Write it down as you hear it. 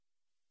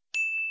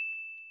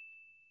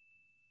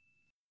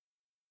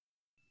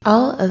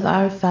All of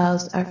our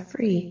files are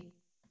free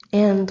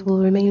and will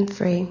remain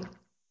free.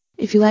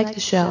 If you like the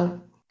show,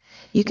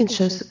 you can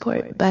show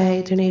support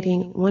by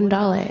donating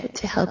 $1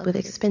 to help with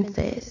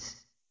expenses.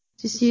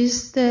 Just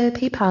use the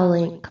PayPal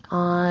link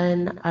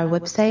on our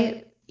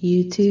website,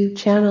 YouTube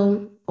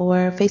channel,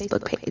 or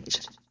Facebook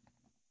page.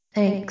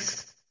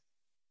 Thanks.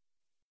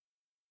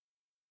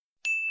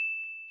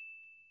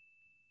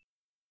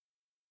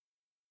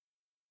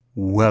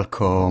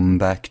 Welcome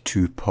back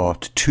to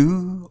part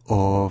 2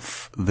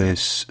 of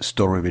this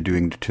story we're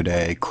doing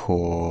today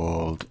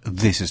called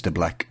This is the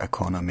Black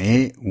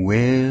Economy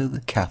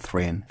with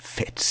Catherine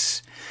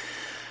Fitz.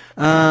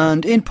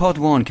 And in part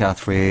 1,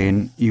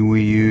 Catherine,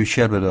 you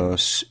shared with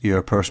us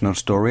your personal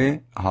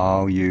story,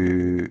 how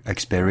you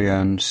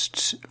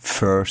experienced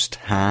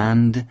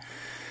firsthand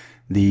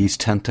these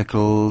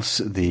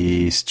tentacles,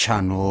 these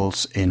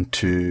channels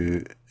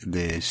into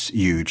this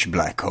huge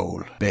black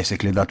hole.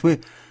 Basically that we're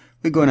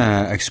going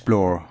to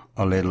explore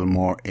a little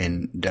more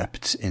in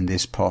depth in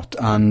this part.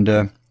 And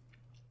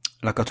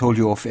like I told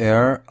you off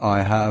air,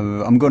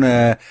 I'm going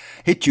to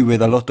hit you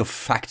with a lot of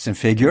facts and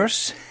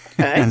figures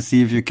and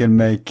see if you can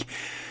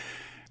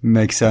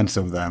make sense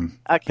of them.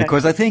 Okay.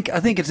 Because I think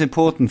it's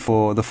important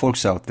for the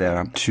folks out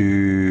there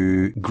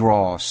to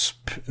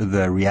grasp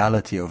the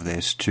reality of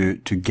this, to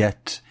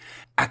get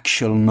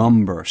actual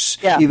numbers,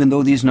 even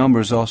though these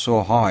numbers are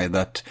so high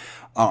that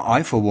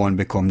I, for one,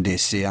 become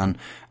dizzy, and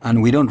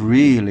we don't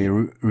really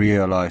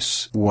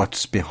realize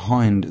what's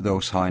behind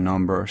those high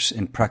numbers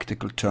in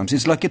practical terms.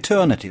 It's like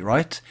eternity,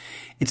 right?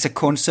 It's a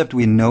concept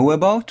we know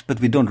about, but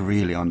we don't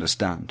really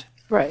understand.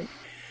 Right.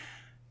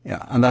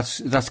 Yeah, and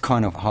that's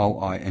kind of how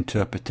I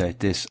interpret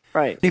this.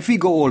 Right. If we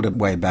go all the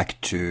way back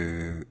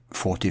to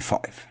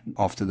 45,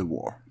 after the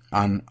war,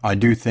 and I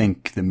do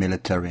think the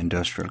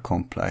military-industrial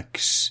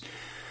complex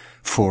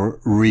for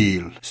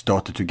real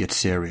started to get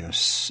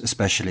serious,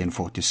 especially in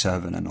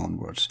 47 and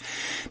onwards.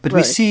 But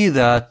we see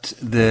that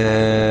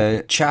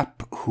the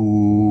chap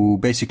who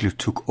basically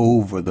took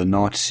over the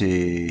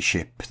Nazi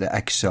ship, the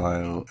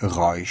Exile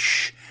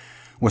Reich,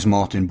 was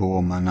Martin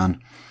Bormann.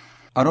 And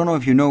I don't know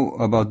if you know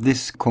about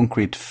this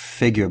concrete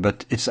figure,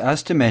 but it's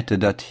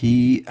estimated that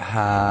he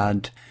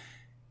had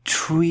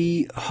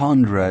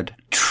 $300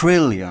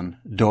 trillion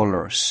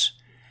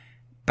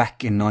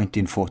back in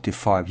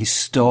 1945. He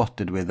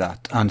started with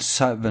that, and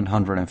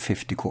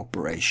 750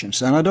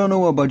 corporations. And I don't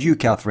know about you,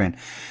 Catherine,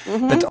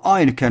 but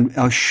I can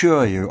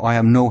assure you I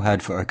have no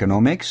head for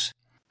economics.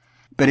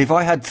 But if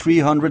I had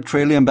 300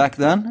 trillion back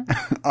then,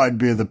 I'd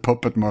be the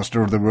puppet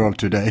master of the world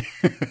today.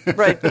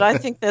 Right, but I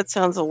think that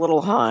sounds a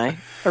little high.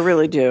 I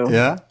really do.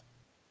 Yeah?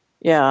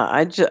 Yeah,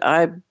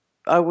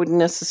 I wouldn't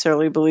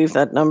necessarily believe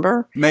that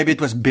number. Maybe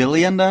it was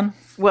billion then?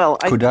 Well,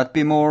 could that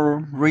be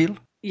more real?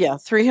 Yeah,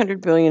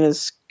 300 billion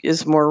is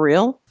more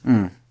real.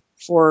 And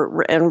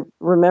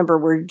remember,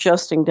 we're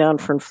adjusting down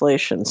for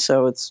inflation,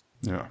 so it's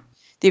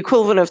the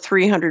equivalent of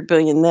 300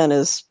 billion then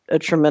is a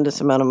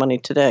tremendous amount of money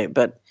today,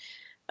 but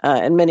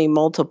and many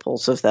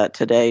multiples of that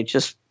today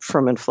just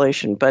from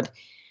inflation. But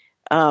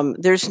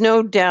there's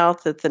no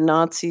doubt that the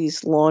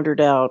Nazis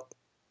laundered out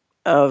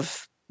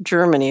of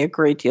Germany a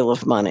great deal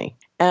of money.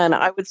 And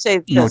I would say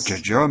this, not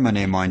just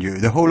Germany, mind you,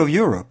 the whole of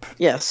Europe.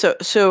 Yeah.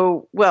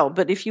 So well,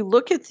 but if you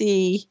look at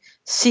the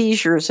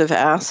seizures of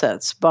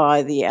assets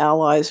by the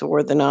Allies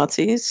or the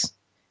Nazis,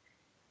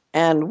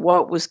 and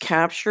what was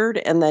captured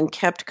and then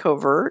kept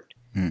covert,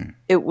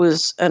 it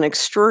was an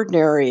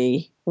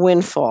extraordinary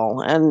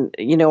windfall. And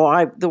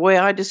the way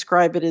I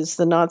describe it is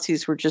the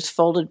Nazis were just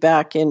folded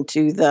back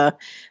into the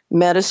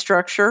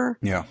metastructure.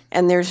 Yeah.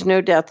 And there's no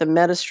doubt the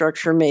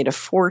metastructure made a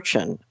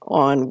fortune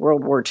on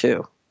World War II.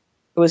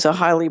 It was a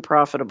highly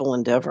profitable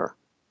endeavor.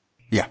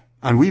 Yeah,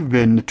 and we've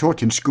been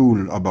taught in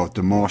school about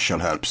the Marshall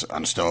helps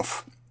and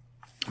stuff.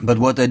 But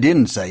what I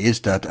didn't say is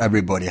that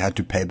everybody had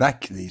to pay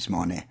back this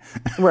money.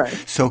 Right.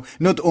 So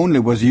not only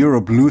was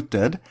Europe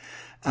looted,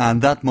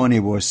 and that money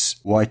was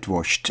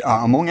whitewashed.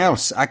 Among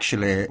else,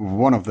 actually,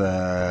 one of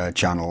the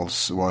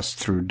channels was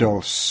through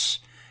Dulles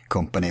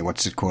company.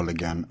 What's it called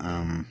again?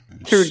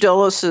 Through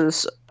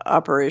Dulles'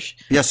 operation.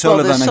 Yeah,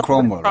 Sullivan and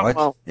Cromwell,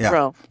 right?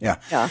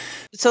 Yeah.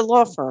 It's a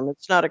law firm.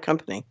 It's not a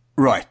company.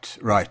 Right.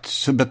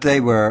 So, but they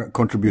were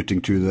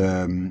contributing to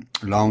the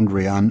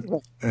laundry,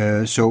 and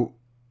so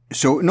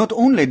not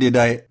only did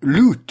they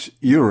loot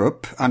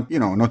Europe, and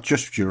not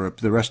just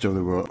Europe, the rest of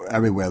the world,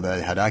 everywhere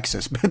they had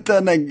access, but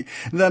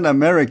then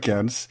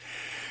Americans,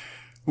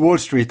 Wall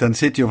Street and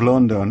City of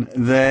London,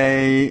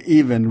 they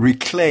even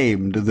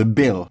reclaimed the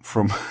bill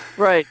from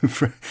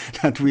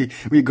that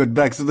we got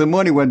back. So the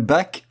money went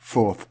back,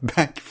 forth.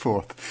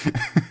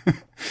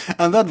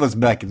 And that was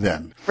back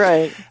then.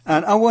 Right.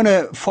 And I want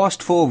to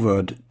fast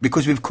forward,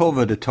 because we've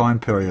covered a time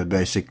period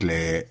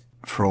basically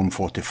from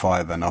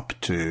 45 and up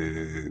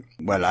to,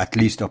 well, at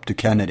least up to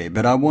Kennedy.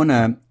 But I want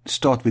to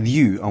start with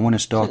you.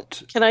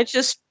 Can I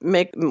just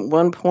make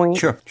one point?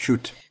 Sure,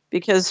 shoot.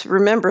 Because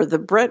remember, the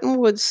Bretton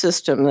Woods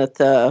system that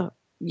the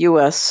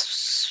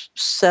U.S.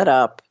 set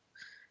up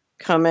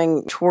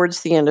coming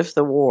towards the end of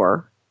the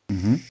war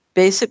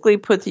basically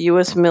put the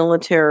U.S.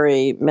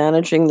 military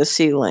managing the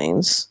sea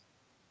lanes,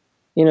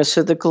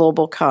 so the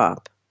global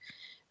COP.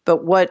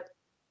 But what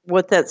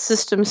that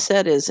system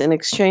said is, in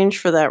exchange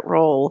for that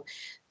role,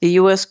 the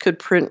U.S. could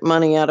print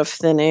money out of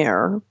thin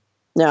air.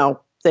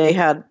 Now, they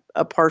had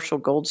a partial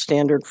gold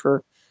standard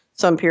for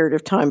some period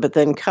of time, but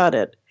then cut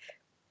it.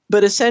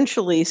 But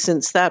essentially,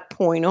 since that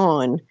point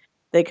on,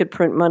 they could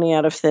print money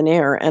out of thin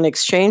air and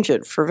exchange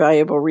it for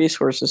valuable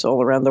resources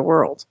all around the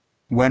world.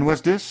 When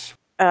was this?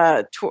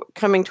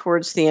 Coming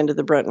towards the end of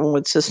the Bretton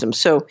Woods system.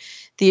 So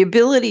the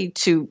ability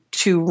to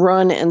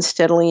run and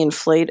steadily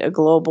inflate a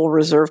global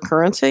reserve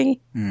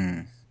currency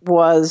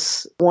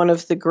was one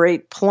of the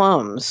great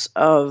plums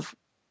of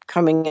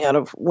coming out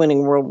of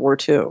winning World War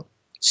II.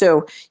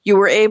 So you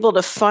were able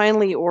to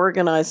finally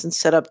organize and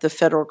set up the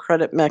federal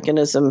credit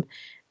mechanism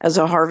as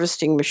a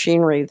harvesting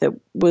machinery that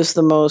was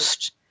the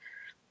most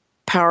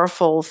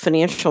powerful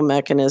financial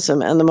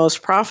mechanism and the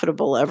most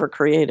profitable ever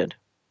created.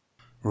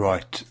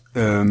 Right.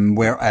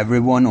 Were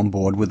everyone on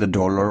board with the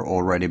dollar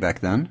already back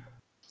then?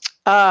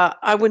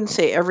 I wouldn't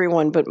say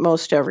everyone, but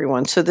most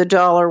everyone. So the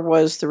dollar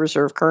was the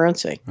reserve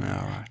currency. All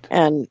right.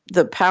 And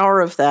the power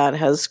of that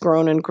has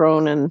grown and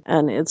grown.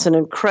 And it's an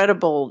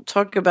incredible,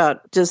 talk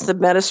about, does the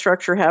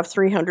metastructure have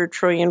 300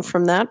 trillion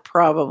from that?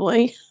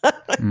 Probably.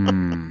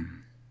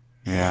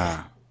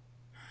 Yeah.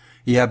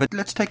 Yeah, but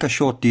let's take a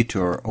short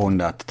detour on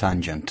that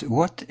tangent.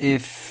 What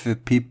if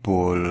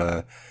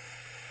people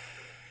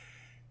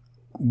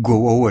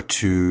go over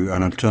to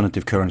an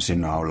alternative currency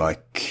now,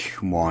 like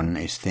one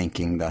is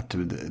thinking that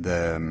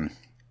the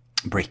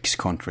BRICS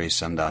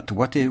countries and that?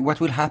 What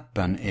will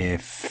happen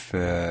if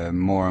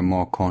more and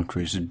more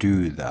countries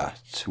do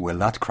that? Will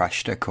that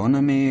crash the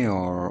economy,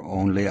 or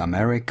only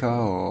America,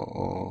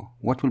 or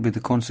what will be the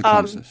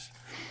consequences?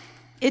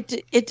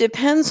 It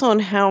depends on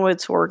how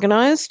it's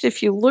organized.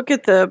 If you look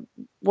at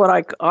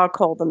what I'll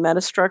call the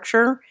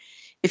metastructure,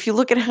 if you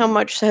look at how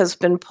much has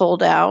been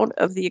pulled out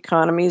of the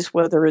economies,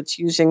 whether it's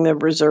using the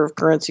reserve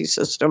currency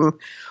system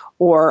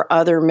or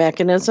other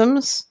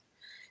mechanisms,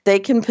 they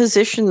can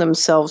position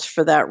themselves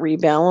for that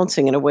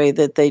rebalancing in a way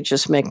that they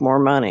just make more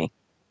money.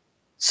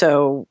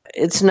 So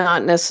it's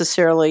not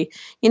necessarily,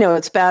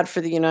 it's bad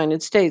for the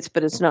United States,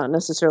 but it's not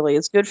necessarily,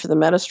 it's good for the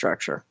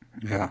metastructure.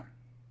 Yeah.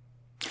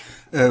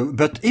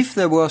 But if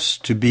there was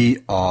to be,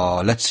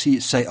 let's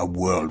say a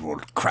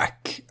world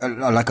crack,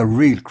 like a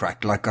real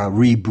crack, like a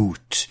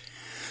reboot,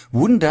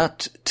 wouldn't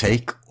that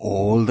take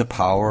all the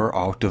power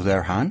out of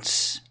their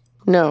hands?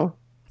 No.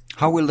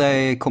 How will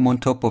they come on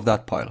top of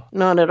that pile?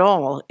 Not at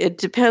all. It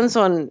depends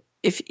on,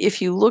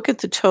 if you look at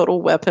the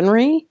total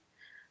weaponry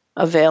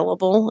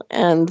available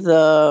and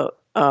the,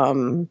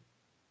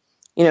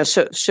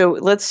 so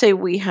let's say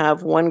we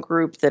have one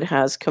group that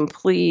has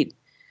complete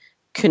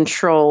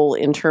control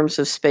in terms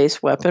of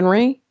space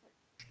weaponry.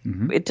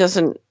 It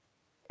doesn't,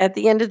 at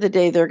the end of the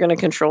day, they're going to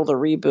control the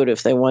reboot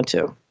if they want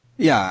to.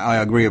 Yeah, I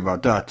agree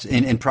about that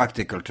in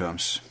practical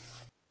terms.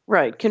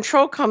 Right.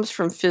 Control comes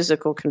from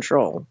physical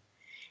control.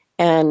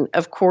 And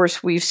of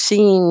course, we've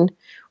seen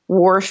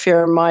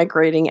warfare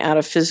migrating out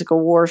of physical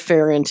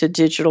warfare into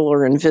digital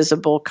or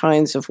invisible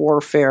kinds of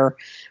warfare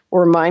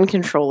or mind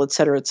control, et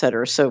cetera, et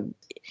cetera. So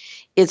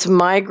it's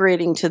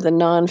migrating to the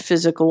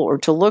non-physical, or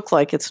to look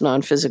like it's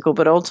non-physical,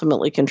 but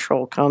ultimately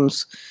control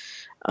comes.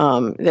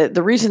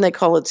 The reason they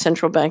call it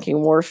central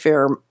banking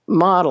warfare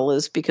model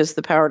is because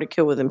the power to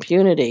kill with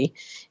impunity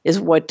is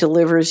what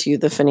delivers you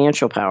the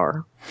financial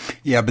power.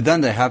 Yeah, but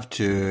then they have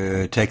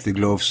to take the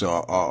gloves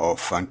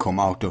off and come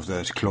out of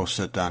the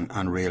closet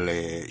and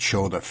really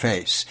show their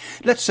face.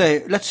 Let's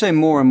say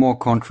more and more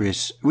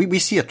countries, we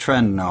see a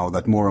trend now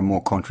that more and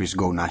more countries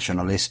go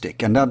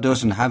nationalistic, and that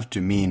doesn't have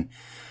to mean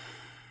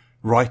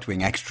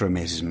right-wing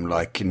extremism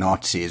like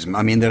Nazism.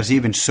 I mean, there's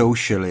even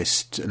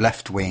socialist,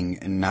 left-wing,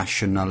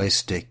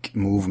 nationalistic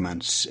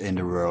movements in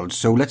the world.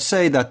 So let's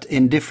say that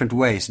in different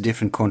ways,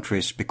 different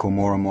countries become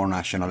more and more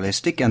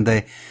nationalistic, and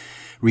they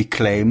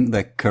reclaim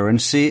the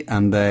currency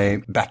and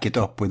they back it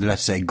up with,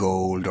 let's say,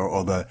 gold or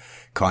other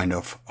kind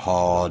of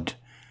hard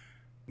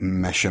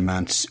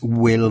measurements.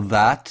 Will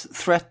that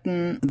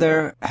threaten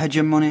their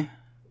hegemony?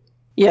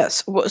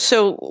 Yes.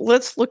 So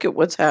let's look at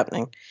what's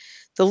happening.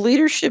 The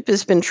leadership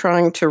has been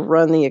trying to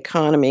run the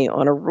economy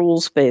on a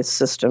rules-based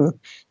system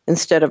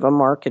instead of a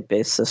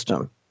market-based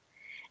system.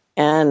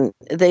 And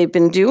they've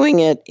been doing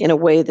it in a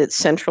way that's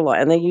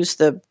centralized. And they use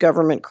the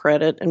government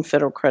credit and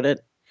federal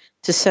credit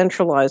to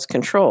centralize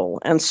control.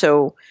 And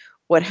so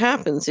what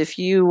happens if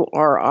you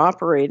are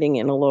operating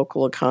in a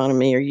local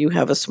economy or you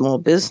have a small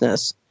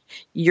business,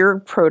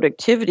 your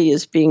productivity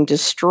is being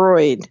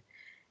destroyed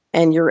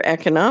and your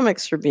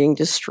economics are being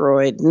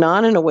destroyed,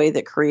 not in a way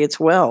that creates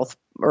wealth,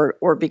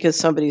 or because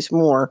somebody's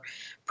more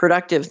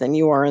productive than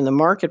you are in the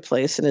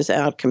marketplace and is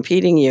out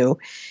competing you.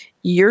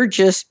 You're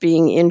just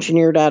being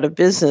engineered out of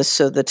business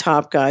so the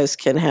top guys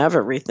can have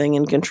everything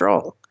in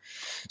control.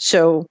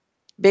 So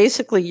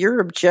basically, your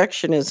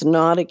objection is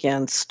not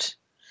against,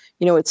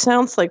 it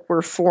sounds like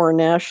we're for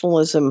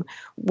nationalism.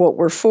 What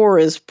we're for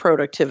is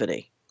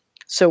productivity.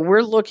 So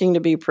we're looking to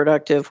be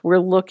productive. We're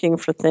looking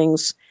for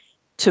things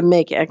to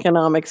make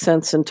economic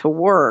sense and to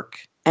work.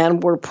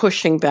 And we're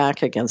pushing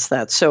back against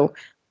that. So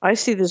I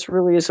see this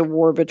really as a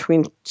war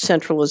between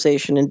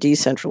centralization and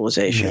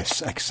decentralization.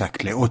 Yes,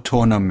 exactly.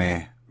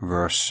 Autonomy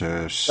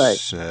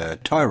versus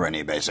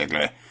tyranny,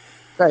 basically.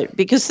 Right.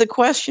 Because the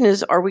question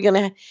is,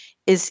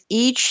 is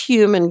each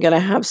human going to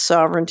have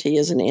sovereignty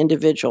as an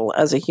individual,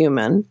 as a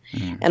human?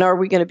 And are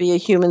we going to be a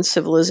human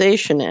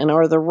civilization? And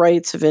are the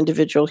rights of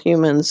individual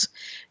humans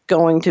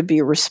going to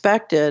be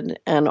respected?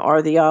 And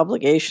are the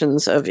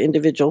obligations of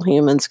individual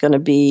humans going to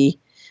be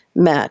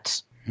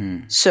met?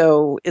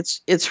 So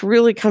it's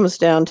really comes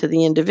down to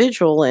the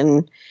individual,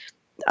 and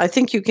I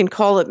think you can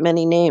call it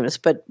many names,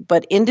 but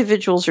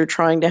individuals are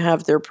trying to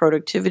have their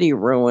productivity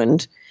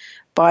ruined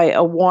by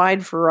a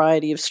wide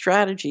variety of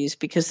strategies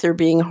because they're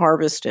being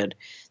harvested.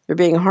 They're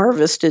being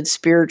harvested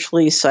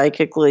spiritually,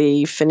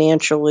 psychically,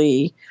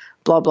 financially,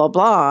 blah, blah,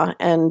 blah,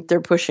 and they're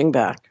pushing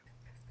back.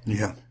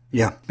 Yeah,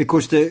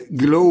 because the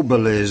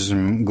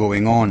globalism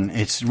going on,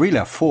 it's really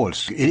a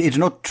false. It's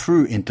not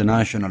true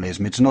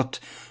internationalism. It's not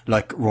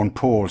like Ron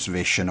Paul's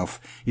vision of,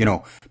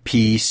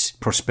 peace,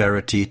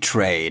 prosperity,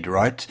 trade,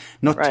 right?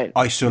 Not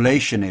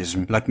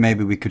isolationism, like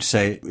maybe we could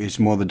say is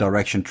more the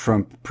direction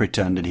Trump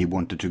pretended he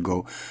wanted to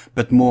go,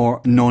 but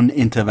more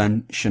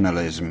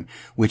non-interventionalism,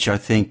 which I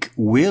think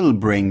will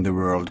bring the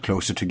world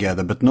closer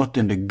together, but not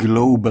in the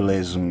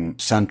globalism,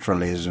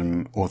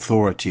 centralism,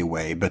 authority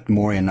way, but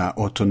more in an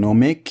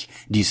autonomic,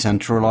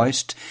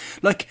 decentralized,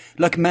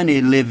 like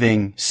many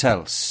living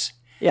cells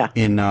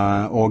in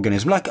an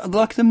organism,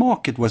 like the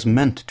market was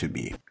meant to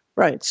be.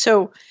 Right.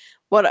 So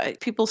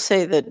people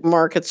say that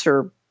markets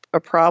are a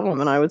problem,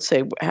 and I would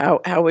say,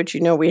 how would you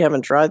know we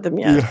haven't tried them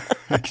yet?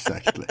 Yeah,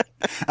 exactly.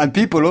 And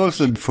people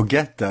also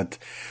forget that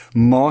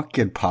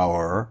market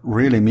power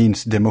really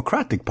means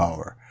democratic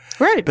power.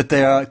 Right. But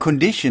they are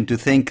conditioned to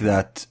think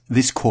that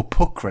this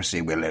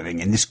corpocracy we're living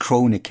in, this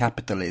crony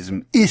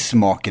capitalism, is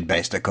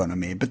market-based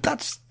economy. But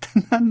that's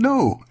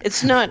no.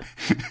 It's not.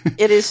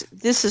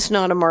 This is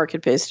not a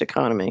market-based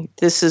economy.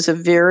 This is a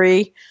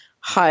very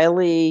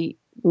highly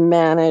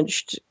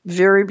managed,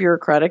 very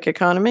bureaucratic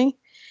economy.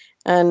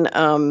 And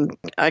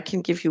I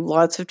can give you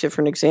lots of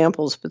different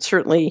examples, but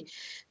certainly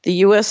the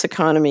U.S.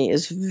 economy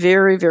is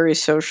very, very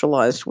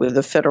socialized with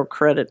the federal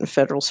credit and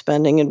federal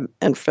spending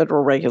and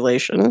federal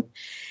regulation.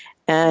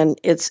 And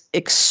it's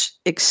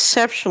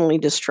exceptionally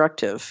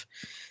destructive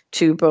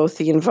to both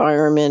the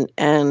environment,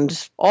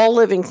 and all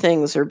living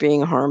things are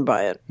being harmed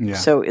by it. Yeah.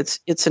 So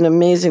it's an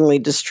amazingly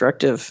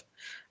destructive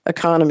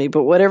economy.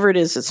 But whatever it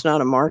is, it's not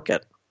a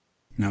market.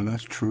 No,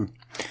 that's true.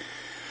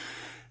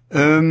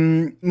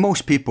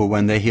 Most people,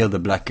 when they hear the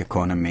black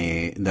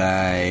economy,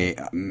 they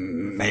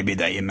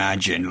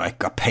imagine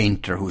like a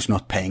painter who's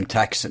not paying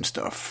tax and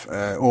stuff,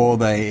 or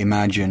they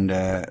imagine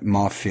the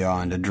mafia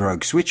and the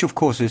drugs, which of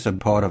course is a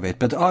part of it.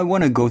 But I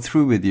want to go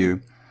through with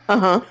you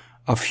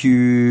a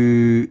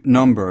few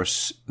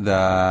numbers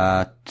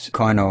that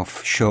kind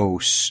of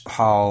shows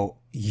how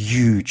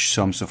huge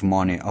sums of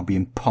money are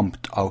being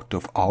pumped out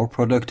of our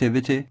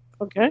productivity.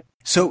 Okay.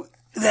 So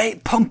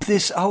they pump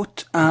this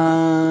out,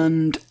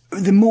 and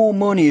the more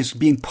money is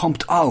being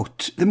pumped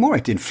out, the more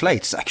it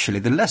inflates, actually.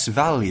 The less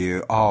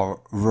value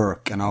our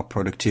work and our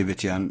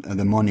productivity and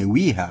the money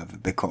we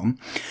have become.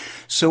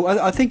 So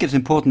I think it's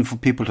important for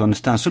people to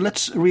understand. So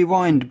let's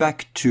rewind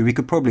back we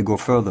could probably go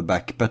further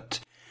back, but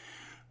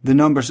the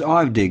numbers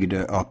I've digged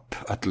up,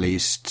 at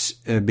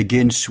least,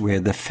 begins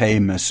with the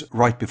famous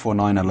right before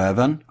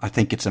 9/11. I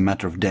think it's a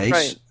matter of days.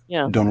 Right.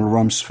 Yeah. Donald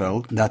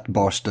Rumsfeld, that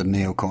bastard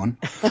neocon.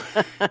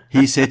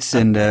 He sits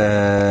in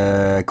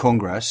the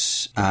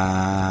Congress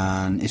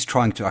and is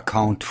trying to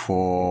account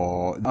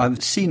for,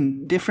 I've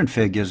seen different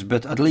figures,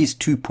 but at least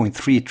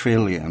 $2.3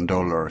 trillion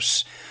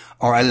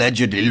are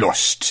allegedly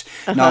lost.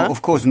 Now,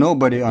 of course,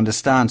 nobody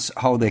understands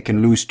how they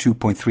can lose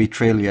 $2.3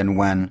 trillion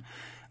when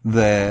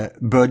the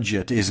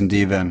budget isn't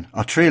even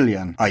 $1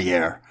 trillion a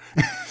year.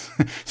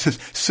 So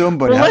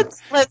somebody. Well,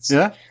 let's.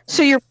 Yeah.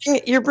 So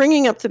you're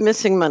bringing up the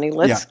missing money.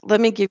 Let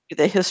me give you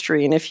the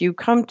history. And if you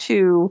come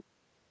to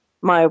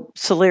my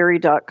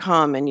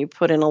Solari.com and you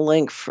put in a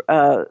link,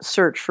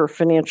 search for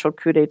financial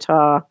coup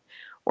d'état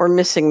or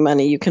missing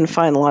money, you can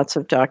find lots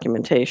of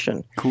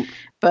documentation. Cool.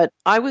 But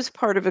I was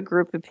part of a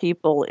group of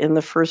people in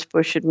the first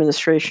Bush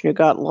administration who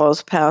got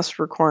laws passed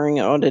requiring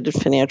audited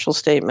financial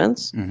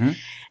statements. Mm-hmm.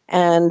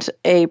 And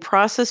a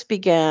process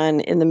began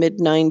in the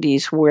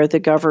mid-90s where the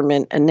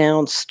government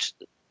announced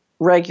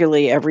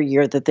regularly every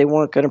year that they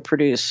weren't going to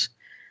produce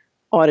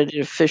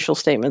audited official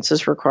statements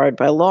as required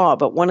by law.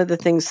 But one of the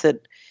things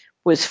that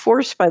was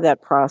forced by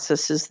that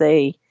process is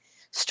they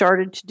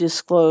started to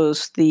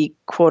disclose the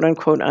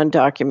quote-unquote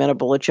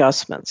undocumentable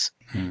adjustments.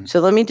 So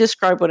let me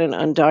describe what an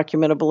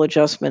undocumentable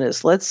adjustment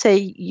is. Let's say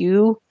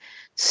you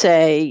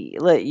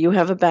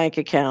have a bank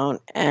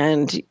account,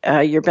 and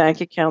your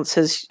bank account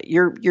says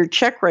your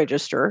check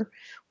register,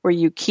 where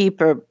you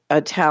keep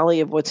a tally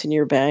of what's in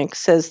your bank,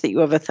 says that you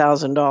have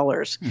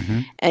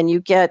 $1,000, and you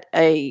get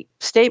a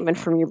statement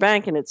from your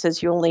bank, and it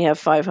says you only have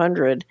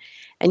 $500,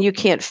 and you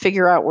can't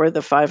figure out where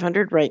the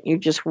 $500 went.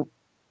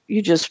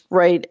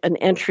 write an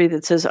entry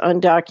that says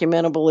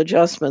undocumentable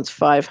adjustments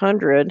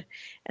 500,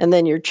 and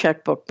then your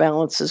checkbook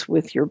balances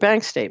with your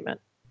bank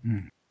statement.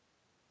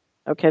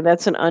 Okay,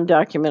 that's an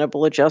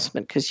undocumentable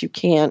adjustment because you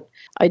can't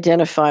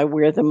identify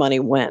where the money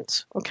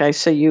went. Okay,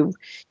 so you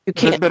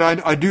can't. But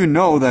I do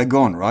know they're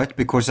gone, right?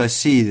 Because I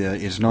see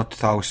that it's not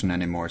 1,000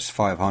 anymore; it's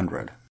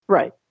 500.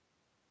 Right.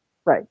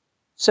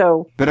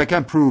 So. But I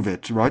can't prove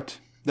it, right?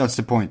 That's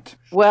the point.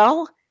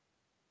 Well,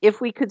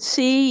 if we could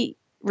see,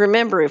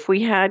 remember, if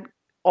we had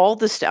all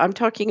this, I'm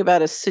talking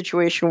about a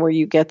situation where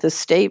you get the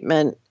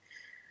statement.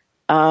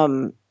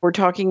 We're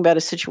talking about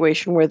a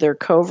situation where there are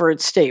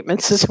covert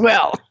statements as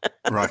well.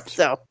 Right.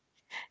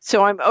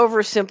 So I'm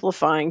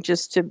oversimplifying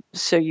just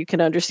so you can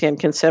understand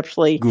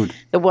conceptually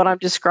that what I'm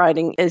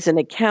describing is an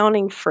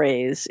accounting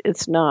phrase.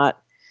 It's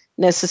not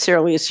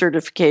necessarily a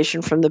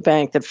certification from the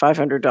bank that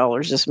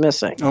 $500 is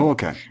missing. Oh,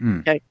 okay.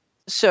 Okay.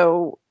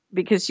 So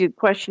because the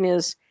question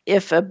is,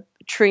 if $1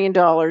 trillion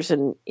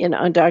in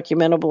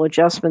undocumentable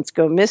adjustments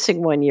go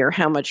missing one year,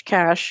 how much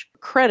cash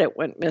credit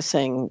went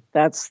missing?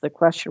 That's the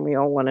question we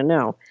all want to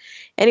know.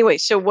 Anyway,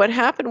 so what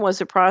happened was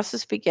the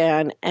process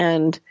began,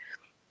 and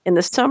in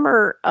the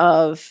summer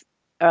of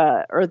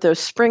or the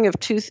spring of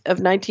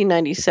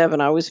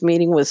 1997, I was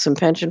meeting with some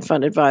pension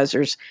fund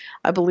advisors.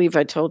 I believe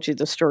I told you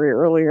the story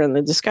earlier in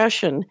the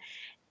discussion,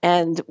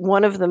 and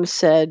one of them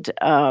said,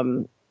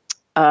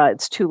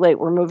 it's too late.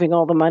 We're moving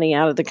all the money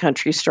out of the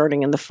country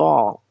starting in the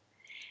fall.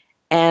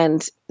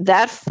 And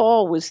that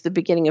fall was the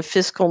beginning of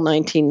fiscal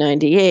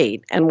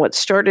 1998. And what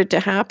started to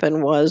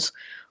happen was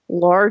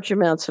large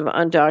amounts of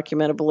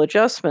undocumentable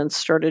adjustments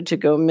started to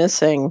go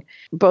missing,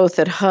 both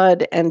at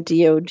HUD and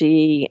DOD.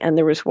 And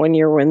there was one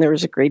year when there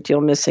was a great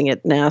deal missing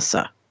at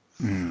NASA.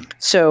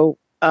 So,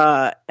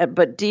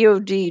 but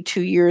DOD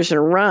 2 years in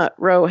a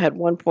row had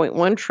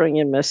 1.1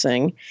 trillion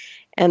missing.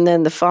 And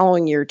then the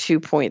following year,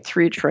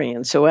 2.3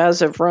 trillion. So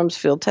as of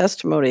Rumsfeld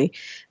testimony,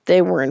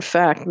 they were in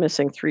fact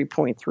missing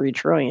 3.3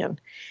 trillion.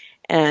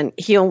 And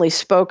he only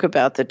spoke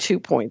about the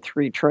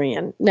 2.3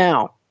 trillion.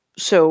 Now,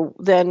 so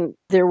then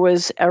there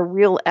was a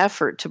real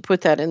effort to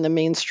put that in the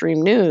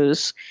mainstream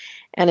news.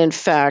 And in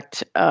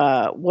fact,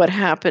 what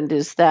happened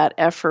is that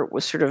effort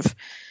was sort of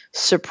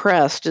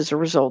suppressed as a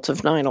result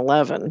of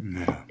 9/11.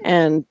 Yeah.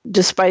 And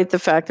despite the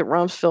fact that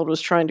Rumsfeld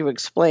was trying to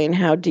explain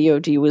how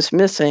DOD was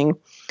missing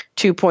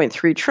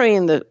 2.3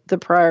 trillion the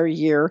prior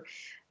year,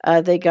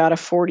 they got a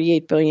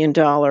 $48 billion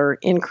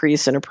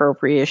increase in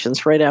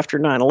appropriations right after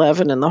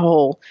 9/11, and the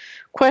whole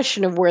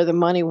question of where the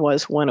money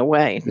was went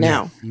away.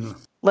 Now,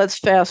 let's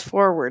fast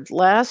forward.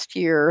 Last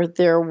year,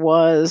 there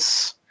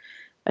was,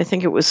 I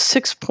think it was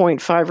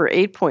 6.5 or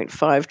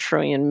 8.5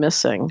 trillion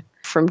missing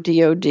from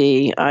DOD.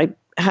 I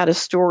had a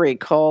story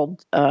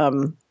called I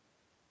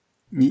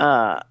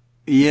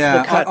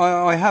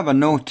have a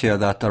note here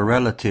that a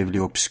relatively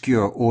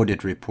obscure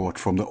audit report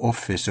from the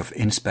Office of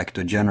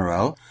Inspector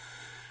General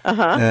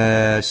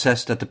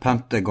says that the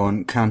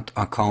Pentagon can't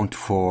account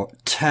for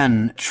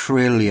 10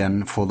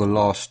 trillion for the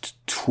last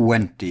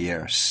 20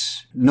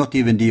 years. Not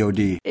even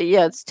DOD.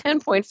 Yeah, it's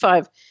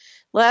 10.5.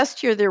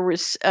 Last year there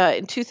was,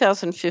 in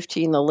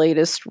 2015, the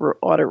latest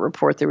audit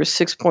report, there was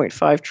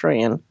 6.5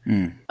 trillion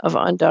of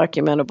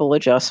undocumentable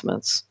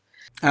adjustments.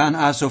 And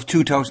as of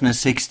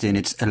 2016,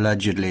 it's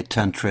allegedly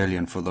 10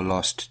 trillion for the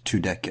last 2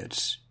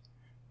 decades.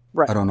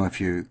 Right. I don't know if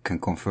you can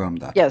confirm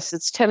that. Yes,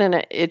 it's 10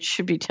 and it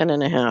should be 10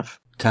 and a half.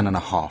 10 and a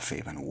half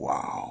even.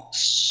 Wow.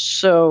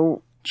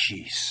 So.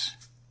 Jeez.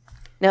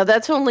 Now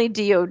that's only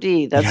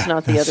DOD. That's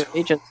not the other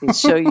agencies.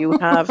 So you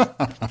have,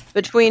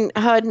 between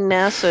HUD and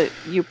NASA,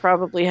 you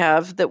probably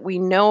have that we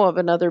know of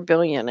another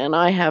billion, and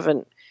I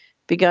haven't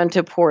begun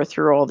to pour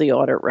through all the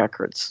audit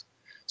records.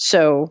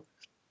 So,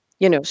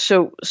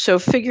 so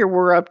figure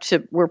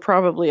we're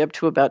probably up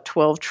to about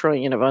 12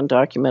 trillion of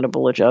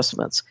undocumentable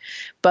adjustments.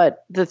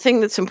 But the thing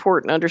that's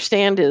important to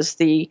understand is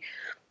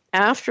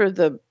after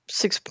the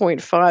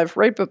 6.5,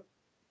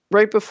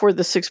 right before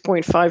the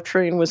 6.5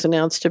 trillion was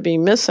announced to be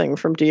missing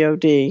from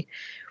DOD,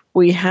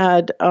 we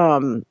had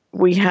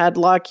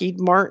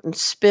Lockheed Martin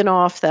spin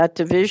off that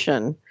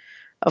division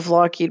of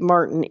Lockheed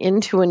Martin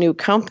into a new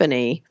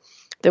company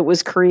that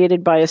was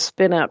created by a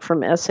spin out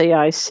from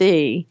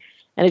SAIC.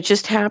 And it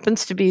just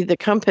happens to be the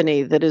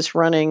company that is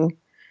running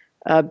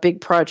big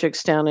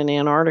projects down in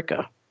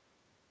Antarctica.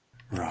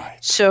 Right.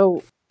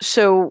 So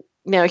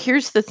now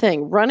here's the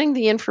thing. Running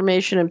the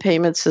information and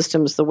payment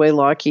systems the way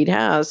Lockheed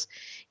has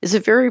is a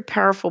very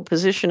powerful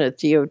position at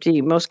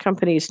DOD. Most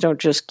companies don't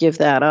just give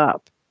that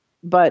up.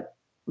 But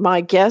my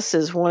guess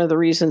is one of the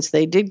reasons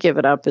they did give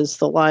it up is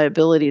the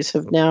liabilities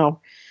have now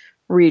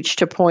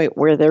reached a point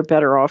where they're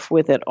better off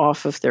with it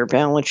off of their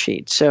balance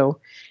sheet. So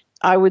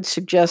I would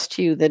suggest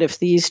to you that if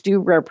these do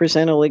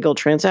represent illegal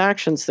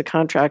transactions, the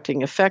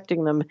contracting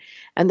affecting them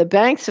and the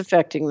banks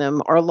affecting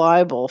them are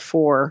liable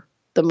for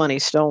the money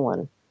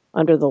stolen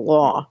under the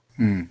law.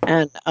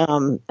 And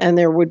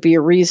there would be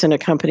a reason a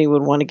company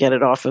would want to get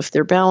it off of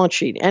their balance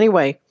sheet.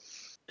 Anyway,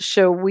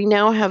 so we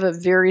now have a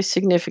very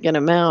significant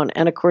amount.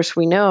 And of course,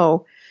 we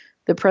know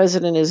the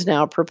president is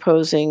now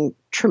proposing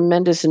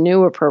tremendous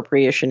new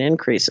appropriation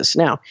increases.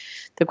 Now,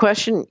 the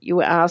question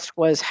you asked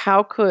was,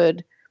 how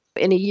could,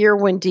 in a year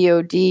when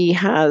DOD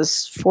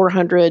has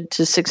 $400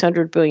 to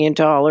 $600 billion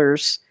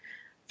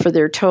for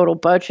their total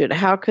budget,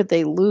 how could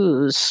they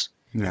lose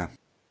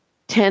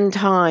 10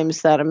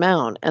 times that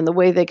amount? And the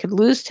way they could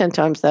lose 10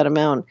 times that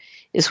amount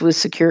is with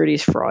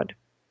securities fraud.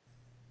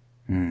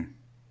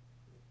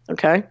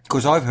 Okay?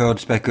 Because I've heard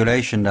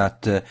speculation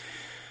that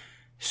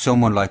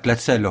someone like,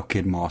 let's say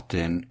Lockheed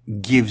Martin,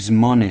 gives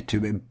money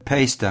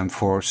pays them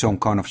for some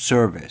kind of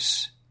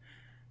service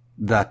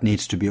that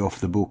needs to be off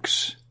the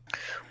books.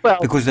 Well,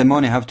 because the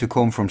money have to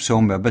come from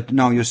somewhere. But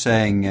now you're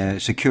saying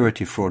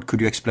security fraud. Could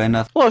you explain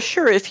that? Well,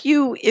 sure. If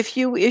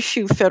you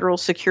issue federal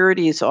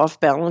securities off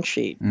balance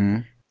sheet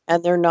and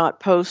they're not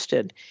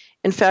posted,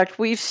 in fact,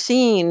 we've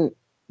seen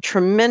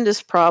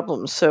tremendous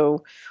problems.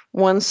 So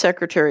one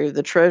secretary of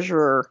the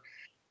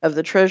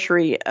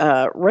Treasury,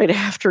 right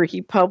after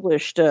he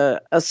published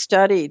a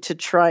study to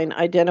try and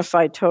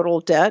identify total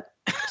debt,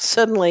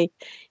 suddenly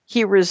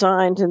he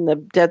resigned and the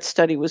debt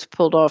study was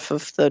pulled off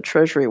of the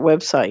Treasury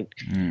website.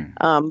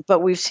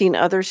 But we've seen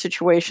other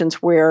situations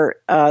where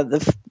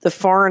the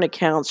foreign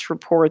accounts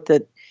report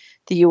that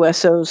the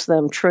U.S. owes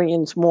them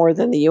trillions more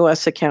than the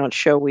U.S. accounts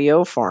show we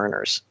owe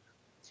foreigners.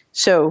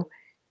 So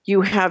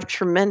you have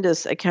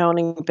tremendous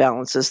accounting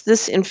balances.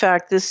 This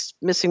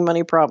missing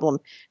money problem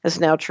has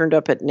now turned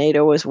up at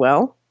NATO as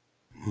well.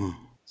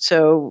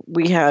 So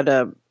we had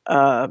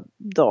the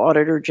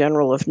Auditor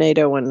General of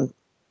NATO and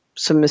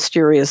some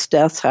mysterious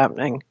deaths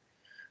happening.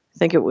 I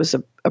think it was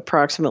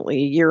approximately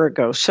a year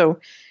ago. So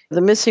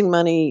the missing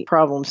money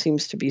problem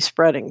seems to be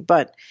spreading.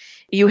 But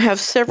you have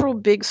several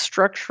big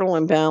structural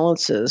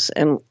imbalances,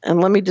 and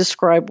let me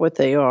describe what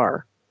they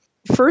are.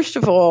 First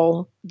of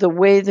all, the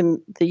way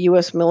the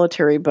U.S.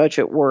 military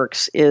budget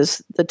works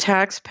is the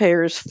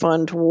taxpayers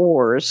fund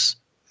wars,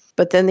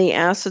 but then the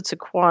assets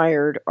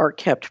acquired are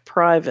kept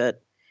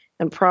private,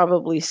 and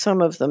probably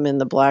some of them in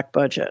the black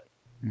budget.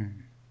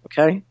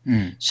 Okay?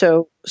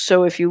 So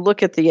if you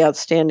look at the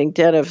outstanding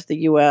debt of the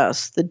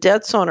U.S., the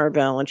debt's on our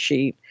balance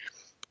sheet,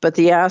 but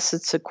the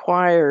assets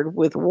acquired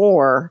with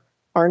war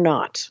are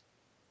not.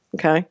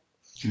 Okay?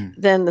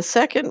 Then the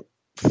second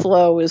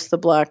flow is the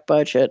black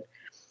budget.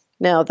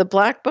 Now, the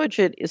black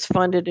budget is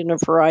funded in a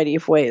variety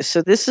of ways.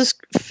 So this is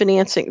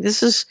financing.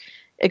 This is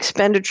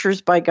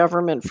expenditures by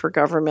government for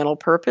governmental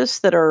purpose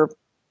that are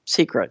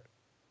secret.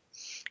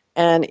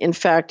 And in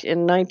fact, in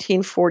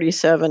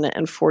 1947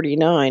 and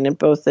 49, in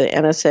both the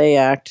NSA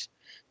Act,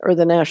 or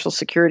the National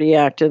Security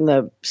Act, and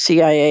the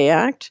CIA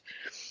Act,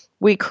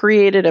 we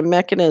created a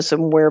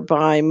mechanism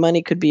whereby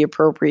money could be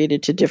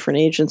appropriated to different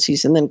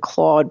agencies and then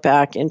clawed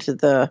back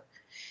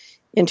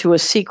into a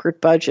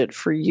secret budget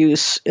for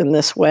use in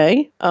this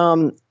way.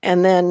 And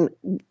then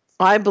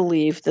I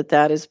believe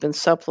that has been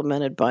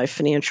supplemented by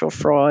financial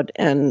fraud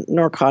and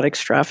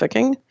narcotics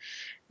trafficking.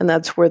 And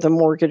that's where the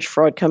mortgage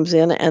fraud comes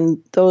in. And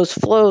those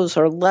flows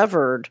are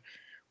levered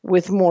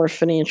with more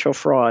financial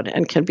fraud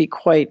and can be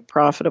quite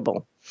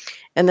profitable.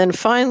 And then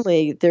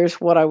finally, there's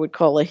what I would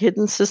call a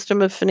hidden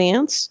system of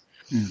finance,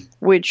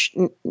 which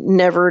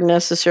never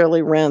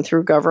necessarily ran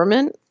through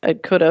government.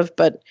 It could have,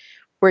 but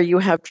where you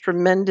have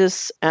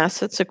tremendous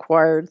assets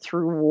acquired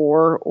through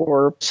war,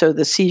 or so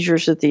the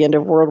seizures at the end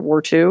of World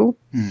War II.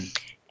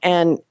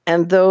 And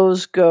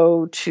those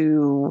go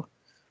to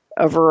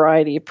a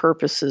variety of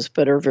purposes,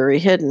 but are very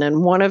hidden.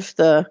 And one of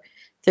the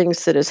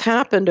things that has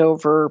happened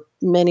over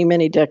many,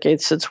 many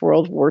decades since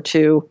World War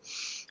II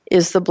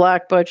is the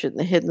black budget and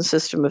the hidden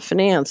system of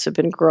finance have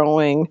been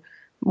growing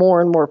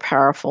more and more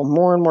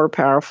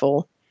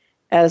powerful.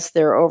 As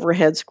their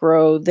overheads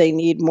grow, they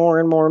need more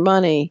and more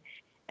money.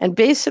 And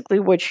basically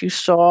what you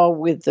saw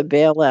with the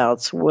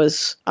bailouts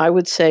was, I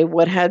would say,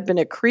 what had been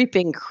a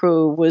creeping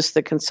coup was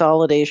the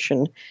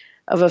consolidation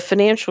of a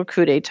financial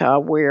coup d'etat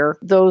where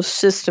those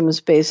systems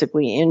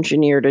basically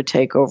engineer to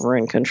take over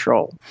and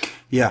control.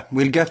 Yeah,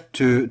 we'll get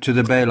to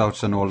the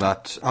bailouts and all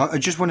that. I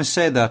just want to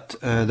say that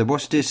there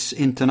was this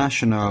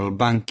international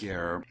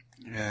banker,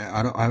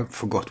 I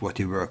forgot what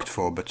he worked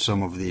for, but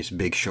some of these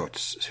big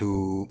shots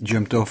who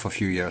jumped off a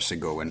few years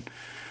ago and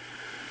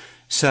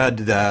said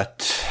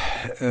that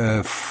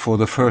for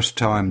the first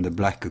time the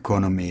black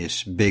economy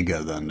is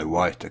bigger than the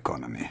white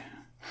economy.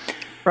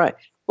 Right.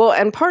 Well,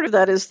 and part of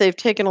that is they've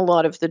taken a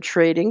lot of the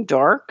trading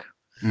dark.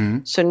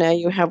 So now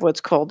you have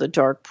what's called the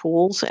dark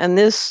pools. And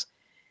this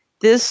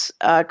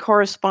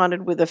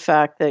corresponded with the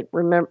fact that,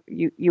 remember,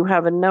 you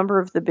have a number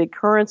of the big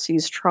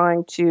currencies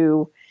trying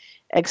to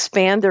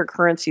expand their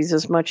currencies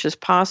as much as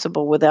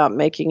possible without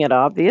making it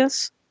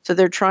obvious. So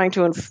they're trying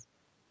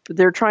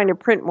to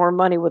print more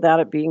money without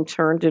it being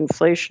turned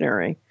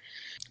inflationary.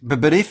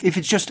 But if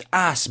it's just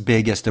as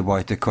big as the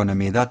white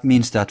economy, that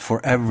means that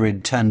for every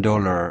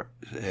 $10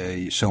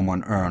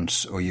 someone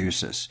earns or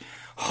uses,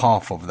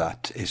 half of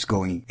that is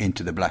going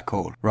into the black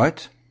hole,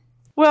 right?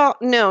 Well,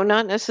 no,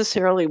 not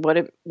necessarily.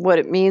 What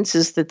it means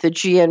is that the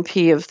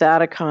GNP of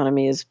that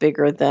economy is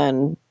bigger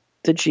than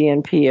the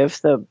GNP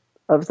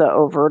of the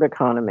overt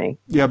economy.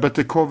 Yeah, but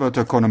the covert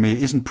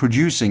economy isn't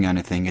producing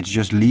anything. It's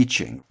just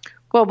leeching.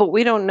 Well, but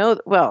we don't know.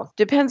 Well,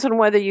 depends on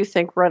whether you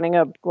think running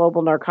up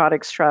global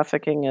narcotics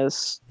trafficking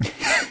is.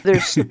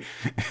 There's.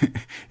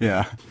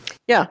 Yeah.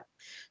 Yeah.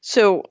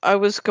 So I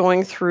was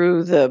going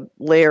through the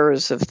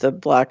layers of the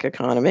black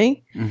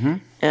economy,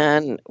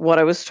 and what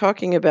I was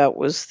talking about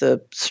was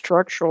the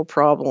structural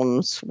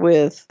problems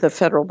with the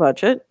federal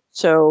budget.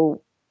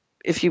 So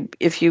if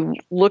you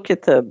look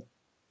at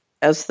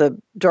as the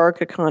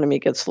dark economy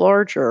gets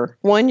larger,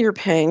 one, you're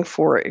paying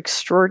for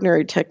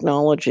extraordinary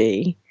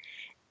technology,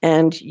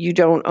 and you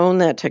don't own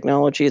that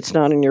technology. It's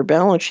not in your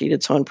balance sheet.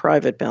 It's on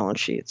private balance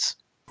sheets.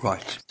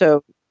 Right.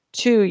 So,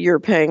 two,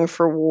 you're paying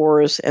for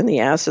wars, and the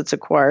assets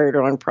acquired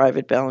are on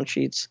private balance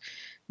sheets,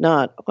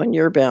 not on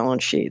your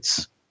balance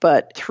sheets.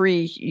 But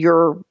three,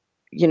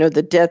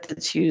 the debt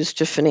that's used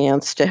to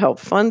finance to help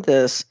fund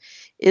this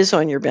is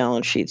on your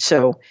balance sheet.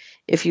 So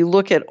if you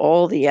look at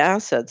all the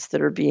assets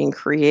that are being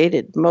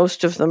created,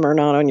 most of them are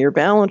not on your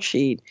balance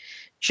sheet,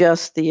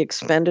 just the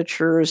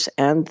expenditures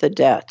and the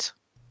debt.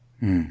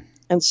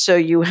 And so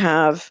you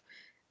have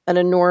an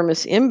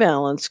enormous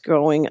imbalance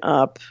going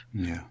up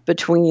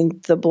between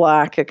the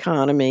black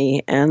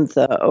economy and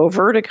the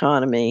overt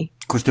economy.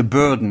 Because the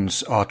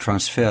burdens are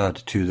transferred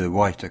to the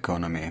white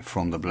economy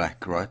from the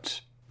black,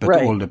 right? But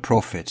right. All the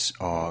profits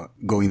are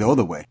going the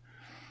other way.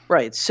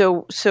 Right.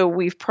 So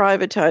we've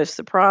privatized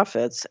the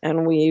profits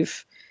and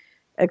we've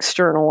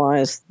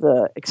externalized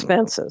the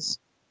expenses.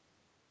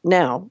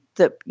 Now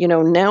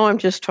now I'm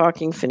just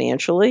talking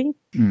financially.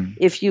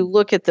 If you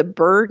look at the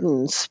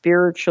burden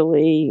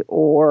spiritually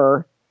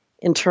or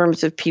in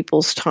terms of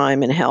people's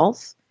time and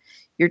health,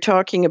 you're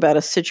talking about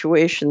a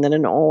situation that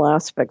in all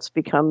aspects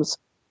becomes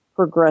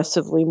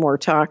progressively more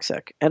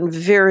toxic and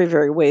very,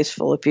 very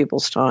wasteful of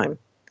people's time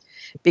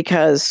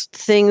because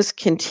things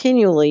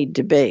continually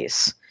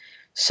debase.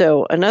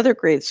 So another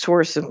great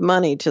source of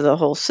money to the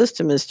whole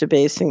system is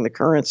debasing the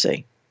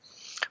currency.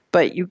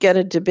 But you get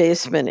a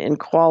debasement in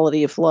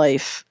quality of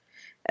life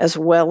as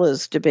well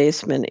as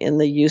debasement in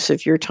the use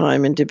of your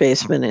time and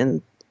debasement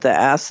in the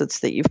assets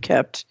that you've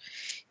kept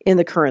in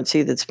the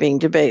currency that's being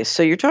debased.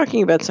 So you're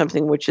talking about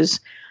something which is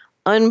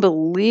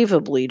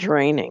unbelievably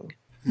draining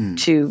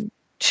to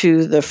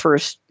the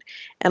first.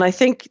 And I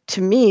think,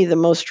 to me, the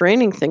most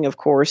draining thing, of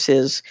course,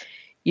 is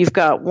you've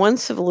got one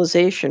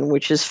civilization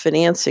which is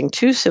financing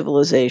two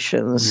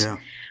civilizations,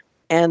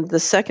 and the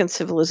second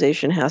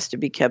civilization has to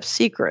be kept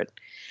secret.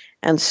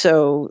 And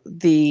so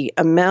the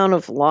amount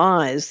of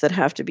lies that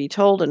have to be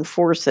told and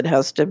force that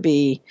has to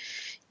be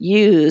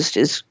used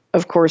is,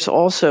 of course,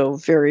 also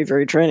very,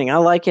 very draining. I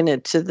liken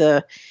it to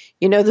the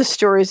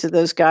stories of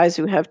those guys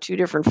who have two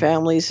different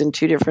families in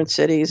two different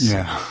cities.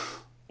 Yeah.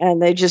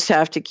 And they just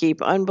have to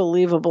keep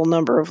unbelievable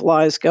number of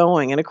lies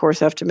going, and of course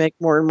have to make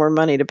more and more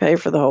money to pay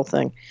for the whole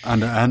thing.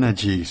 And the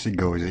energy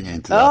going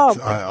into that. Oh,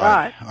 my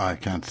God. I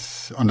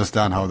can't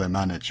understand how they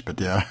manage, but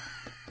yeah.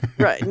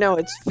 Right. No,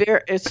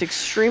 it's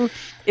extreme.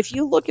 If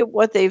you look at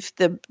what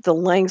the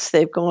lengths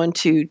they've gone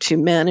to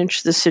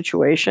manage the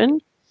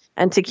situation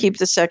and to keep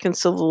the second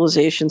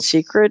civilization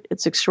secret,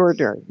 it's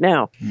extraordinary.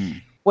 Now,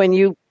 when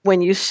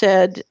you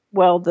said,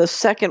 well, the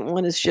second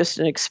one is just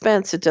an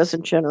expense, it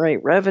doesn't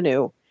generate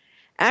revenue.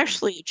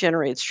 Actually, it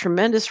generates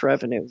tremendous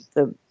revenue.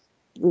 The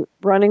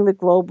running the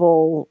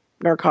global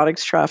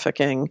narcotics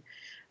trafficking,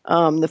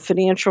 the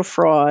financial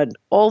fraud,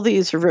 all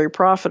these are very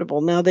profitable.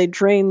 Now, they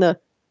drain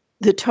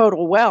the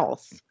total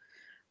wealth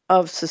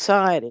of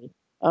society,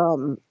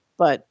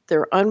 but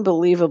they're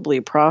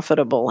unbelievably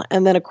profitable.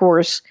 And then, of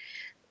course,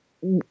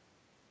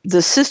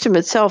 the system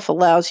itself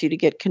allows you to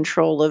get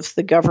control of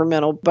the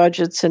governmental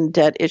budgets and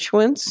debt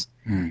issuance.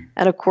 And,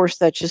 of course,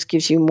 that just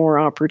gives you more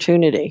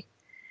opportunity.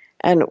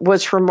 And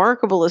what's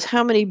remarkable is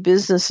how many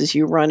businesses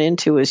you run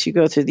into as you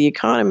go through the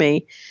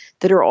economy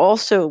that are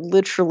also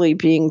literally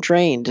being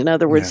drained. In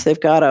other words, they've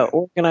got an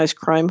organized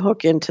crime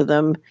hook into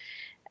them,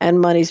 and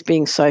money's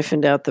being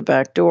siphoned out the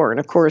back door. And,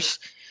 of course,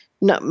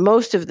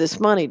 most of this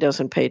money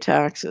doesn't pay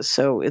taxes,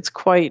 so it's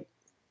quite...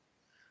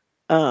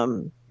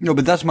 No,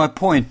 but that's my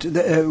point.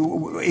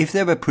 If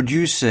they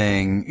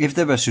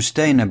were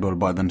sustainable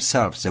by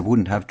themselves, they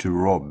wouldn't have to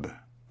rob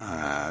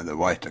the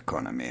white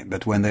economy.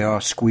 But when they are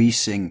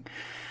squeezing,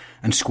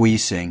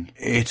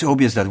 it's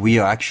obvious that we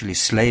are actually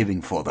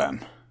slaving for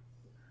them.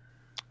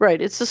 Right,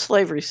 it's a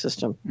slavery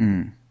system.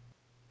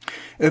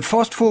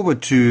 Fast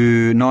forward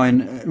to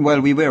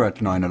we were at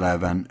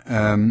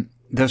 9/11.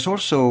 There's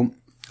also,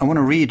 I want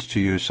to read to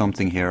you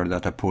something here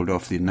that I pulled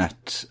off the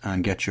net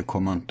and get your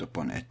comment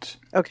upon it.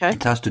 Okay.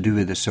 It has to do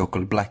with the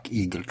so-called Black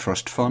Eagle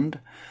Trust Fund,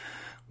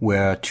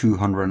 where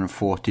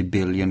 240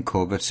 billion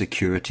covert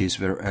securities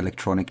were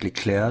electronically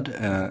cleared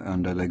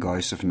under the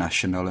guise of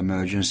national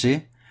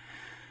emergency.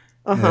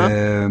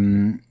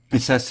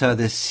 It says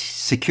the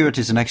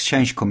Securities and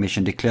Exchange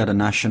Commission declared a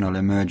national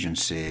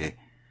emergency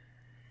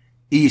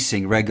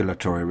easing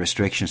regulatory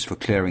restrictions for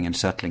clearing and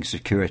settling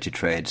security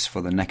trades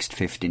for the next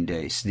 15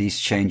 days. These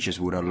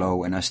changes would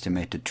allow an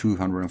estimated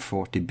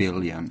 240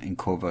 billion in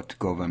covert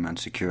government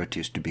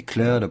securities to be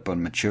cleared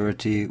upon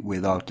maturity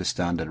without the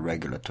standard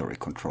regulatory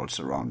controls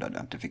around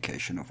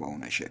identification of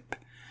ownership.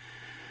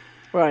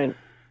 Right.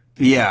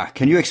 Yeah.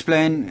 Can you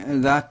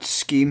explain that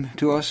scheme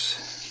to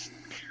us?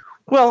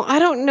 Well, I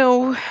don't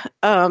know.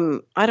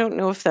 I don't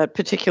know if that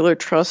particular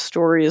trust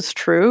story is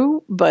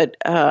true, but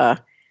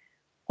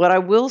what I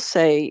will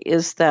say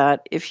is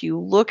that if you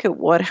look at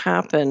what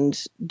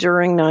happened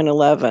during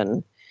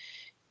 9/11,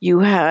 you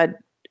had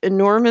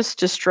enormous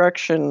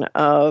destruction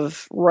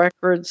of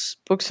records,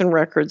 books and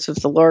records of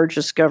the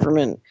largest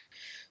government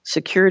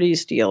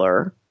securities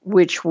dealer,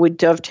 which would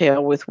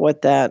dovetail with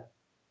what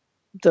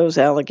those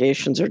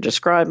allegations are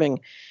describing.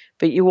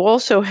 But you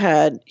also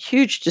had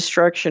huge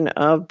destruction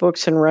of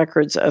books and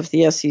records of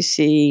the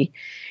SEC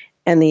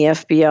and the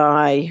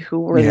FBI, who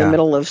were in the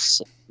middle of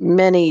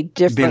many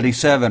different... Building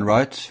 7,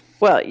 right?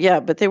 Well,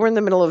 yeah, but they were in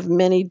the middle of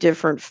many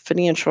different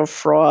financial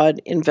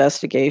fraud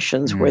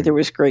investigations where there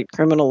was great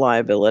criminal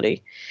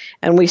liability.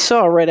 And we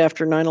saw right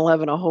after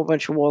 9/11 a whole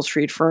bunch of Wall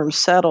Street firms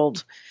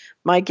settled.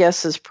 My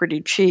guess is pretty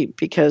cheap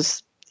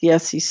because the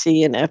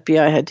SEC and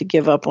FBI had to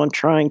give up on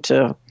trying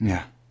to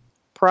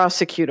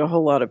prosecute a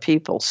whole lot of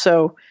people.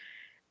 So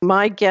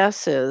my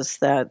guess is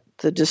that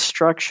the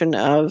destruction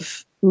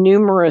of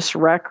numerous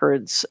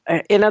records,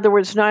 in other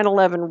words,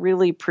 9/11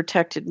 really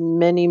protected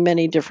many,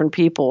 many different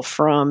people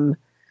from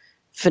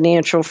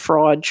financial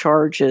fraud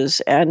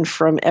charges and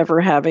from ever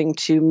having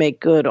to make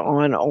good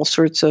on all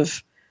sorts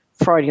of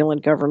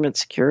fraudulent government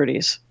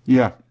securities.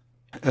 Yeah.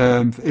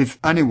 If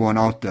anyone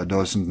out there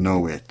doesn't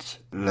know it,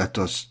 let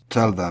us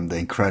tell them the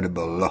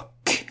incredible luck,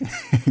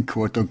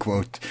 quote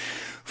unquote,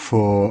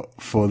 for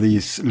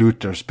these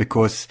looters,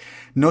 because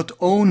not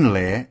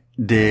only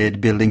did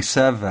Building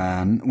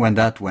 7, when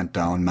that went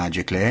down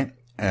magically,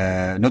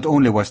 not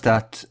only was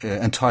that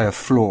entire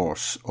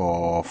floors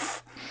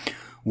of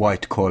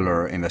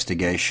white-collar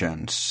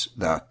investigations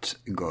that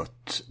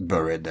got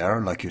buried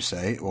there, like you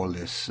say, all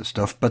this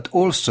stuff, but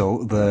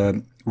also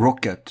the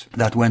rocket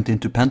that went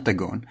into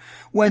Pentagon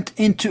went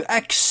into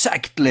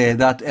exactly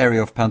that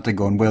area of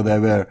Pentagon where they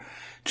were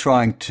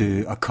trying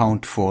to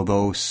account for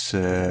those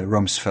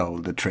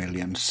Rumsfeld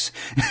trillions.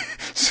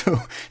 so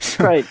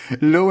right.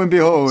 Lo and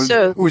behold,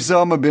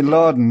 Osama bin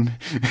Laden,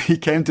 he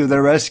came to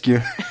their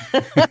rescue.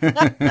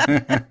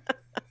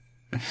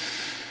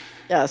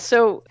 Yeah,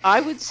 so I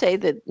would say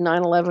that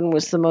 9/11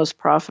 was the most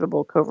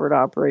profitable covert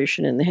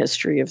operation in the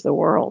history of the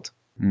world.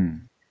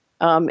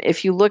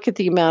 If you look at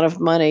the amount of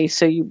money,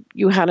 so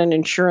you had an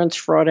insurance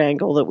fraud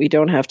angle that we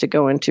don't have to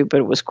go into, but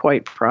it was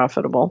quite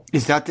profitable.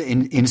 Is that the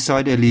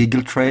inside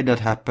illegal trade that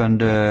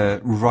happened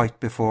right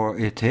before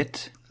it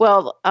hit?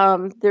 Well,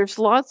 there's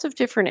lots of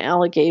different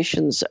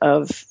allegations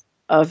of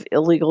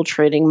illegal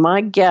trading.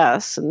 My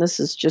guess, and this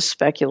is just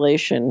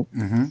speculation,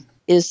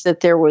 is that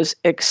there was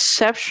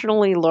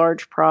exceptionally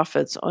large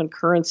profits on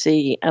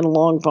currency and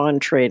long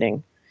bond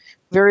trading.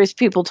 Various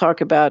people talk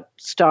about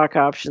stock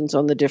options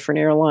on the different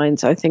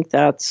airlines. I think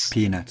that's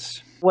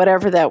peanuts.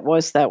 Whatever that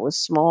was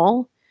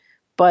small.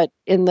 But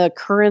in the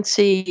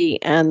currency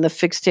and the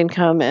fixed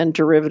income and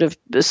derivative,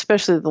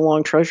 especially the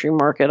long treasury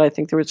market, I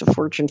think there was a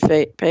fortune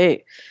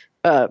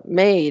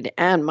made.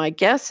 And my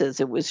guess is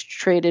it was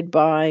traded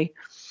by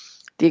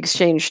the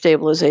Exchange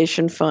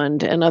Stabilization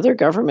Fund and other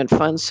government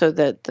funds so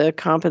that the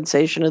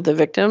compensation of the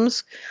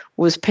victims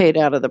was paid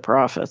out of the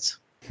profits.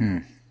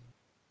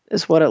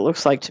 Is what it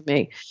looks like to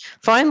me.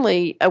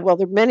 Finally, well,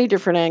 there are many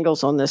different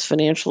angles on this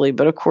financially,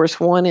 but of course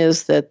one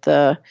is that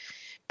the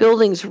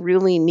buildings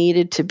really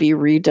needed to be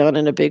redone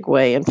in a big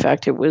way. In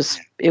fact, it was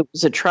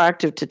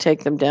attractive to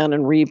take them down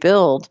and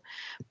rebuild,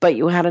 but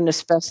you had an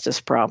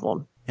asbestos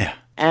problem. Yeah.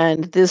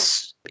 And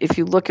this, if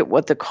you look at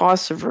what the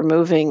costs of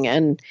removing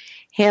and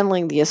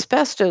handling the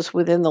asbestos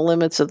within the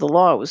limits of the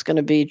law, it was going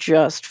to be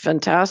just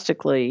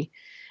fantastically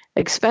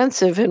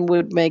expensive and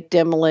would make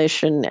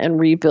demolition and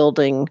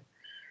rebuilding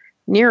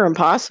near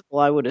impossible,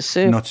 I would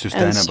assume. Not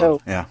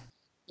sustainable, yeah.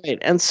 Right.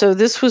 And so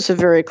this was a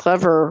very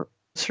clever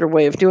sort of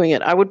way of doing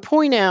it. I would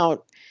point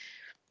out,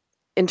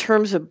 in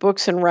terms of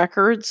books and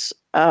records,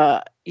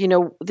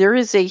 there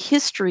is a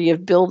history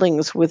of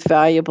buildings with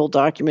valuable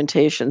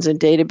documentations and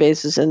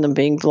databases in them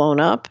being blown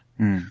up.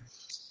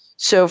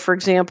 So, for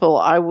example,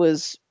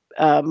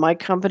 my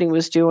company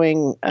was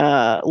doing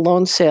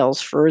loan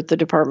sales for the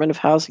Department of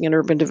Housing and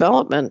Urban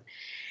Development,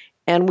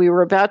 and we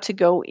were about to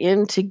go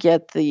in to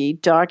get the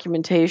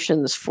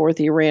documentations for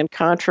the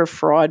Iran-Contra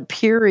fraud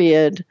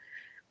period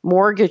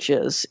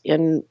mortgages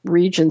in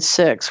Region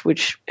 6,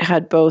 which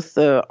had both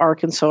the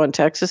Arkansas and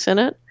Texas in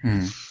it.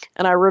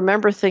 And I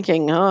remember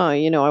thinking,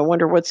 I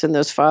wonder what's in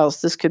those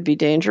files. This could be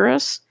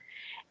dangerous.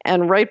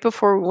 And right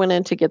before we went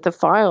in to get the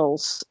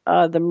files,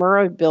 the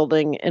Murrah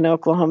building in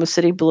Oklahoma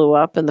City blew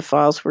up and the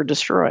files were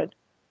destroyed.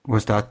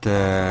 Was that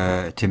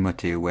the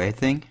Timothy Way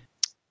thing?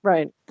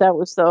 Right. That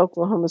was the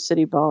Oklahoma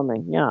City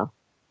bombing, yeah.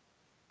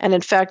 And in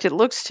fact, it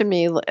looks to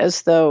me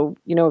as though,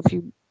 if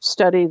you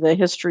study the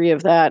history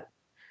of that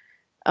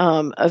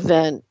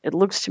event, it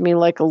looks to me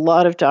like a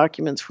lot of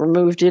documents were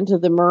moved into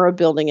the Murrah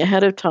building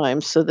ahead of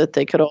time so that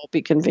they could all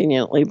be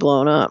conveniently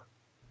blown up.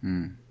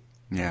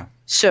 Yeah.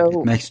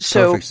 So it makes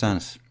perfect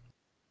sense.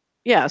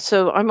 Yeah.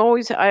 So I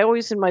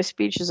always in my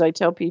speeches, I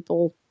tell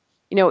people,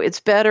 it's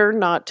better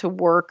not to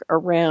work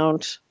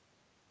around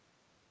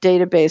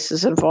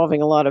databases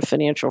involving a lot of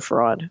financial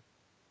fraud.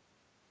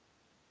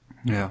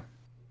 Yeah.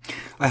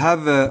 I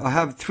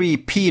have 3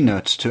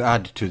 peanuts to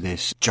add to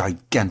this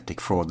gigantic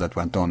fraud that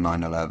went on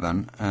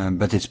 9/11,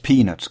 but it's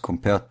peanuts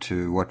compared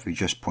to what we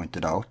just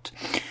pointed out.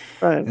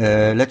 Right.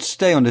 Let's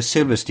stay on the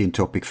Silverstein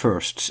topic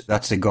first.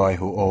 That's the guy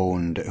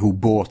who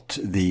bought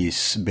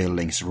these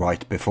buildings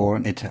right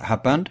before it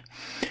happened,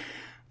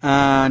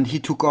 and he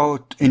took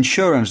out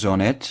insurance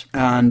on it,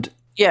 and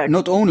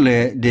not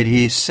only did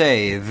he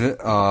save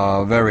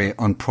a very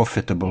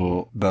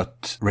unprofitable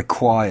but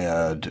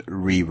required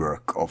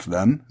rework of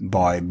them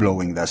by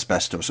blowing the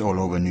asbestos all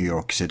over New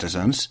York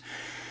citizens,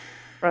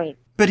 right?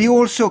 But he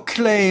also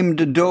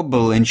claimed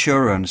double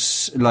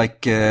insurance,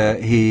 like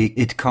every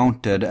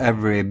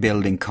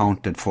building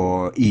counted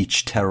for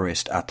each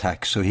terrorist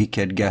attack, so he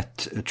could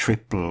get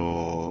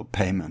triple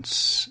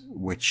payments,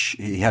 which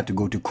he had to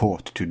go to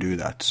court to do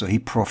that. So he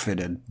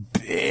profited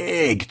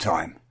big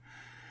time.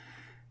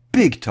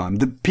 Big time.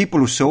 The people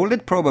who sold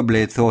it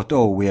probably thought,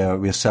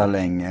 we're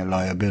selling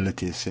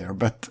liabilities here.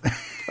 But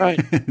right.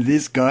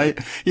 This guy,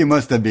 he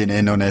must have been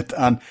in on it.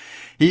 And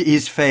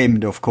he's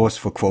famed, of course,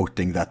 for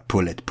quoting that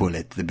pull it,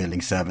 the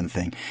Building 7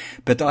 thing.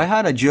 But I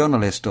had a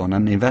journalist on,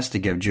 an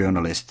investigative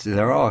journalist.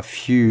 There are a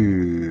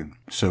few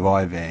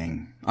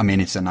surviving. I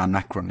mean, it's an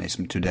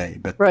anachronism today,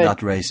 but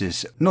that race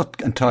is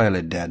not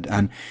entirely dead.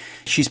 And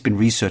she's been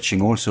researching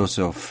all sorts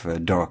of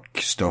dark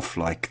stuff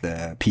like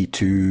the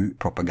P2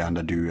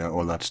 propaganda duo,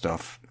 all that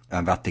stuff.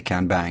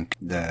 Vatican Bank,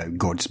 the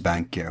God's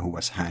banker who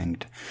was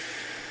hanged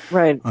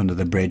under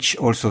the bridge,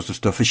 all sorts of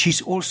stuff. And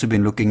she's also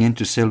been looking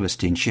into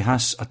Silverstein. She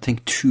has, I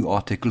think, 2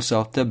 articles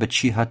out there, but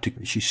she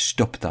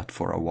stopped that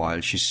for a while.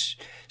 She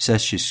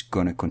says she's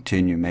going to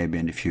continue maybe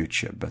in the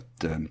future, but...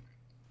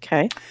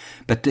 Okay.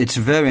 But it's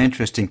very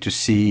interesting to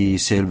see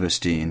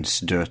Silverstein's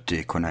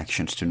dirty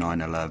connections to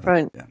 9/11.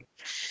 Right. Yeah.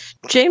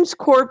 James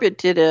Corbett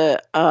did an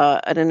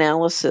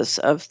analysis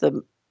of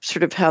the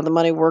sort of how the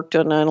money worked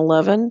on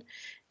 9/11,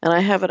 and I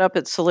have it up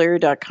at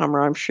Solari.com,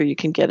 or I'm sure you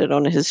can get it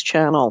on his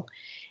channel.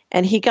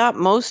 And he got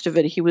most of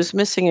it. He was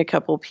missing a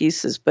couple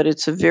pieces, but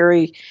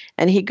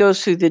and he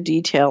goes through the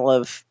detail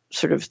of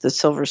sort of the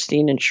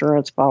Silverstein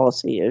insurance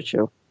policy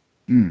issue.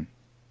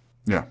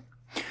 Yeah.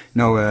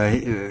 No,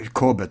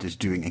 Corbett is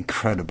doing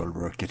incredible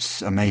work.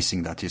 It's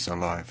amazing that he's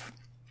alive.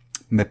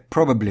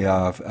 Probably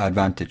an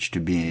advantage to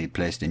be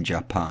placed in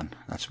Japan.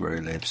 That's where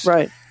he lives.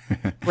 Right.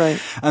 Right.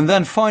 And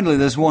then finally,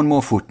 there's one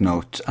more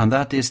footnote, and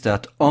that is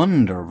that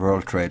under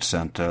World Trade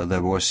Center,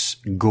 there was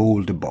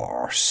gold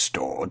bars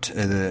stored.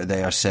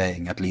 They are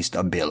saying at least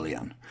 1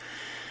 billion.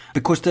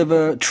 Because there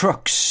were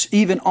trucks,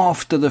 even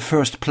after the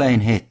first plane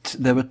hit,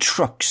 there were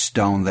trucks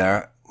down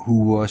there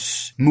who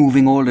was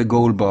moving all the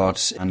gold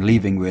bars and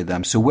leaving with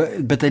them.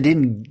 But they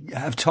didn't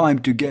have time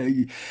to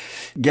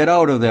get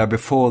out of there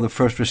before the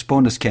first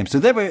responders came.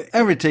 So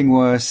everything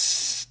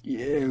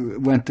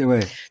went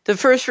away.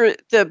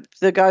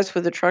 The guys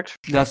with the trucks.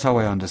 That's how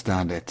I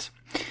understand it.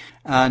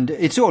 And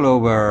it's all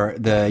over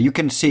you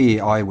can see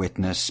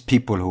eyewitness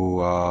people who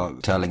are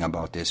telling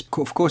about this.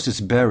 Of course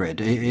it's buried.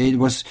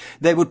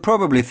 They would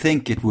probably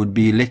think it would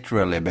be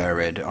literally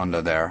buried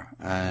under there,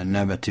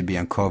 never to be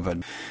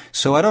uncovered.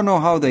 So I don't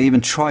know how they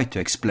even try to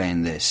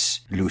explain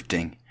this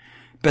looting,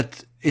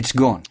 but it's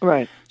gone.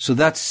 Right. So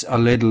that's a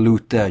little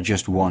loot there,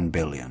 just 1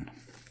 billion.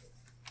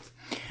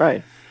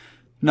 Right.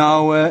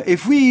 Now,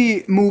 if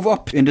we move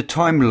up in the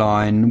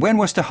timeline, when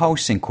was the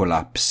housing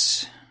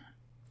collapse?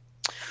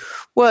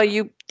 Well,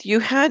 you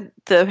had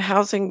the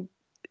housing,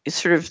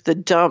 sort of the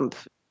dump.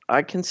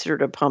 I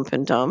considered a pump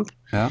and dump.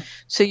 Yeah.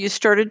 So you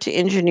started to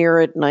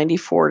engineer it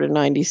 94 to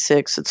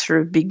 96. It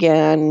sort of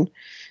began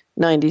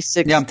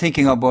 96. Yeah, I'm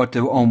thinking about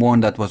the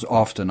one that was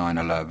after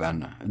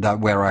 9/11,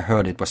 where I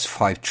heard it was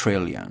 5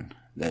 trillion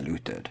they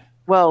looted.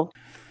 Well,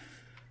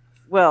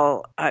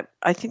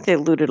 I think they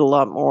looted a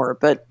lot more,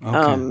 but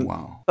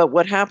wow. But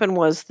what happened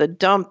was the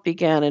dump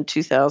began in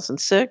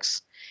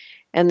 2006.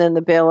 And then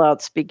the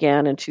bailouts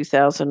began in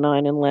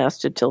 2009 and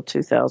lasted till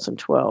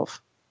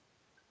 2012.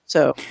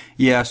 So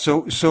yeah,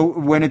 so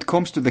when it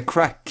comes to the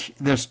crack,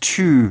 there's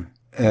 2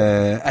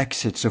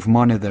 exits of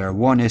money there.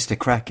 One is the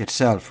crack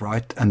itself,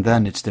 right? And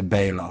then it's the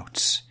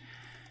bailouts.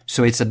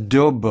 So it's a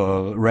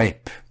double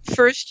rape.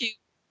 First,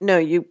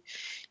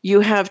 you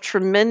have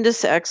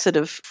tremendous exit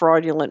of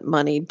fraudulent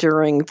money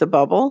during the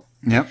bubble.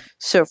 Yeah.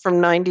 So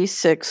from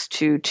 96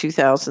 to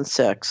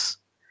 2006.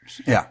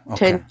 Yeah,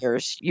 okay. 10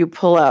 years, you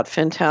pull out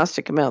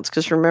fantastic amounts.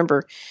 Because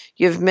remember,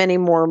 you have many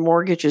more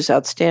mortgages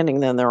outstanding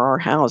than there are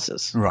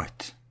houses.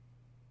 Right.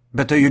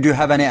 But do you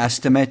have any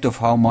estimate of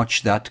how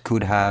much that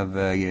could have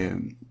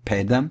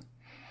paid them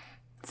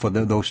for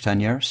those 10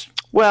 years?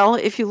 Well,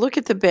 if you look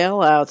at the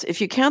bailouts,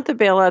 if you count the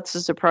bailouts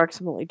as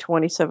approximately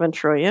 27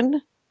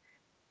 trillion,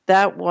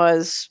 that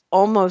was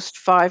almost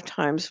 5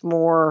 times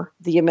more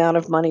the amount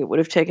of money it would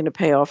have taken to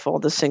pay off all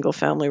the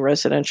single-family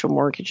residential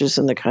mortgages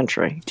in the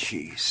country.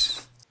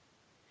 Jeez.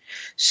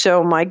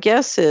 So my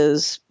guess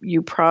is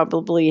you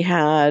probably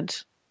had,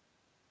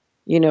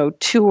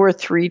 2 or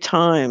 3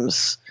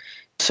 times.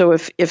 So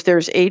if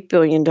there's $8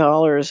 billion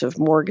of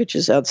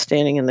mortgages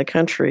outstanding in the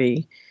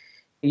country,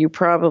 you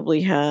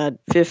probably had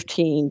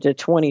 15 to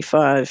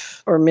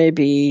 25, or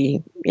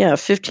maybe,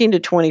 15 to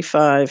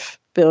 25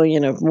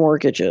 billion of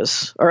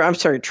mortgages, or I'm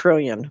sorry,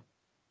 trillion.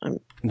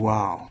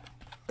 Wow.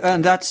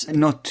 And that's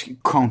not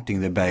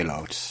counting the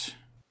bailouts.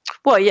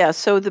 Well, yeah,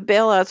 so the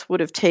bailouts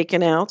would have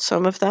taken out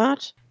some of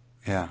that.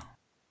 Yeah.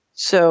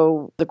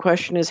 So the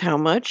question is how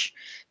much?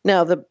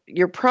 Now,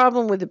 your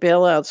problem with the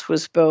bailouts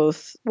was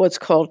both what's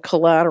called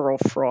collateral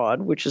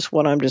fraud, which is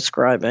what I'm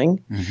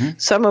describing,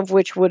 some of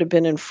which would have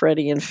been in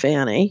Freddie and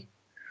Fannie,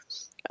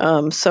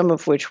 some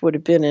of which would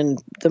have been in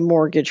the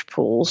mortgage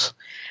pools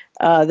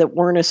that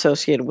weren't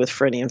associated with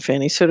Freddie and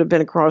Fannie, so it would have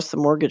been across the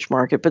mortgage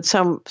market. But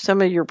some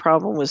of your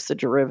problem was the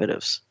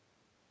derivatives.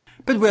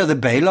 But were the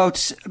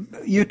bailouts,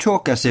 you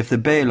talk as if the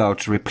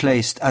bailouts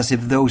replaced, as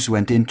if those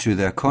went into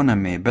the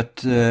economy. But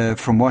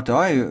from what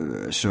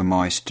I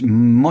surmised,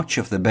 much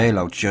of the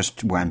bailouts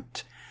just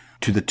went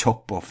to the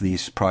top of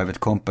these private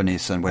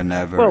companies and were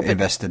never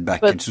invested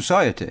back in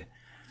society.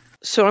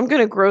 So I'm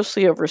going to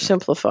grossly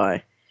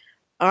oversimplify.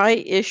 I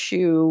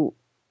issue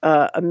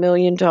 $1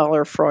 million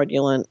of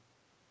fraudulent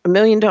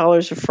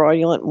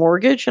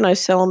mortgage, and I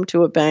sell them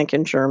to a bank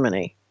in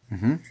Germany.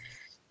 Mm-hmm.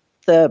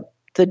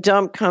 The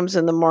dump comes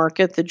in the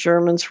market. The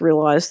Germans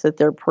realize that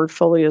their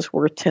portfolio is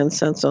worth 10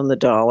 cents on the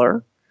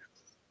dollar.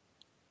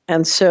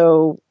 And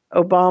so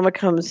Obama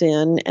comes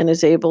in and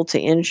is able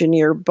to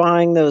engineer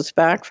buying those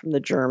back from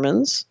the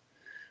Germans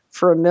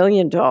for $1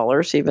 million,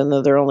 even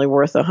though they're only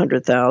worth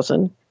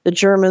 $100,000. The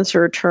Germans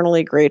are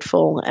eternally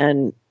grateful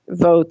and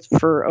vote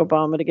for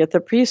Obama to get the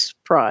Peace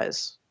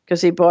Prize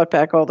because he bought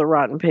back all the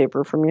rotten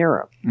paper from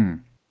Europe.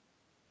 Mm.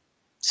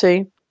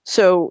 See?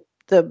 So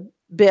the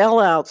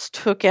bailouts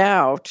took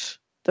out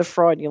the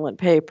fraudulent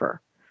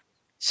paper.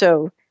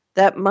 So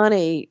that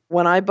money,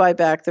 when I buy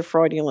back the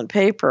fraudulent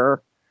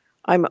paper,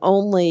 I'm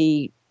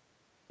only,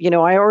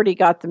 I already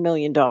got the $1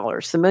 million. The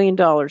 $1 million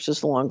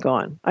is long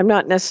gone. I'm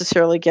not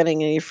necessarily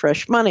getting any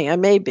fresh money. I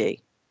may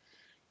be.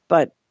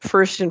 But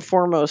first and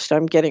foremost,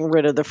 I'm getting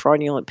rid of the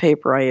fraudulent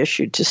paper I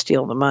issued to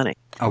steal the money.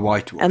 A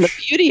whitewash. And the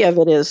beauty of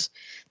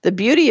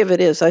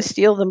it is I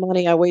steal the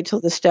money, I wait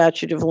till the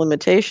statute of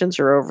limitations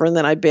are over, and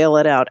then I bail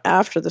it out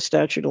after the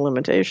statute of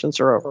limitations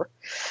are over.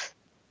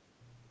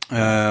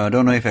 I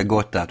don't know if I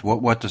got that.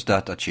 What does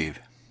that achieve?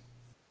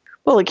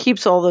 Well, it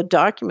keeps all the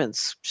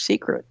documents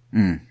secret.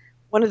 Mm.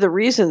 One of the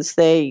reasons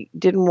they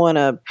didn't want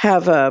to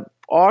have a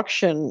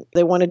auction,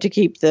 they wanted to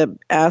keep the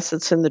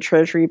assets in the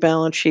Treasury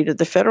balance sheet or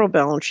the federal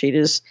balance sheet,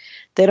 is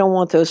they don't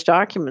want those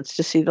documents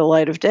to see the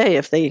light of day.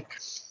 If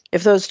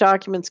those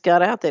documents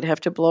got out, they'd have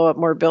to blow up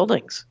more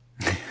buildings.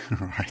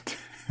 Right.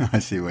 I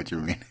see what you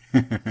mean.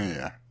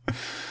 Yeah.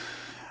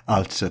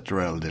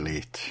 Alt-Ctrl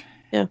delete.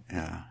 Yeah.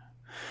 Yeah.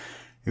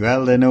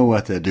 Well, they know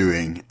what they're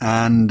doing.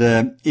 And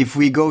if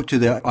we go to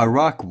the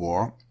Iraq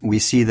war, we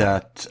see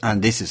that,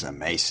 and this is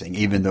amazing,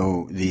 even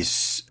though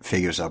these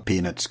figures are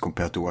peanuts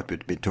compared to what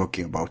we've been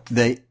talking about,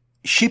 they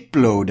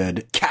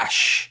shiploaded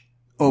cash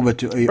over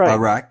to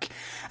Iraq,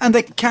 and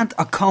they can't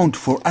account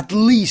for at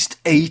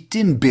least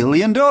 $18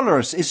 billion.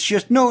 It's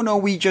just,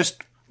 we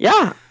just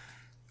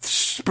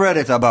spread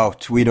it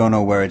about. We don't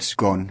know where it's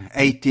gone.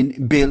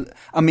 18 bill.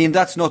 I mean,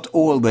 that's not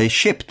all they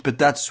shipped, but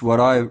that's what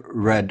I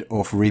read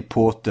of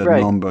reported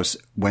numbers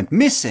went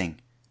missing.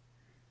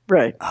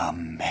 Right.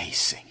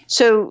 Amazing.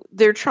 So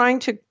they're trying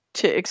to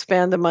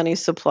expand the money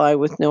supply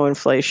with no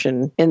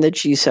inflation in the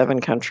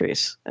G7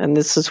 countries. And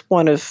this is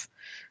one of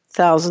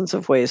thousands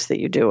of ways that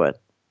you do it.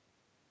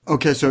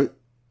 Okay, so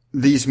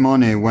these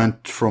money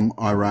went from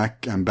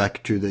Iraq and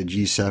back to the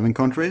G7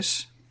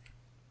 countries?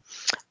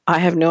 I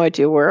have no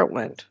idea where it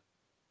went.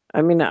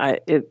 I mean,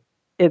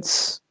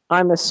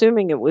 I'm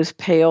assuming it was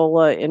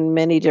payola in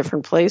many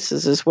different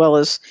places, as well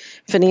as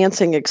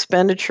financing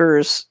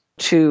expenditures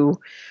to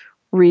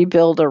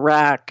rebuild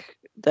Iraq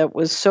that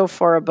was so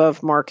far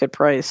above market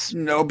price.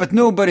 No, but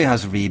nobody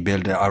has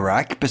rebuilt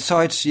Iraq.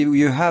 Besides,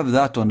 you have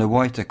that on the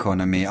white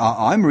economy.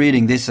 I'm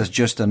reading this as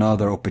just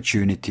another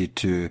opportunity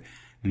to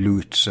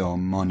loot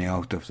some money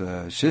out of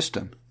the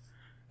system.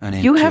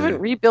 You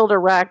haven't rebuilt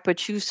Iraq,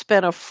 but you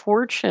spent a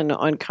fortune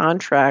on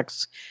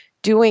contracts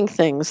doing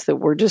things that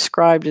were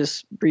described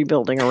as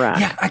rebuilding Iraq.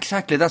 Yeah,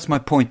 exactly. That's my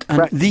point.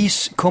 And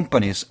these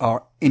companies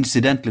are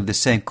incidentally the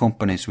same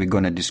companies we're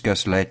going to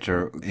discuss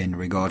later in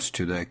regards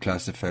to the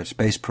classified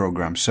space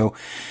program. So,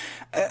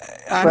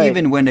 and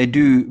even when they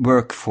do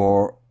work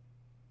for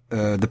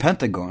the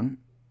Pentagon,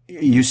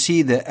 you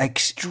see the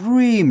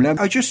extreme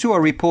level. I just saw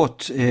a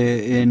report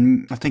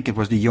in, I think it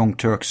was the Young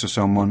Turks or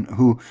someone,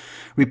 who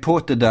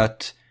reported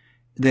that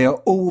they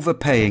are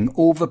overpaying.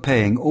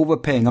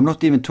 I'm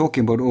not even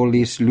talking about all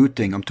this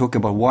looting. I'm talking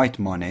about white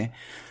money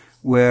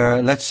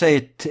where let's say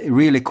it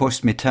really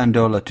cost me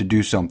 $10 to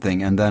do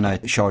something and then I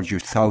charge you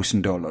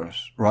 $1,000,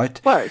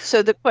 right? Right.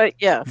 So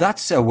yeah.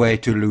 That's a way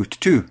to loot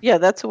too. Yeah,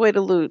 that's a way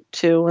to loot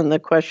too. And the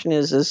question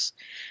is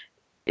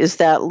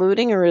that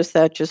looting or is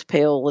that just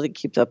payroll that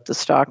keeps up the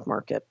stock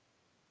market?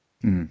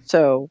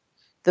 So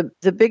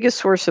the biggest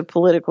source of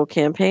political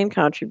campaign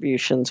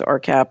contributions are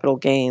capital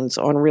gains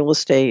on real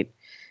estate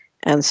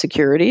and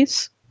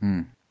securities.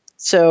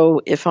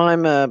 So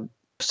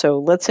so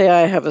let's say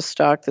I have a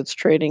stock that's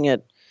trading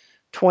at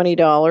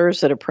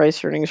 $20 at a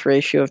price earnings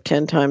ratio of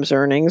 10 times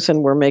earnings,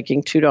 and we're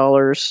making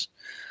 $2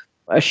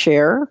 a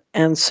share.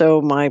 And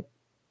so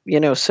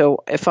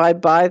so if I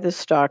buy this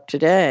stock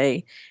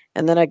today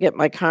and then I get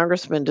my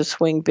congressman to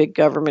swing big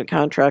government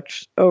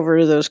contracts over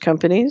to those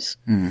companies,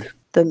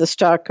 then the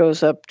stock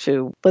goes up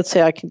to, let's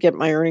say I can get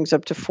my earnings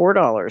up to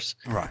 $4.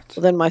 Right.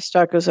 Well, then my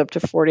stock goes up to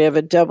 40. I have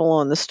a double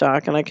on the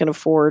stock, and I can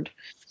afford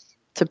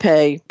to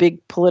pay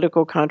big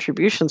political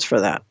contributions for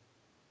that.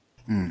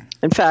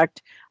 In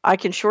fact, I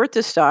can short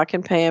the stock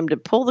and pay him to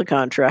pull the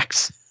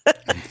contracts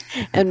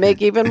and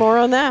make even more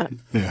on that.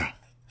 Yeah,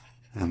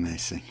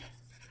 amazing.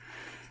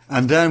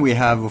 And then we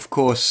have, of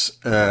course,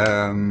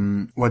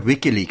 what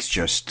WikiLeaks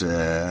just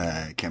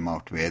came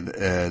out with.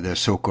 The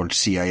so-called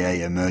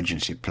CIA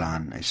emergency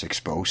plan is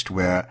exposed,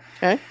 where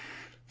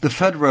the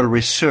Federal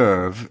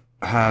Reserve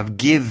have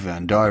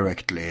given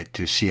directly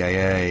to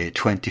CIA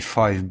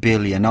 $25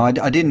 billion. Now,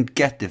 I didn't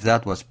get if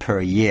that was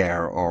per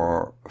year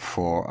or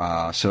for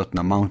a certain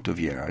amount of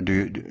year.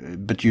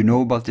 But you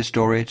know about this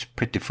story? It's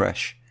pretty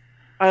fresh.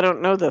 I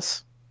don't know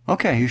this.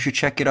 Okay, you should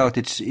check it out.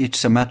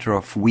 It's a matter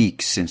of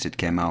weeks since it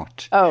came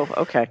out. Oh,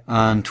 okay.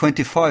 And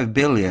 $25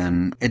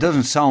 billion, it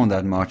doesn't sound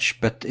that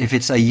much, but if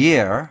it's a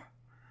year,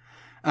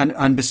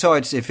 and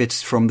besides, if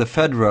it's from the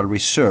Federal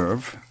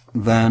Reserve,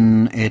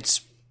 then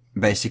it's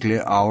basically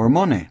our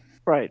money.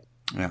 Right.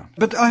 Yeah.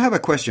 But I have a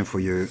question for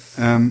you.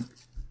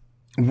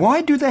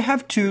 Why do they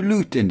have to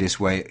loot in this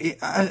way?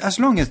 As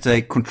long as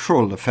they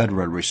control the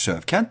Federal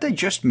Reserve, can't they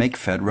just make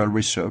Federal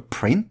Reserve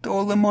print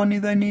all the money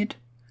they need?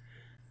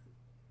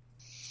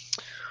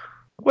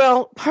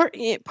 Well, part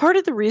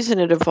of the reason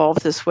it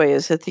evolved this way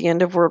is at the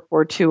end of World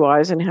War II,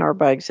 Eisenhower,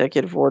 by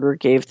executive order,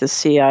 gave the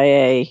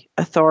CIA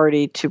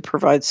authority to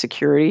provide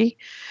security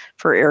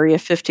for Area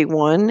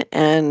 51,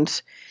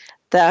 and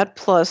that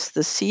plus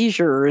the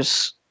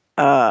seizures,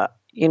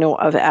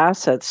 of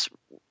assets,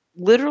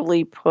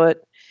 literally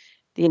put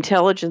the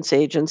intelligence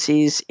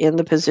agencies in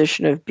the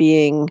position of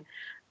being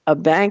a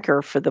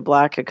banker for the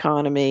black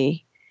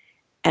economy.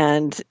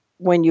 And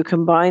when you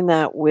combine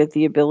that with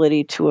the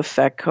ability to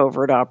affect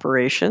covert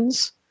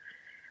operations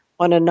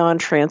on a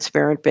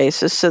non-transparent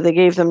basis, so they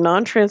gave them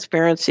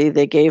non-transparency,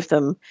 they gave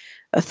them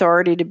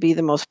authority to be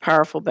the most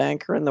powerful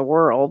banker in the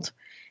world,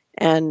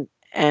 and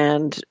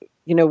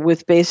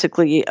with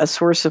basically a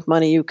source of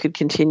money you could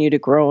continue to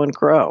grow and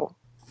grow.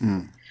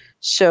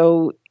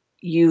 So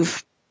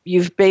you've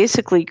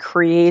basically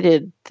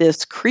created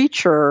this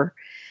creature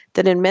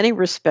that in many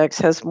respects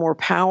has more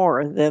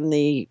power than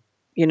the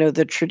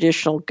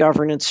traditional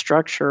governance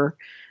structure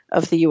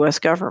of the U.S.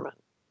 government.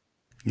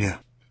 Yeah,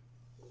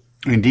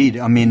 indeed.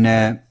 I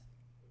mean,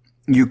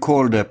 you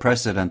called the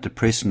president a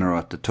prisoner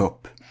at the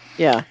top.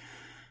 Yeah.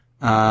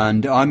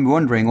 And I'm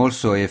wondering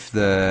also if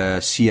the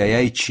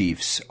CIA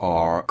chiefs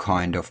are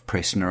kind of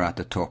prisoner at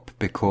the top,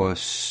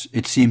 because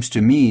it seems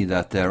to me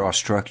that there are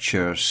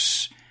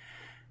structures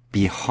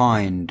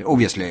behind.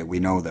 Obviously, we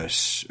know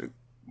there's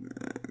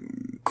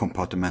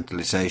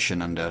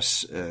compartmentalization and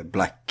there's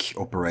black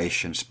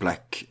operations,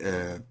 black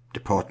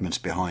departments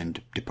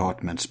behind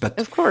departments. But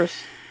of course,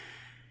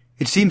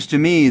 it seems to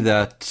me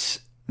that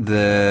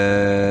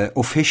the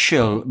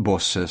official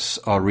bosses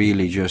are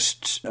really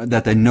just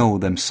that they know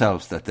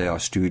themselves that they are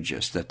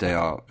stooges, that they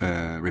are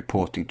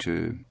reporting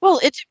to.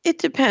 Well, it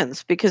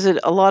depends, because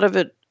a lot of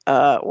it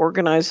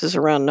organizes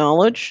around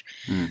knowledge.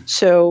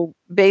 So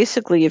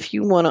basically, if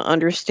you want to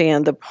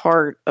understand the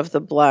part of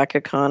the black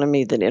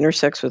economy that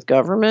intersects with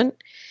government,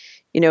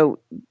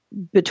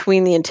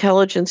 between the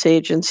intelligence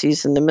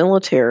agencies and the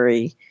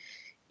military,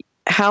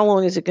 how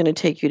long is it going to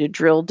take you to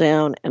drill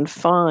down and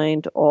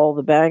find all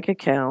the bank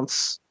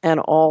accounts and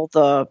all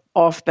the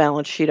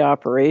off-balance sheet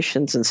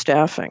operations and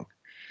staffing?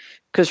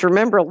 Because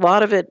remember, a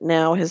lot of it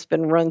now has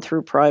been run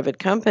through private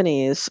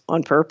companies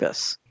on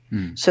purpose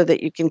so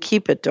that you can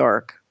keep it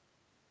dark.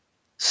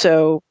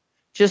 So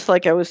just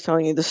like I was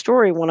telling you the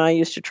story, when I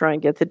used to try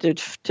and get the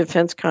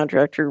defense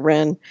contractor who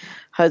ran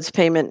HUD's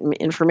payment and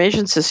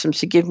information systems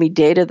to give me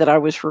data that I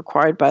was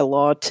required by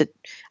law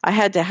I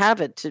had to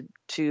have it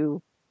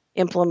to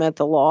implement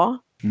the law.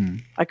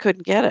 I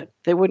couldn't get it.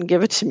 They wouldn't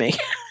give it to me.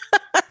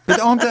 But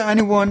aren't there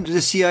anyone,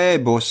 the CIA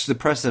boss, the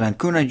president,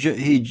 couldn't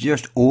he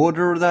just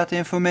order that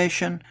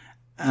information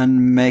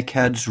and make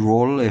heads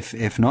roll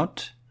if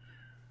not?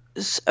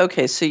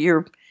 Okay, so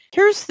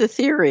here's the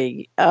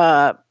theory.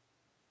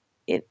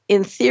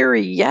 In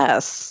theory,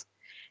 yes.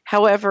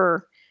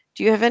 However,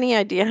 do you have any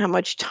idea how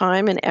much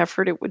time and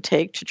effort it would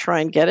take to try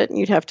and get it? And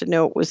you'd have to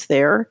know it was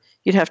there.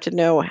 You'd have to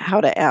know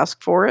how to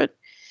ask for it.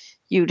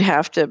 You'd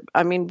have to,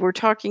 we're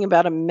talking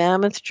about a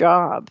mammoth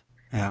job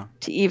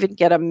to even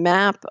get a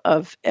map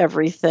of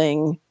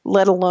everything,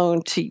 let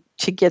alone to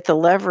get the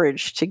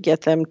leverage to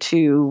get them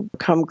to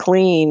come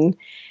clean.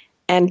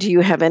 And do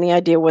you have any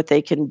idea what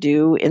they can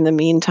do in the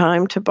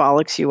meantime to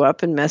bollocks you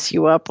up and mess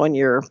you up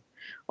on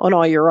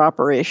all your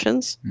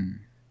operations?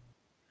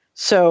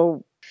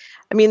 So,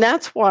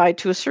 that's why,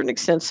 to a certain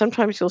extent,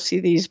 sometimes you'll see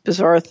these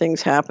bizarre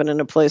things happen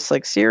in a place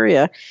like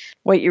Syria.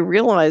 What you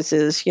realize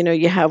is,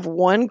 you have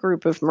one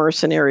group of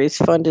mercenaries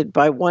funded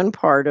by one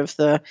part of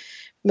the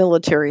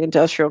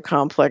military-industrial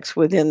complex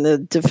within the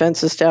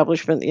defense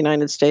establishment of the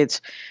United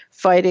States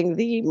fighting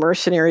the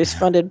mercenaries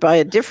funded by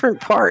a different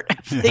part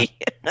of the...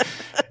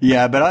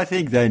 Yeah, but I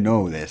think they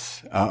know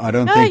this. I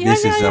don't think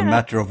this is a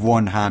matter of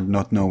one hand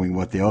not knowing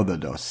what the other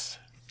does.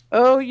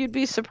 Oh, you'd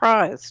be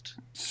surprised.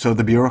 So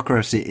the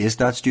bureaucracy is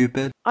that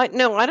stupid?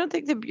 No, I don't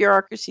think the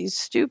bureaucracy is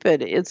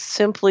stupid. It's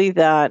simply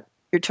that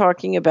you're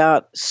talking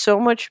about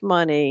so much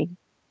money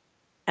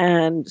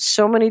and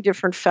so many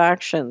different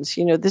factions.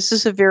 This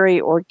is a very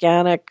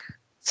organic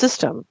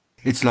system.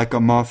 It's like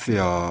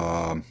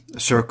a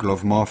circle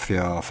of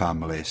mafia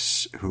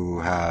families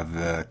who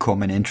have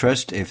common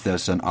interest if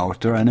there's an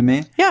outer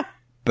enemy. Yeah.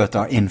 But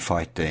are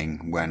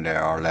infighting when they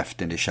are left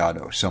in the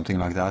shadows, something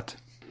like that.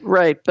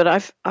 Right, but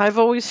I've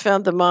always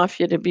found the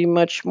mafia to be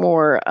much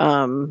more...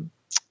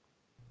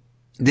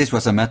 This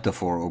was a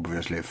metaphor,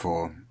 obviously,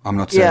 for... I'm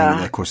not saying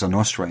that Cosa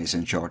Nostra is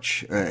in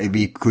charge.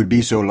 We could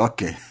be so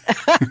lucky.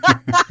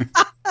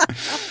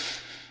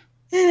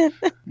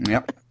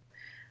 Yep.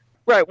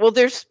 Right, well,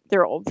 there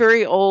are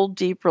very old,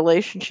 deep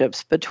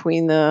relationships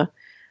between the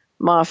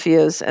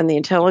mafias and the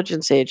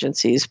intelligence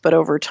agencies, but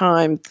over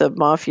time, the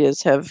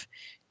mafias have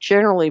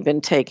generally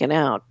been taken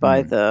out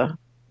by the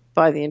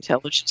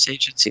intelligence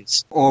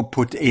agencies, or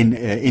put in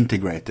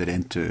integrated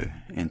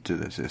into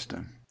the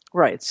system.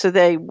 Right. So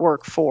they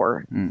work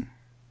for.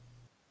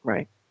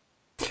 Right.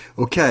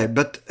 Okay,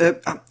 but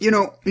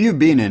you've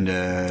been in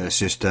the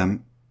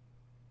system.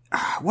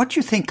 What do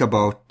you think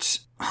about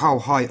how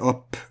high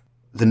up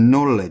the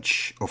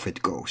knowledge of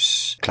it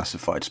goes?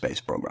 Classified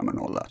space program and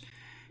all that.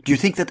 Do you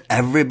think that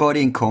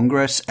everybody in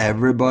Congress,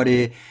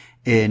 everybody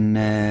in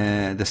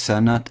the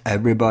Senate,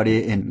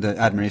 everybody in the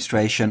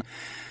administration,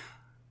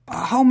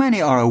 how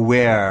many are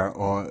aware,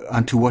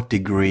 and to what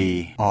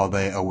degree are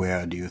they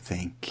aware, do you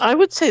think? I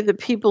would say the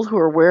people who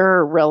are aware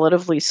are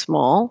relatively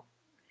small.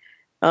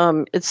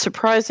 It's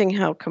surprising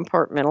how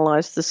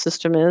compartmentalized the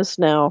system is.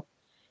 Now,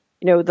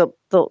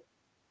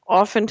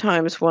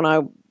 oftentimes when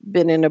I've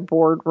been in a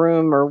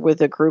boardroom or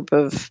with a group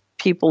of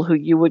people who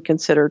you would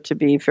consider to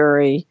be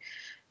very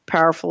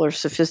powerful or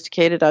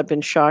sophisticated, I've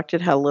been shocked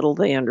at how little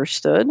they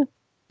understood.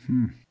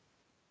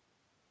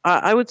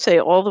 I would say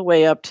all the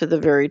way up to the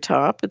very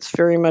top, it's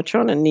very much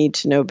on a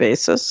need-to-know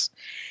basis.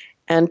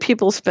 And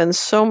people spend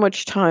so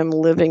much time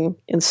living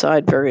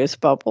inside various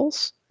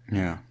bubbles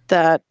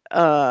that,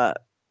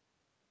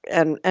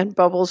 and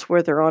bubbles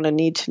where they're on a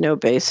need-to-know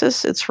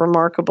basis. It's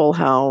remarkable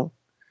how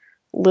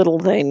little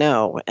they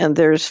know. And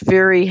there's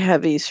very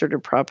heavy sort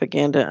of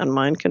propaganda and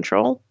mind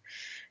control.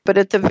 But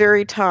at the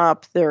very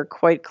top, they're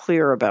quite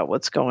clear about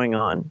what's going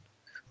on.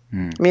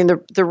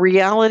 The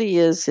reality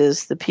is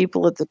the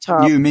people at the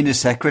top. You mean the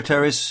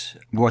secretaries,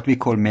 what we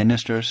call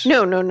ministers?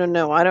 No.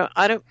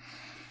 I don't.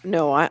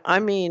 No, I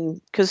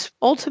mean, because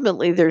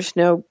ultimately there's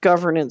no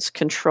governance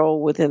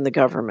control within the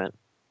government.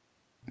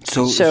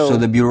 So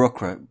the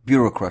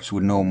bureaucrats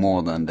would know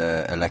more than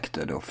the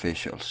elected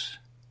officials?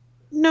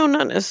 No,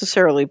 not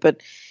necessarily.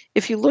 But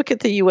if you look at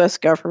the U.S.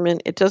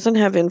 government, it doesn't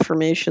have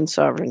information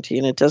sovereignty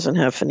and it doesn't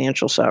have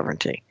financial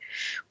sovereignty,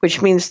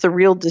 which means the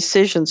real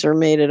decisions are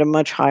made at a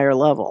much higher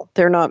level.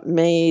 They're not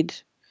made.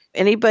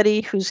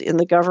 Anybody who's in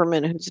the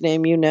government whose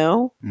name you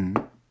know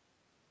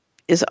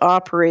is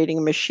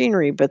operating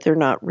machinery, but they're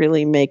not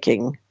really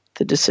making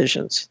the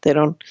decisions. They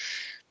don't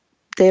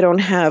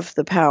have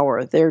the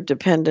power. They're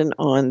dependent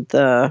on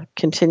the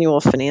continual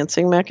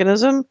financing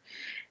mechanism,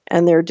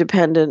 and they're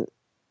dependent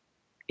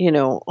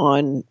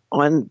on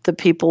the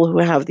people who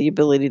have the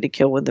ability to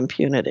kill with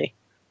impunity.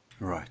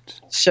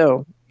 Right.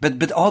 So,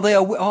 but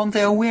aren't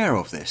they aware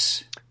of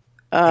this?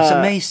 It's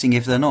amazing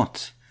if they're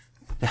not.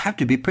 They have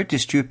to be pretty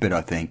stupid,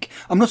 I think.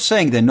 I'm not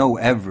saying they know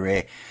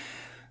every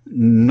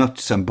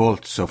nuts and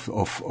bolts of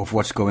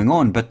what's going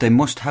on, but they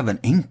must have an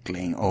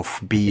inkling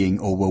of being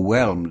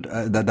overwhelmed,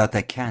 that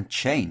they can't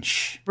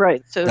change.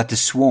 Right. So that the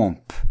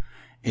swamp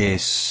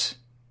is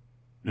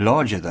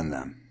larger than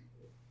them.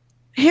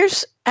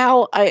 Here's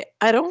Al. I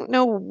don't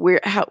know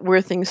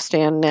where things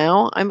stand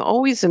now. I'm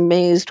always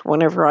amazed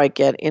whenever I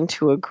get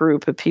into a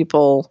group of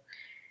people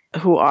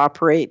who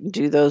operate and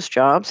do those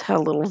jobs,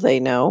 how little they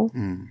know.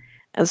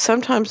 And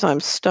sometimes I'm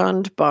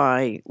stunned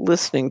by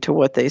listening to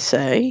what they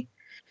say,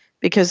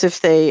 because if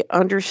they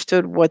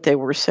understood what they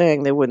were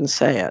saying, they wouldn't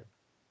say it.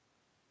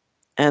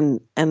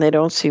 And they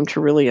don't seem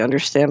to really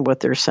understand what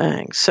they're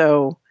saying.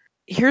 So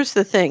here's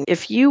the thing.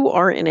 If you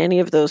are in any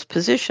of those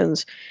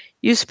positions,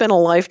 you spend a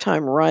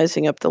lifetime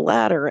rising up the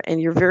ladder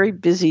and you're very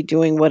busy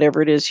doing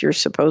whatever it is you're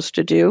supposed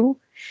to do.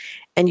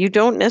 And you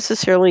don't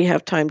necessarily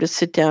have time to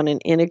sit down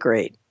and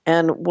integrate.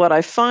 And what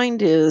I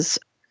find is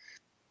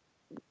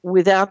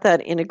without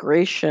that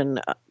integration,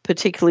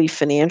 particularly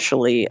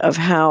financially, of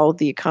how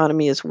the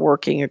economy is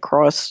working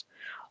across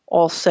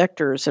all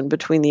sectors and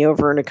between the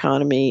over-earned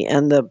economy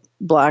and the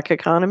black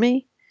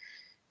economy,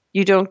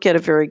 you don't get a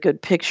very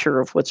good picture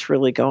of what's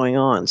really going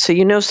on. So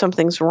you know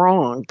something's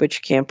wrong, but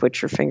you can't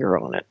put your finger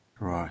on it.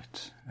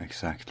 Right,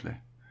 exactly.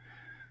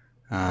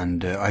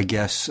 And I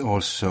guess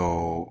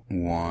also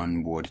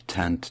one would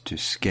tend to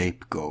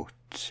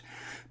scapegoat.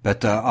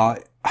 But I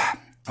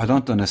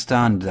don't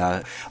understand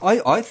that.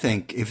 I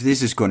think if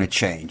this is going to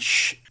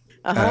change,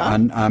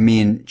 and I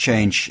mean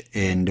change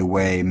in the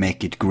way,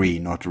 make it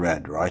green, not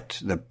red, right?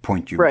 The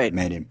point you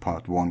made in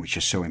part one, which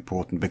is so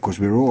important because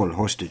we're all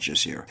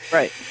hostages here.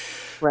 Right.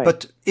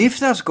 But if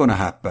that's going to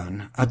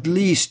happen, at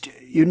least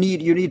you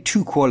need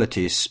two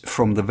qualities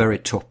from the very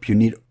top. You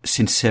need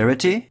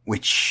sincerity,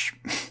 which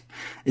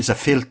is a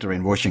filter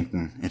in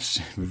Washington. It's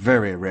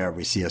very rare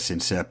we see a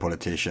sincere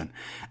politician.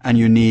 And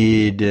you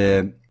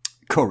need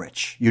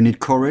courage. You need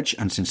courage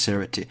and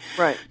sincerity.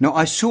 Right. Now,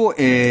 I saw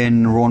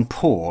in Ron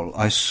Paul,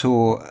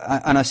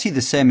 and I see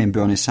the same in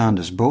Bernie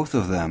Sanders. Both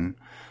of them,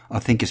 I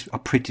think, are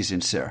pretty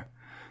sincere,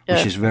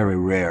 which is very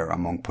rare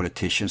among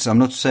politicians. I'm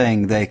not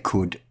saying they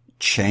could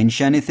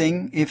change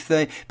anything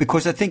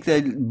because I think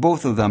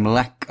both of them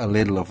lack a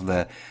little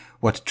of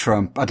what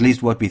Trump, at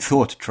least what we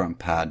thought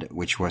Trump had,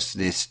 which was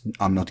this,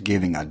 I'm not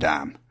giving a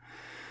damn.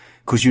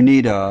 Because you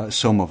need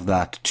some of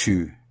that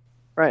too.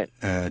 Right.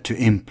 To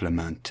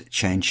implement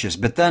changes.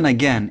 But then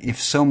again,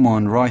 if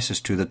someone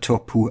rises to the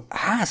top who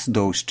has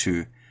those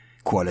two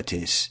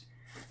qualities,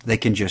 they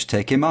can just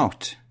take him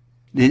out.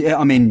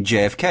 I mean,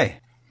 JFK.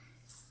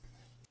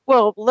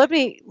 Well, let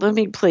me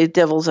play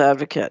devil's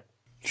advocate.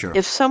 Sure.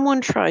 If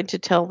someone tried to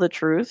tell the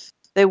truth,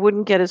 they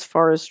wouldn't get as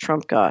far as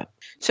Trump got.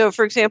 So,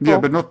 for example... Yeah,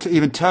 but not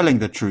even telling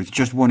the truth,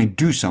 just wanting to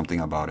do something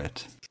about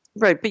it.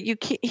 Right, but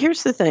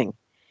here's the thing.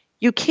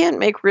 You can't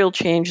make real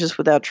changes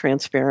without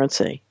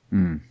transparency.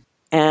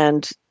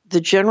 And the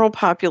general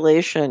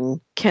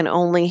population can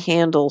only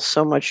handle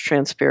so much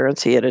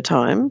transparency at a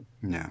time.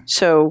 Yeah.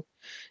 So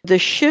the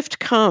shift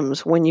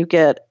comes when you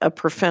get a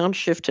profound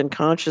shift in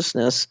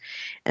consciousness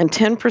and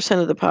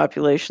 10% of the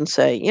population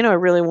say, I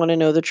really want to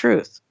know the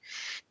truth.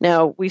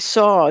 Now, we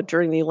saw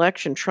during the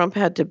election, Trump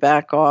had to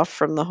back off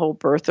from the whole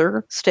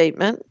birther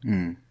statement.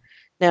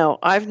 Now,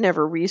 I've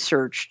never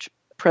researched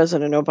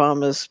President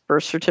Obama's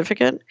birth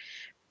certificate,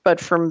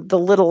 but from the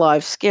little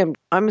I've skimmed,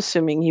 I'm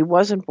assuming he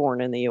wasn't born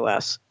in the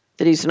U.S.,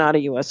 that he's not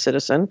a U.S.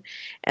 citizen,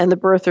 and the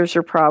birthers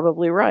are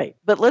probably right.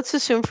 But let's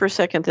assume for a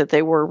second that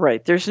they were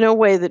right. There's no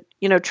way that,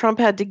 Trump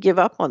had to give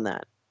up on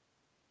that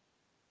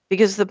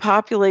because the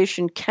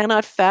population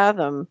cannot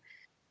fathom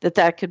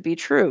that could be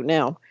true.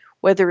 Now,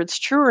 whether it's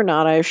true or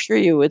not, I assure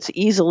you it's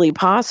easily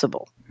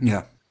possible.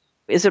 Yeah.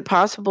 Is it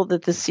possible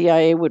that the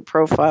CIA would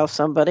profile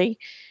somebody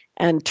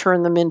and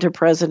turn them into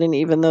president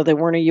even though they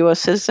weren't a U.S.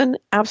 citizen?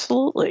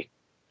 Absolutely.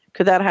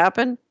 Could that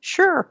happen?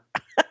 Sure.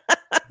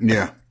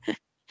 Yeah.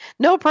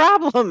 No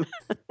problem.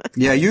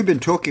 Yeah, you've been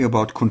talking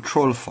about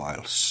control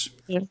files.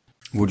 Yeah.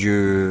 Would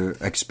you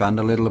expand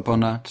a little upon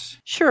that?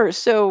 Sure.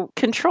 So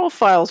control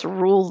files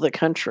rule the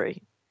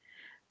country.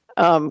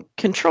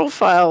 Control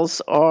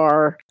files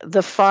are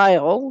the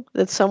file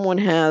that someone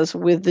has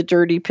with the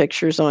dirty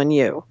pictures on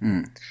you.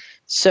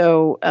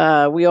 So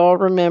we all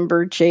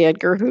remember J.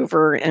 Edgar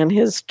Hoover and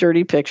his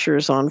dirty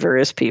pictures on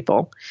various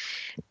people.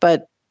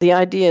 But the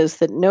idea is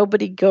that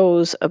nobody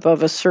goes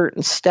above a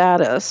certain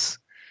status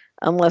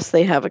unless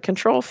they have a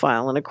control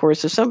file. And of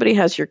course, if somebody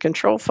has your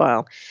control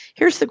file,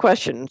 here's the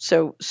question.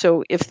 So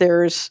if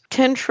there's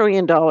 $10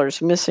 trillion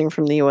missing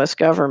from the U.S.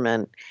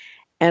 government,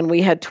 and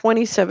we had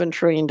 $27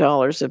 trillion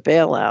of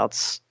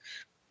bailouts,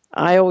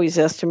 I always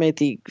estimate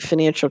the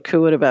financial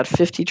coup at about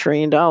 $50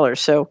 trillion.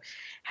 So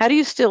how do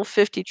you steal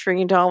 $50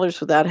 trillion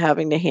without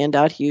having to hand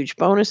out huge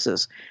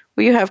bonuses?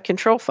 Well, you have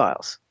control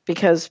files.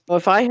 Because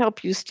if I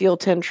help you steal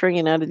 $10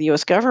 trillion out of the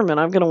U.S. government,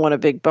 I'm going to want a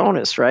big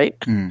bonus, right?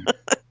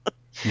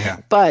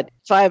 Yeah. But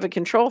if I have a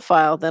control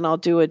file, then I'll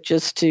do it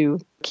just to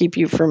keep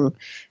you from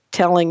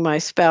telling my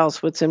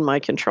spouse what's in my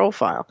control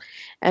file.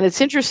 And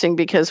it's interesting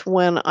because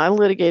when I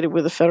litigated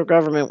with the federal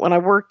government, when I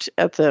worked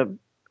at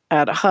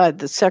HUD,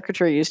 the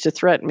secretary used to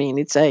threaten me and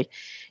he'd say,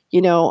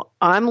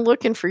 I'm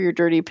looking for your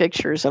dirty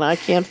pictures and I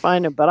can't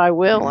find them, but I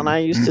will. And I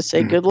used to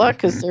say, good luck,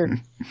 because they're,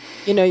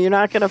 you're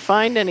not going to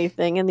find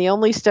anything. And the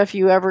only stuff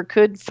you ever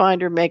could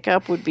find or make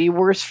up would be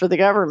worse for the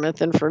government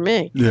than for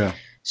me. Yeah.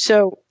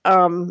 So,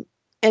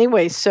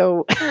 anyway,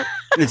 so.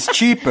 It's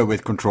cheaper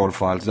with control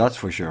files, that's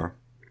for sure.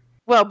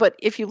 Well, but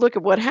if you look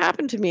at what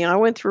happened to me, I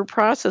went through a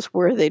process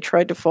where they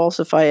tried to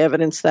falsify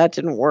evidence. That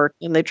didn't work.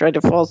 And they tried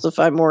to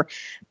falsify more.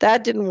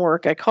 That didn't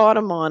work. I caught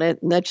them on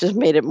it, and that just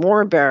made it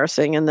more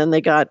embarrassing. And then they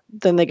got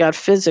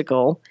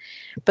physical.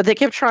 But they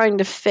kept trying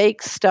to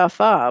fake stuff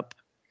up.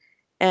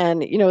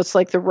 And, it's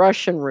like the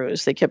Russian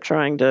ruse. They kept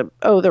trying to,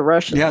 the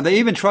Russians. Yeah, they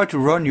even tried to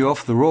run you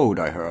off the road,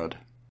 I heard.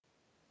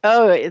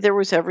 Oh, there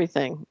was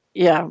everything.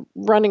 Yeah,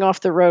 running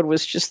off the road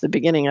was just the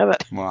beginning of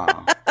it.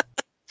 Wow.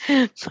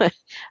 But,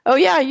 oh,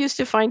 yeah, I used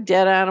to find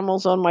dead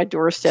animals on my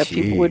doorstep. Jeez.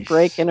 People would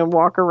break in and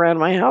walk around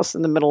my house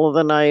in the middle of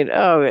the night.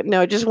 Oh,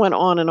 no, it just went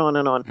on and on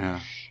and on. Yeah.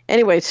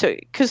 Anyway, so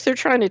because they're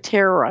trying to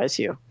terrorize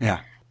you.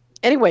 Yeah.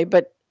 Anyway,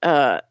 but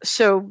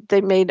so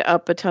they made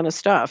up a ton of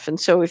stuff. And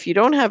so if you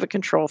don't have a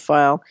control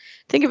file,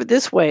 think of it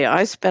this way.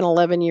 I spent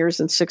 11 years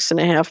and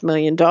 $6.5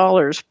 million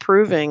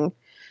proving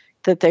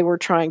that they were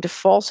trying to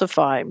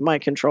falsify my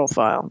control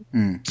file.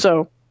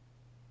 So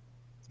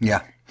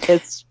yeah,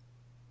 it's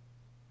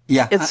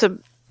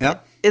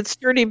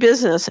dirty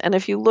business. And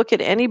if you look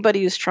at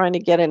anybody who's trying to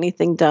get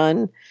anything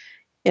done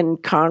in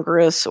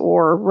Congress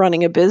or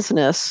running a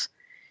business,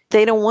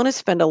 they don't want to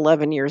spend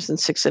 11 years and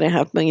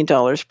 $6.5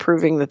 million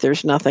proving that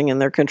there's nothing in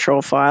their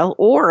control file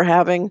or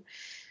having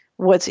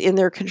what's in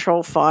their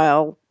control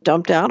file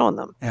dumped out on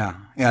them.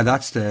 Yeah,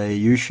 that's the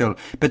usual.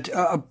 But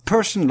a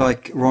person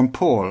like Ron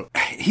Paul,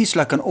 he's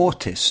like an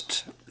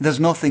autist. There's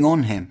nothing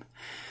on him.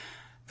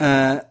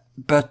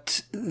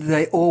 But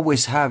they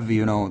always have,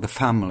 the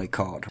family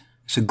card.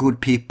 So good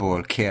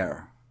people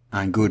care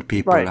and good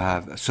people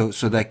have, so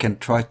they can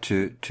try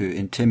to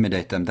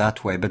intimidate them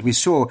that way. But we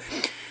saw,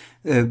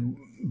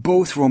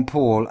 both Ron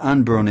Paul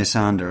and Bernie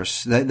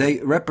Sanders, they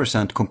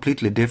represent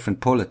completely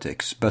different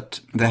politics, but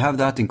they have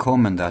that in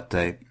common, that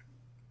they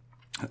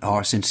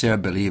are sincere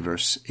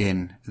believers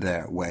in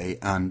their way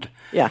and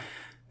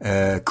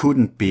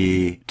couldn't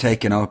be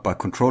taken out by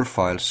control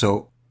files.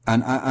 So,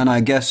 and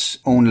I guess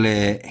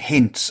only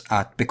hints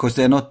at, because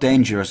they're not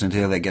dangerous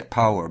until they get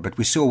power. But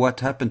we saw what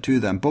happened to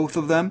them. Both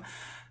of them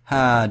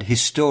had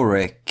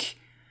historic,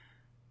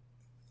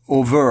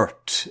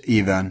 overt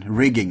even,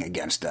 rigging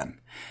against them.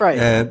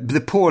 Right.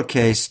 The Paul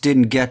case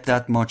didn't get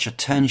that much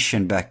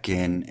attention back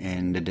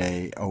in the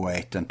day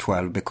 08 and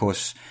 12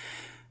 because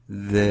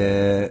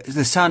the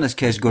Sanders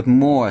case got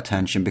more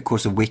attention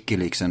because of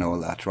WikiLeaks and all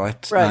that,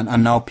 right?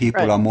 And now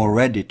people are more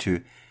ready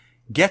to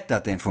get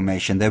that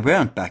information. They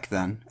weren't back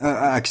then,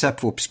 except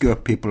for obscure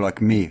people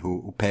like me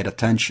who paid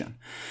attention.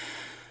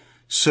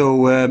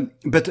 So,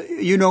 but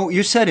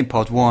you said in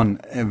part one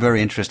a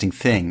very interesting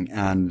thing,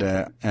 and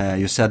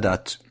you said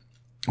that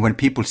when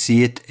people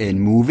see it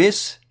in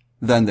movies,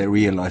 then they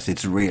realize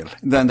it's real.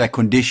 Then they're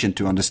conditioned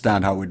to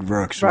understand how it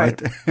works,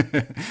 right?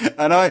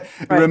 And I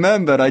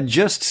remembered I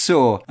just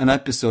saw an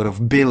episode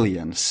of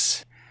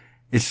Billions.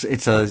 It's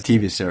a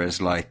TV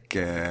series like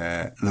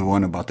the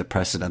one about the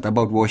president,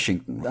 about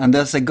Washington. And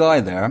there's a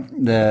guy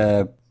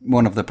there,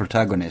 one of the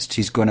protagonists,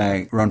 he's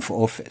gonna run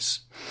for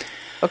office.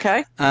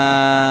 Okay.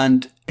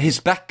 And his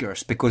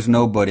backers, because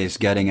nobody's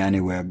getting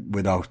anywhere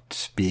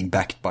without being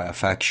backed by a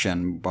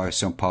faction, by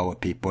some power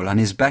people. And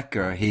his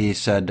backer, he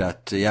said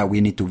that, we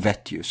need to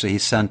vet you. So he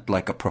sent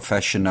like a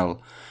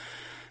professional,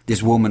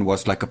 this woman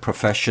was like a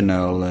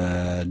professional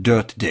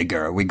dirt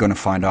digger. We're going to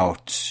find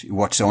out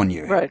what's on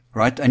you.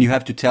 Right? And you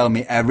have to tell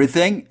me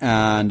everything,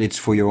 and it's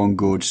for your own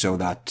good so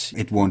that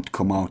it won't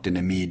come out in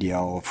the media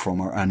or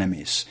from our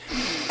enemies.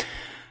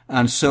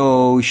 And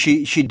so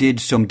she did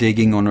some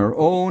digging on her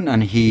own,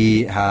 and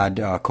he had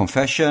a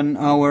confession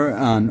hour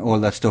and all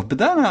that stuff. But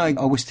then I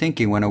was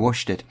thinking when I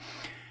watched it,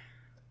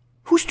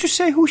 who's to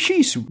say who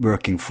she's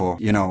working for,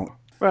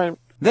 Right.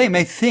 They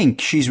may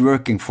think she's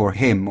working for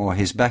him or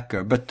his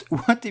backer, but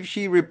what if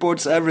she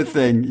reports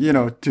everything,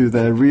 to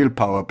the real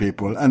power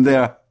people, and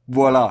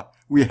voila,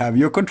 we have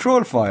your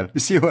control file. You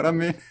see what I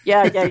mean?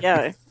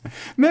 Yeah.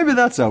 Maybe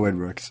that's how it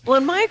works. Well,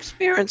 in my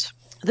experience,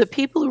 the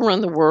people who run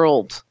the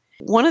world,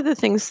 one of the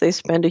things they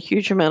spend a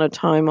huge amount of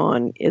time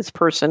on is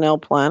personnel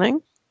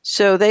planning.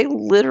 So they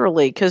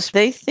literally, because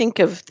they think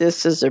of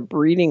this as a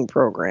breeding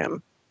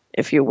program,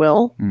 if you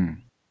will.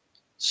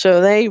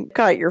 So they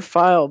got your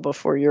file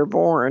before you're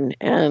born,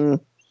 and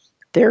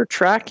they're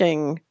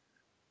tracking.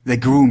 They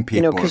groom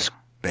people,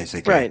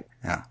 basically. Right.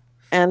 Yeah.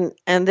 And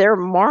they're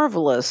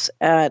marvelous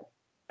at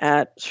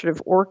sort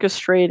of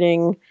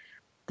orchestrating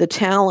the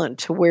talent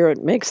to where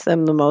it makes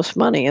them the most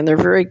money. And they're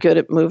very good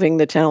at moving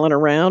the talent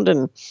around,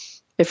 and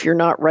if you're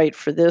not right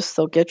for this,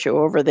 they'll get you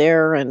over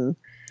there. And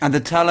the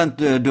talent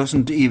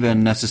doesn't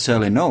even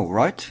necessarily know,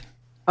 right?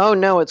 Oh,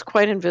 no, it's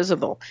quite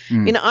invisible.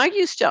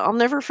 I'll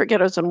never forget,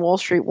 I was on Wall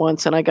Street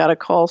once, and I got a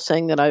call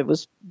saying that I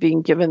was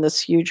being given this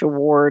huge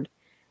award,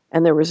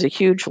 and there was a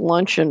huge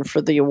luncheon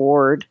for the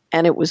award,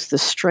 and it was the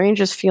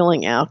strangest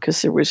feeling out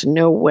because there was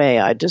no way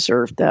I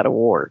deserved that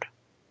award.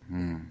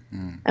 And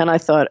I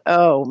thought,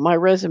 my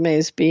resume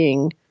is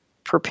being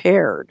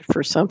prepared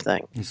for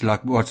something. It's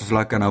like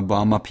an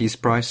Obama Peace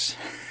Prize.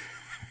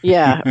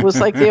 Yeah, it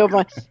was like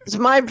it's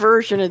my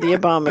version of the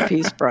Obama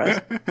Peace Prize.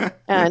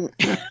 And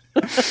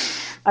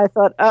I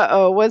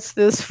thought, what's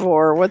this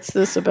for? What's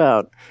this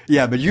about?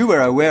 Yeah, but you were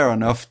aware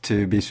enough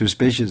to be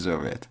suspicious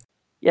of it.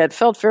 Yeah, it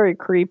felt very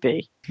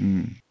creepy.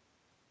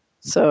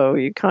 So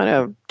you kind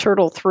of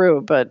turtle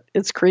through, but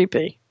it's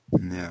creepy.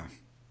 Yeah.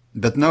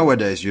 But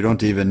nowadays, you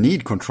don't even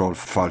need control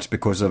files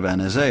because of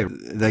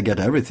NSA. They get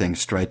everything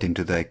straight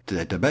into the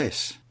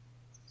database.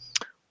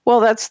 Well,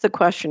 that's the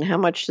question. How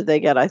much do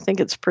they get? I think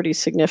it's pretty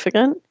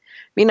significant.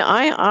 I mean,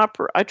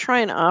 I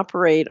try and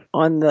operate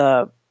on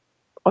the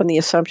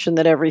assumption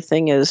that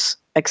everything is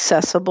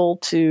accessible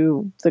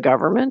to the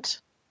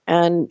government.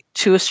 And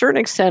to a certain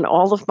extent,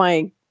 all of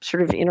my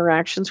sort of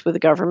interactions with the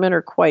government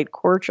are quite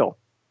cordial.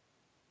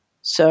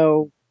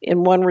 So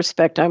in one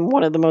respect, I'm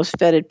one of the most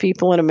vetted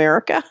people in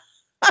America.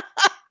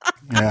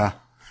 Yeah.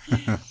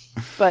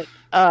 But,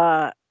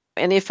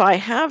 and if I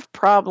have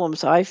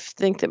problems, I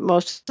think that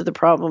most of the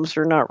problems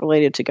are not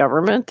related to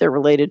government. They're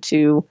related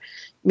to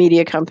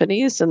media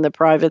companies and the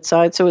private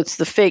side. So it's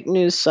the fake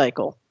news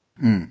cycle.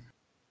 Mm.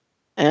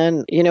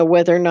 And,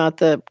 whether or not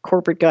the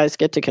corporate guys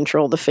get to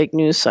control the fake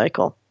news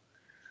cycle.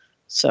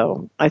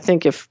 So I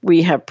think if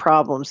we have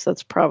problems,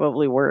 that's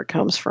probably where it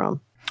comes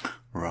from.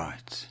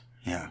 Right.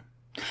 Yeah.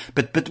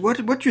 But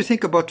what do you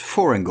think about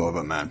foreign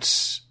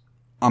governments?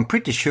 I'm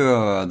pretty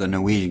sure the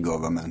Norwegian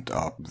government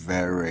are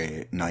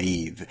very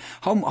naive.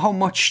 How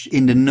much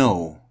in the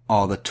know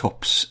are the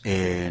tops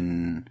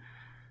in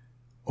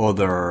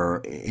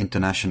other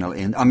international?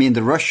 I mean,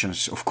 the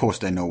Russians, of course,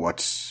 they know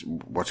what's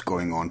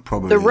going on.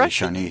 Probably the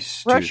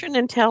Chinese too. Russian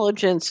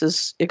intelligence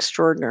is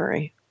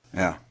extraordinary.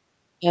 Yeah.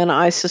 And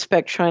I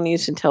suspect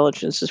Chinese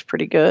intelligence is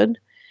pretty good.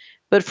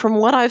 But from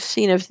what I've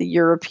seen of the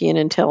European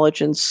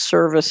intelligence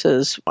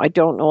services, I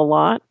don't know a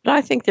lot. But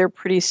I think they're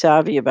pretty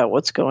savvy about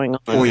what's going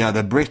on. Oh, yeah,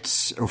 the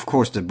Brits, of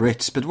course, the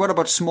Brits. But what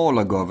about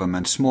smaller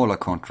governments, smaller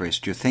countries?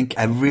 Do you think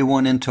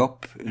everyone in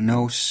top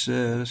knows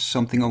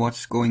something of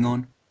what's going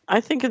on? I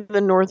think in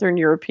the Northern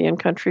European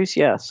countries,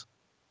 yes.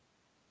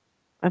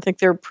 I think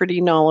they're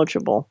pretty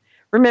knowledgeable.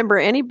 Remember,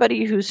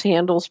 anybody who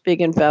handles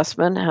big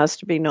investment has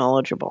to be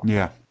knowledgeable.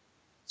 Yeah.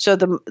 So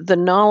the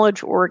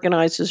knowledge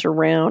organizes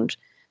around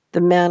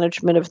the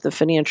management of the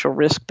financial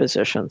risk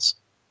positions,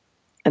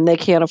 and they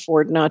can't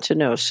afford not to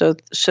know. So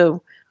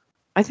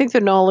I think the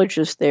knowledge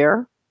is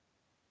there.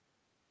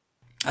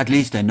 At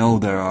least they know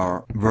they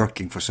are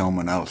working for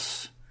someone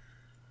else.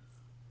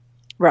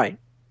 Right.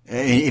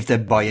 If they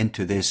buy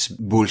into this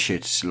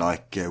bullshits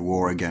like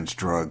war against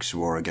drugs,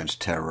 war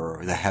against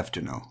terror, they have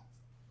to know.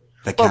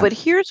 Well, but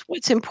here's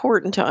what's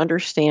important to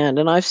understand,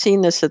 and I've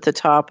seen this at the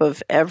top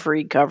of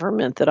every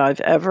government that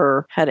I've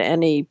ever had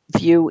any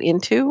view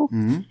into,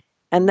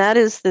 and that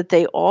is that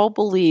they all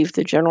believe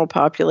the general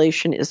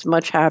population is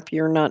much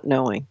happier not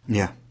knowing.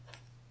 Yeah.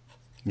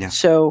 Yeah.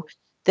 So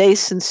they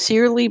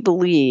sincerely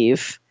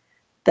believe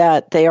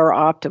that they are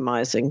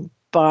optimizing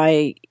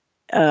by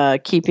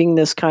keeping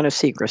this kind of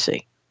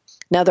secrecy.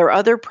 Now, there are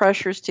other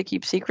pressures to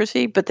keep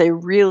secrecy, but they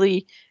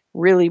really,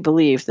 really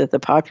believe that the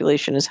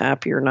population is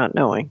happier not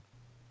knowing.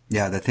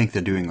 Yeah, they think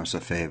they're doing us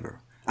a favor.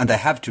 And they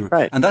have to,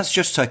 right. And that's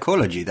just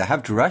psychology. They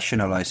have to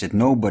rationalize it.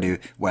 Nobody,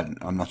 well,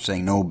 I'm not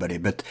saying nobody,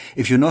 but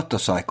if you're not a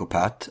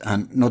psychopath,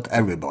 and not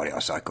everybody are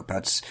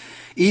psychopaths,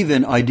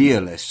 even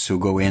idealists who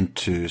go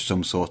into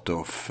some sort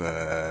of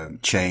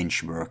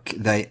change work,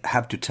 they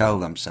have to tell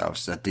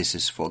themselves that this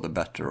is for the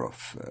better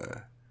of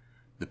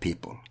the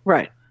people.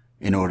 Right.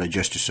 In order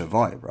just to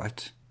survive,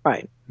 right?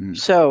 Right.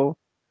 So,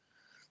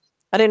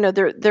 I don't know,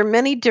 there are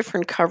many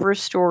different cover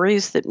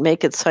stories that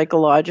make it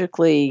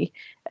psychologically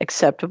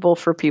acceptable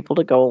for people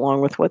to go along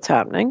with what's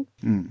happening.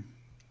 And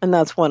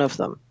that's one of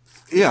them.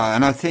 Yeah,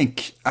 and I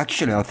think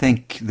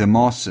the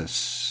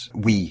masses,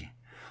 we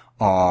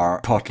are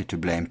partly to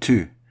blame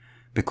too,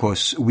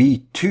 because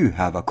we too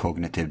have a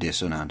cognitive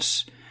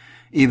dissonance.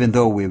 Even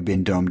though we've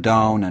been dumbed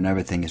down and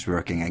everything is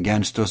working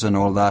against us and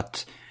all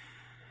that,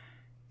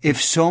 if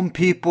some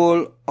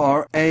people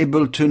are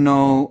able to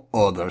know,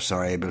 others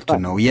are able to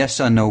know.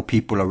 Yes, I know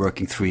people are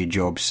working 3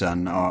 jobs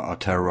and are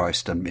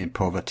terrorized and in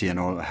poverty and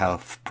all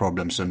health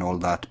problems and all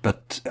that.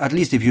 But at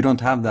least if you don't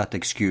have that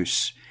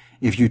excuse,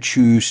 if you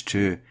choose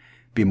to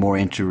be more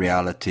into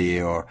reality,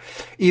 or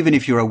even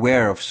if you're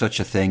aware of such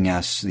a thing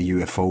as the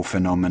UFO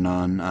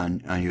phenomenon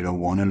and you don't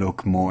want to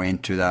look more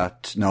into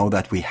that, know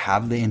that we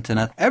have the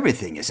internet.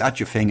 Everything is at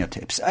your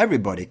fingertips.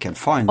 Everybody can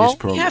find this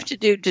program. All we have to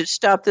do to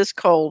stop this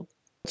cold.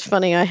 It's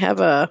funny,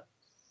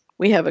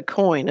 we have a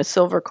coin, a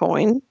silver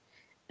coin,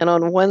 and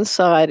on one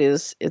side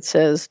it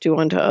says, do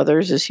unto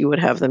others as you would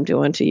have them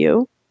do unto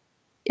you.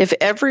 If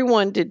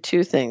everyone did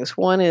 2 things,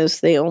 one is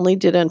they only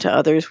did unto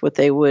others what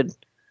they would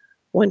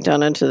want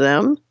done unto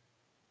them,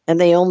 and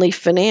they only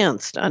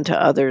financed unto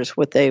others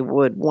what they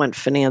would want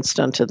financed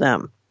unto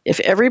them.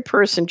 If every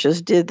person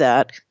just did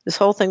that, this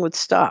whole thing would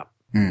stop.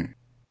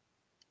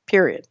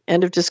 Period.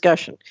 End of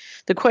discussion.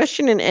 The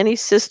question in any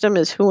system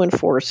is who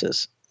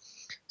enforces.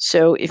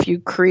 So if you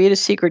create a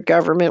secret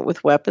government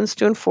with weapons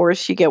to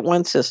enforce, you get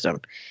one system.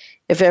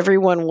 If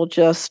everyone will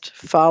just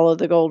follow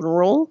the golden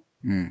rule,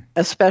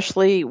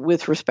 especially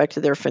with respect to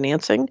their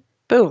financing,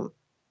 boom.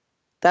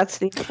 That's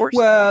the enforcement.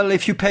 Well,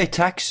 if you pay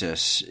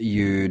taxes,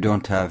 you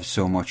don't have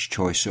so much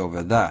choice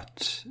over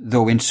that.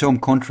 Though in some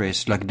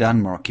countries, like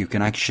Denmark, you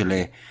can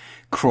actually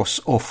cross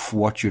off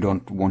what you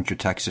don't want your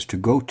taxes to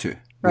go to.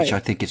 Which I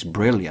think is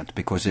brilliant,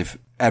 because if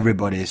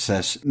everybody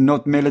says,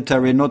 not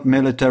military, not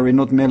military,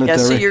 not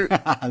military,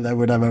 they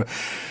would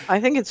have I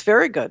think it's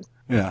very good.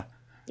 Yeah.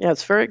 Yeah,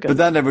 it's very good. But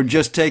then they would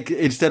just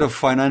instead of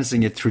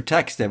financing it through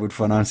tax, they would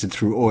finance it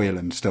through oil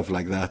and stuff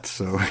like that,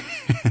 so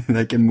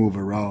they can move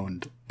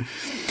around.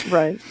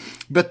 Right.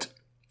 But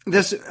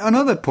There's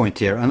another point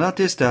here, and that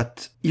is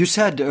that you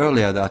said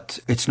earlier that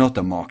it's not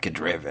a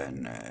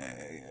market-driven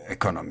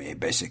economy,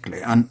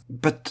 basically.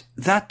 But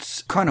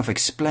that kind of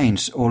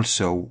explains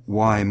also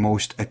why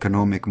most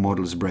economic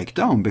models break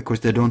down, because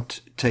they don't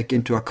take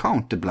into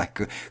account the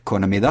black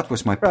economy. That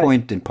was my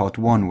point in part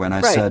one when I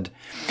said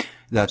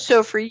that.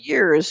 So for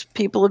years,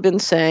 people have been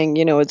saying,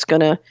 it's going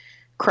to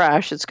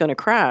crash, it's going to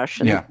crash.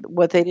 And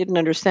what they didn't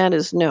understand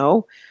is,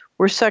 no,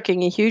 we're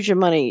sucking a huge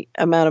amount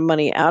of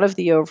money out of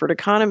the overt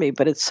economy,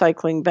 but it's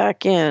cycling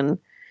back in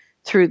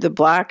through the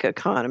black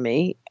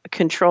economy,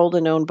 controlled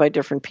and owned by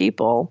different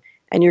people,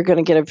 and you're going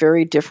to get a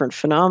very different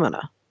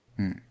phenomena.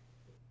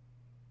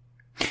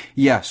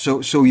 Yeah,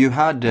 so you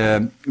had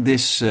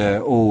this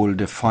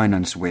old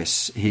finance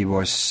whiz. He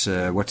was,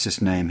 what's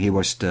his name? He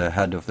was the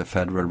head of the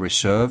Federal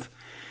Reserve.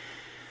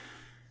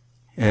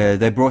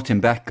 They brought him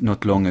back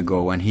not long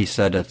ago, and he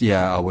said that,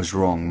 I was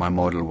wrong. My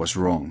model was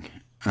wrong.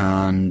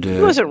 And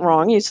he wasn't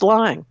wrong. He's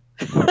lying.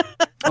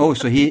 Oh,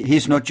 so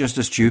he's not just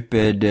a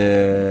stupid...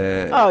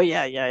 Oh,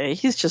 yeah.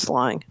 He's just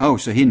lying. Oh,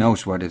 so he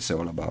knows what it's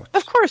all about.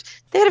 Of course.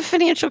 They had a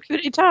financial coup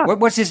d'etat.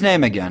 What's his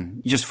name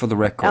again? Just for the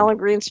record. Alan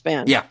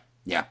Greenspan.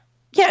 Yeah.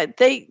 Yeah,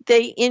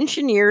 they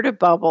engineered a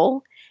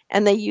bubble,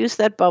 and they used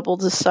that bubble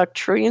to suck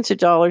trillions of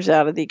dollars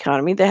out of the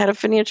economy. They had a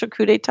financial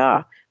coup d'etat.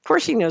 Of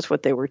course he knows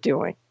what they were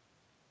doing.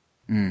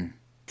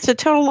 It's a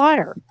total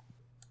liar.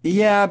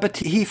 Yeah, but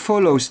he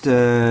follows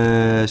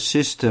the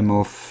system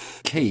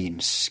of Kane,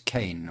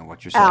 or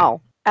what you say.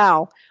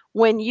 Al,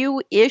 when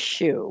you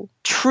issue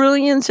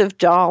trillions of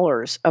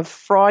dollars of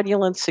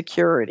fraudulent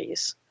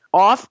securities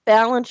off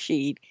balance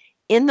sheet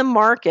in the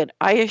market,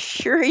 I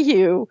assure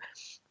you,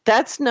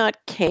 that's not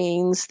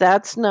Keynes,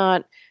 that's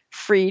not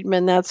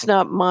Friedman, that's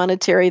not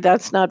monetary,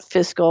 that's not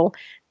fiscal.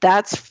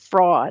 That's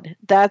fraud.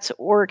 That's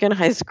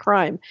organized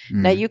crime.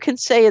 Now, you can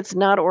say it's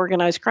not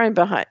organized crime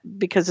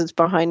because it's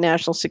behind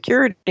national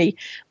security,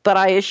 but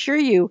I assure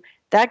you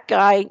that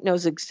guy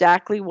knows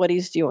exactly what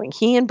he's doing.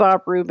 He and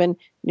Bob Rubin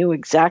knew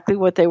exactly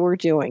what they were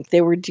doing.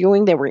 They were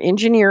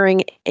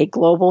engineering a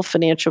global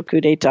financial coup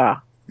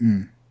d'etat.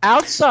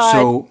 Outside.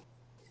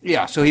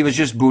 So he was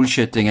just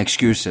bullshitting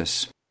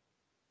excuses.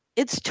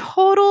 It's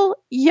total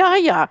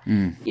yaya.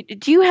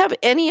 Do you have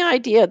any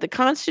idea the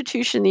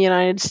Constitution of the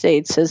United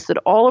States says that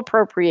all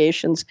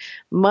appropriations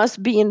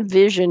must be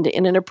envisioned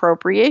in an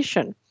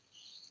appropriation?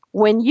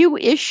 When you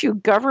issue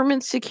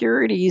government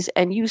securities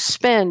and you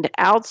spend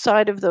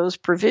outside of those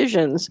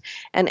provisions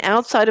and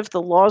outside of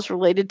the laws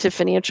related to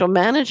financial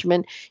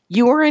management,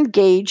 you are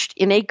engaged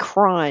in a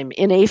crime,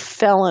 in a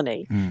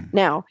felony.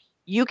 Now,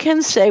 you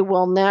can say,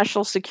 well,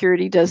 national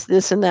security does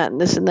this and that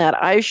and this and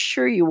that. I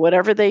assure you,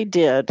 whatever they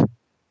did,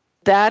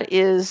 that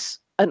is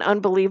an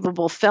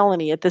unbelievable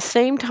felony. At the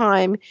same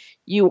time,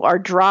 you are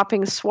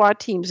dropping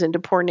SWAT teams into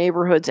poor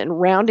neighborhoods and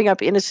rounding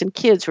up innocent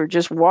kids who are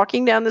just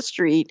walking down the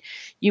street.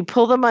 You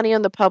pull the money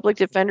on the public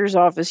defender's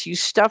office. You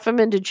stuff them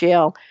into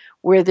jail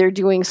where they're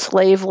doing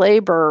slave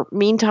labor.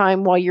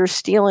 Meantime, while you're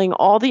stealing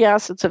all the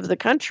assets of the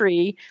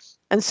country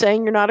and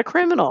saying you're not a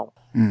criminal.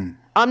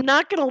 I'm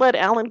not going to let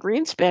Alan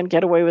Greenspan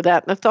get away with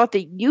that. And the thought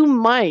that you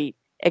might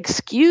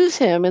excuse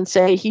him and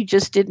say he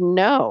just didn't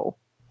know.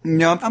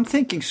 No, I'm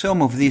thinking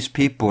some of these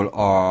people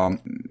are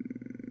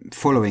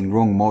following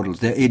wrong models.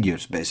 They're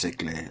idiots,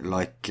 basically,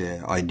 like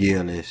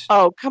idealists.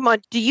 Oh, come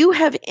on. Do you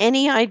have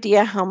any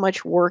idea how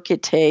much work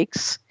it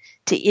takes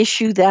to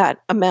issue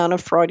that amount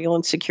of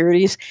fraudulent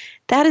securities?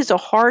 That is a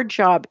hard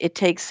job. It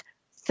takes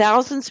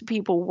thousands of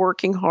people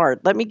working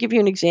hard. Let me give you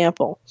an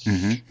example.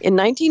 In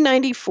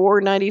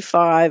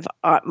 1994-95,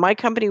 my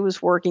company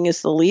was working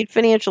as the lead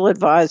financial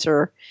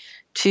advisor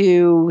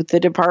to the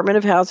Department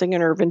of Housing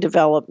and Urban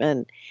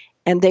Development,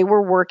 and they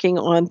were working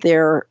on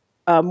their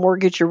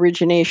mortgage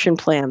origination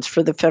plans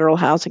for the Federal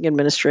Housing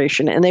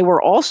Administration. And they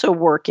were also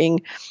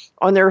working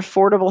on their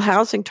affordable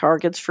housing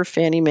targets for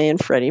Fannie Mae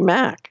and Freddie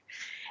Mac.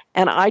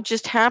 And I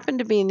just happened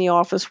to be in the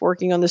office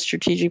working on the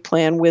strategic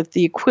plan with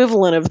the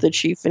equivalent of the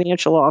chief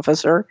financial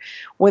officer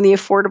when the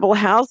affordable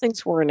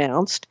housings were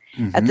announced,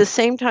 at the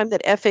same time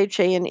that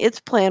FHA in its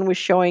plan was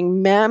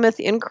showing mammoth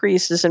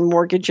increases in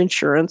mortgage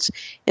insurance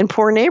in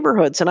poor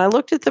neighborhoods. And I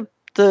looked at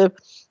the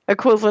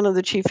equivalent of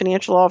the chief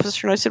financial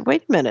officer, and I said,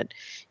 wait a minute,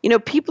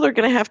 people are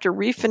going to have to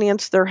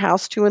refinance their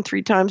house 2 and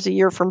 3 times a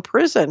year from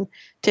prison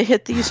to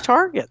hit these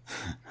targets.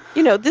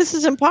 This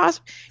is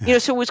impossible.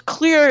 So it was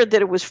clear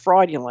that it was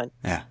fraudulent.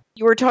 Yeah.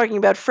 You were talking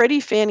about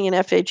Freddie, Fannie, and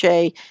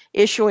FHA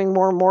issuing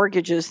more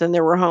mortgages than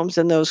there were homes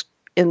in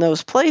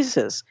those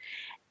places.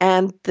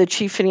 And the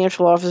chief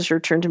financial officer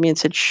turned to me and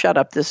said, shut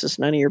up, this is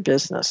none of your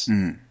business.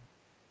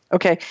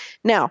 Okay,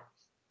 now,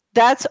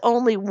 that's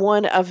only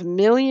one of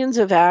millions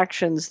of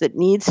actions that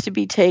needs to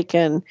be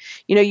taken.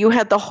 You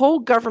had the whole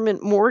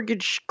government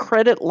mortgage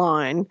credit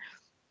line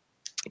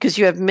because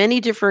you have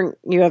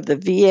you have the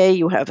VA,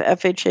 you have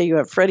FHA, you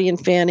have Freddie and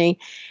Fannie,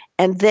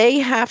 and they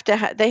have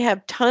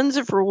tons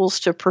of rules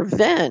to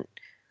prevent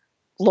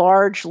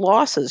large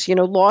losses.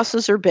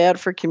 Losses are bad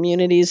for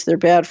communities, they're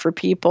bad for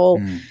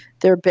people,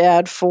 they're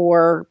bad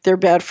for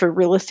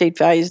real estate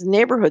values in the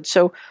neighborhood.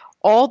 So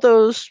all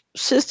those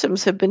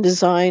systems have been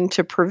designed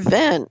to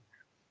prevent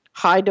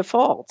high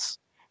defaults.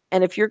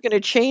 And if you're going to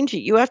change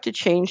it, you have to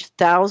change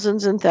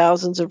thousands and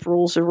thousands of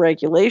rules and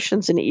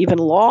regulations and even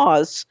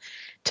laws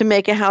to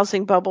make a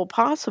housing bubble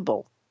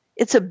possible.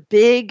 It's a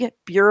big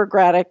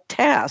bureaucratic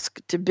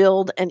task to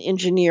build and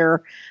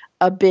engineer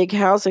a big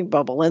housing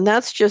bubble. And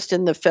that's just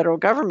in the federal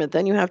government.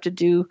 Then you have to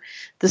do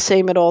the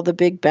same at all the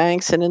big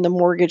banks and in the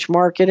mortgage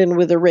market and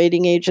with the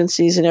rating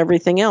agencies and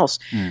everything else.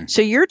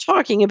 So you're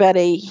talking about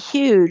a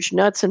huge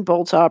nuts and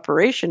bolts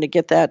operation to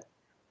get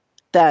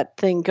that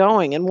thing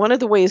going. And one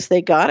of the ways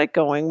they got it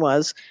going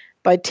was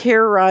by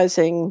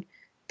terrorizing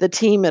the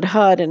team at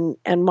HUD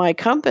and my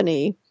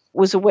company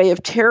was a way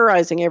of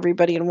terrorizing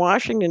everybody in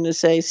Washington to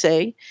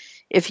say,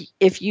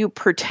 if you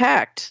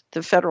protect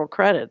the federal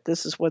credit,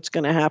 this is what's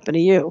going to happen to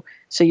you.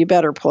 So you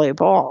better play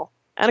ball.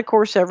 And of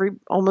course,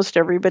 almost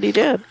everybody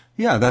did.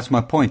 Yeah, that's my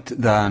point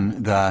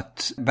then,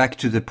 that back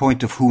to the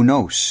point of who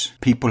knows.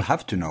 People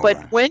have to know.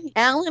 But when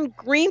Alan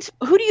Greenspan,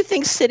 who do you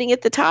think's sitting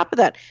at the top of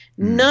that?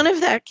 None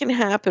of that can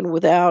happen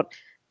without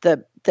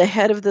the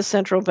head of the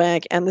central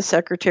bank and the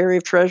Secretary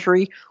of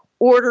Treasury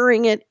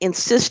ordering it,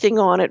 insisting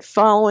on it,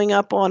 following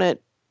up on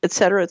it, et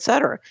cetera, et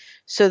cetera.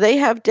 So they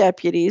have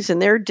deputies,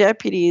 and their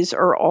deputies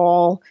are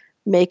all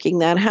making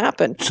that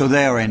happen. So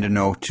they are in the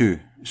know too.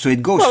 So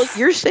it goes. Well,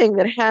 you're saying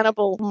that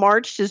Hannibal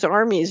marched his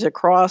armies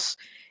across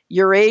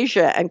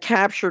Eurasia and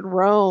captured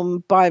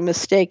Rome by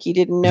mistake. He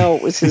didn't know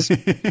it was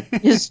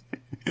his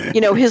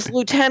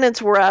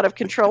lieutenants were out of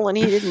control and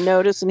he didn't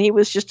notice, and he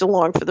was just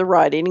along for the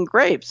ride eating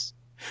grapes.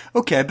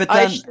 Okay, but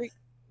then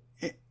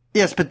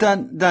yes, but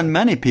then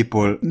many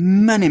people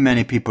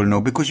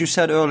know, because you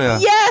said earlier.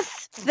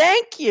 Yes,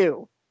 thank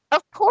you.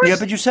 Of course. Yeah,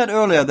 but you said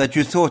earlier that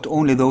you thought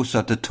only those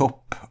at the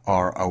top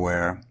are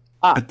aware.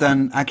 But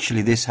then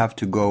actually this have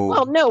to go.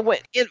 Well, no,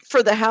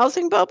 for the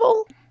housing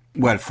bubble?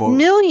 Well, for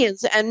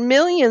millions and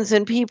millions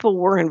of people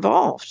were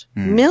involved.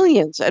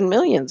 Millions and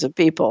millions of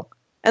people.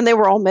 And they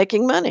were all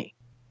making money.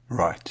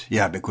 Right.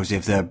 Yeah, because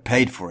if they're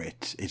paid for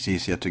it, it's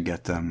easier to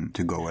get them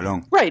to go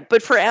along. Right.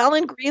 But for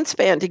Alan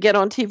Greenspan to get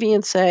on TV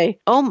and say,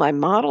 oh, my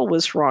model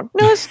was wrong.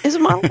 No, his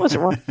model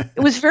wasn't wrong.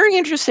 It was very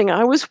interesting.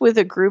 I was with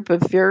a group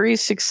of very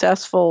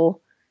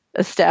successful,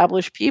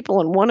 established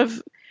people, and one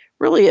of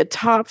really a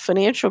top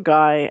financial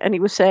guy, and he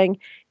was saying,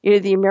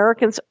 the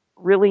Americans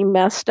really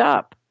messed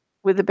up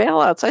with the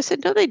bailouts. I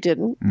said, no, they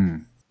didn't.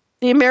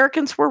 The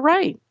Americans were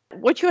right.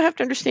 What you have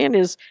to understand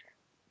is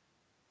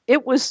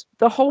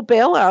the whole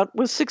bailout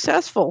was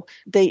successful.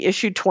 They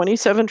issued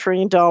 $27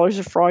 trillion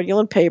of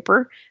fraudulent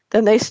paper.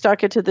 Then they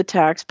stuck it to the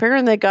taxpayer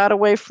and they got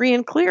away free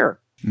and clear.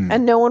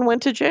 And no one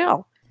went to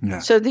jail. Yeah.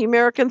 So the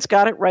Americans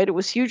got it right. It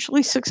was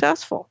hugely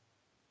successful.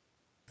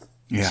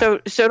 Yeah.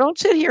 So don't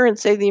sit here and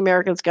say the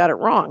Americans got it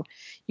wrong.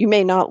 You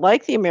may not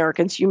like the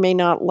Americans. You may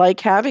not like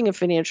having a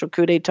financial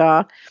coup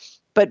d'etat.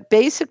 But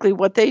basically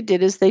what they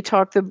did is they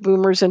talked the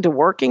boomers into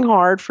working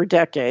hard for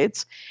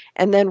decades.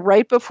 And then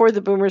right before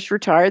the boomers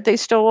retired, they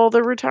stole all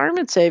their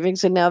retirement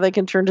savings. And now they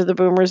can turn to the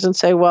boomers and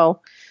say,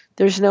 well,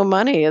 there's no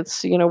money.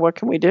 It's, what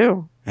can we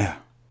do? Yeah.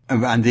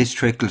 And this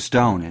trickles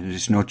down.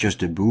 It's not just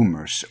the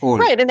boomers.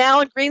 Right. And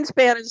Alan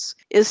Greenspan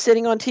is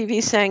sitting on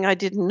TV saying, I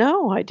didn't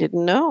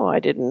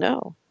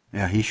know.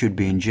 Yeah, he should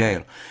be in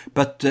jail.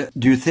 But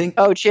do you think?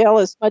 Oh, jail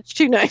is much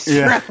too nice for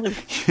him.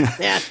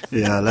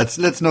 Yeah.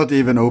 Let's not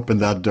even open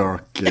that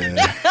dark.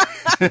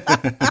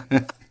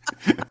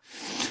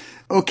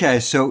 Okay,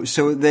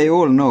 so they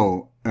all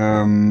know.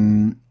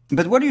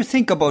 But what do you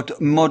think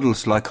about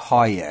models like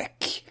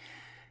Hayek?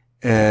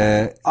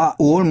 Are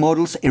all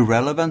models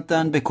irrelevant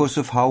then because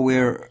of how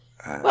we're?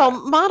 Well,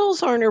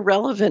 models aren't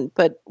irrelevant,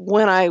 but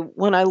when I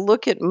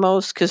look at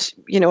most, because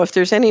if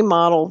there's any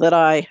model that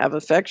I have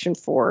affection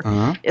for,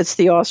 it's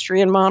the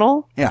Austrian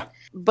model. Yeah.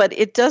 But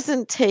it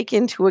doesn't take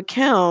into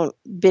account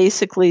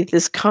basically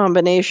this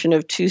combination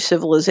of two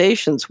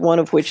civilizations, one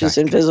of which is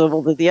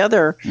invisible to the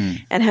other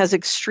and has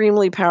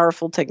extremely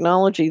powerful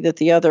technology that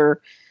the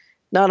other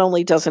not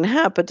only doesn't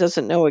have, but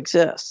doesn't know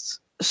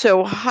exists.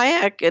 So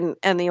Hayek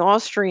and the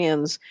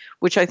Austrians,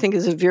 which I think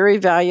is a very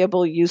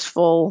valuable,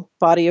 useful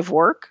body of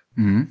work,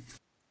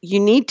 you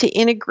need to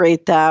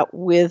integrate that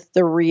with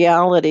the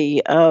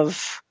reality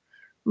of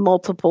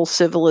multiple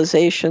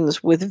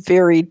civilizations with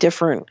very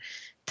different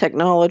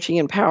technology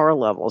and power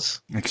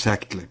levels.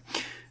 Exactly.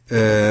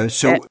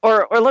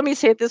 Or let me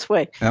say it this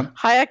way. Yeah.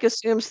 Hayek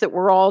assumes that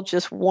we're all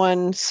just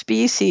one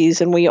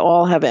species and we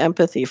all have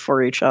empathy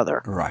for each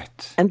other.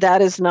 Right. And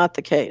that is not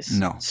the case.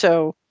 No.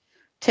 So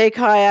take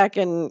Hayek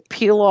and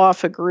peel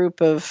off a group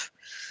of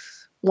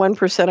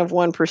 1% of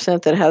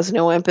 1% that has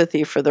no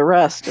empathy for the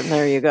rest, and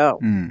there you go.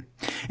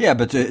 Yeah,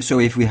 but so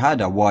if we had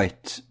a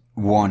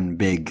one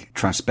big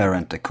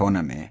transparent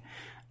economy,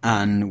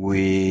 and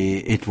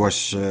it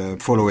was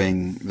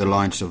following the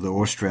lines of the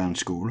Austrian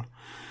school,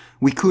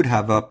 we could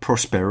have a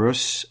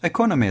prosperous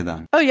economy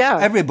then. Oh, yeah.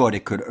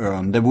 Everybody could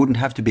earn. There wouldn't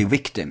have to be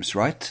victims,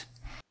 right?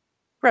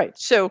 Right.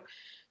 So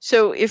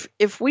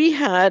if we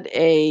had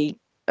a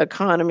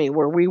economy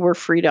where we were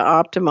free to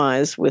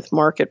optimize with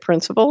market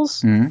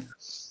principles,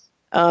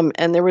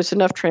 And there was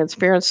enough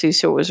transparency,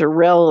 so it was a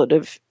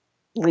relatively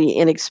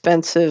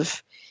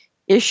inexpensive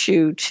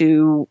issue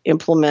to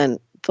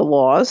implement the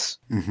laws.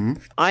 Mm-hmm.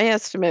 I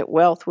estimate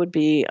wealth would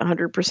be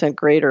 100%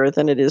 greater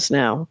than it is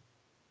now.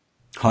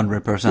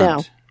 100%?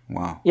 Now,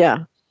 wow.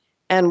 Yeah.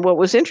 And what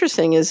was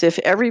interesting is if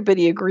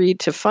everybody agreed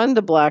to fund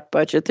the black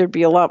budget, there'd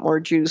be a lot more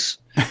juice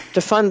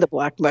to fund the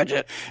black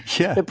budget.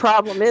 Yeah. The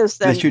problem is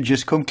that... They should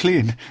just come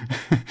clean.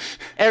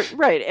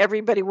 Right.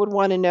 Everybody would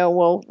want to know,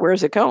 well,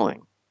 where's it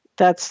going?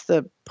 That's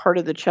the part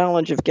of the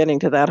challenge of getting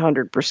to that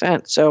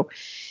 100%. So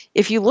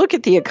if you look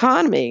at the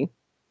economy,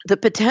 the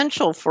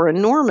potential for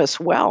enormous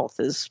wealth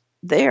is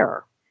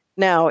there.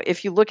 Now,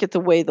 if you look at the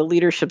way the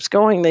leadership's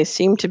going, they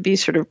seem to be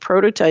sort of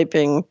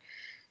prototyping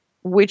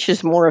which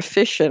is more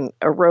efficient,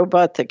 a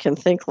robot that can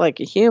think like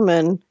a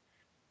human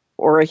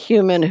or a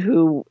human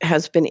who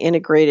has been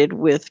integrated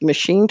with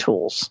machine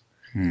tools.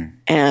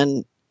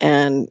 And so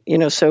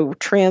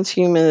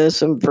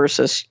transhumanism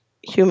versus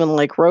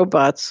human-like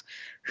robots,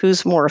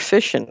 who's more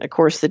efficient? Of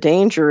course, the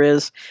danger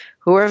is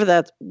whoever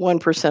that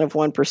 1% of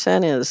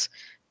 1% is,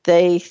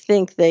 they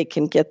think they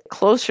can get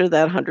closer to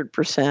that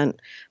 100%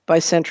 by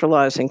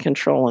centralizing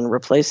control and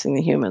replacing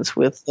the humans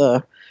with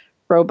the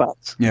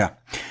robots. Yeah,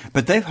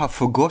 but they have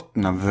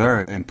forgotten a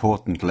very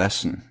important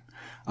lesson.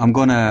 I'm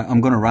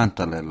gonna rant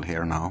a little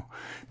here now,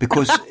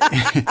 because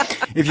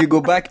if you go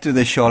back to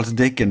the Charles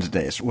Dickens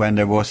days when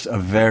there was a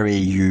very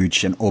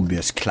huge and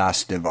obvious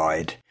class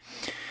divide,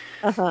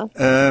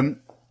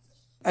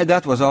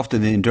 that was after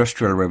the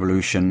Industrial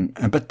Revolution,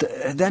 but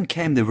then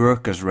came the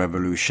Workers'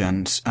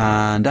 Revolutions,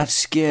 and that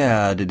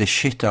scared the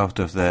shit out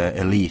of the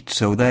elite.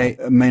 So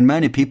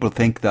many people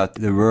think that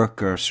the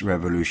Workers'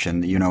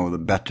 Revolution, the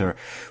better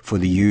for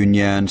the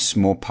unions,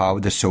 more power,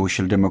 the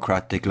social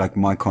democratic, like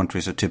my country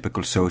is a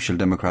typical social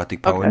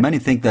democratic power. Okay. Many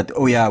think that,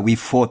 we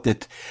fought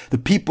it, the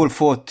people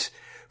fought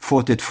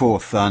it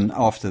forth, and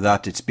after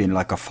that it's been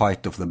like a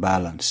fight of the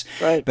balance.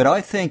 Right. But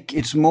I think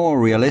it's more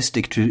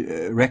realistic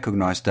to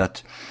recognize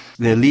that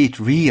the elite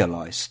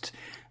realized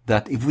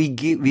that if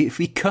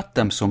we cut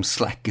them some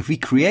slack, if we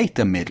create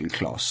a middle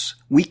class,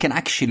 we can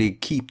actually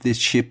keep this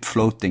ship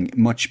floating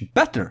much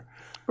better.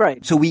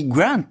 Right. So we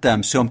grant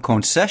them some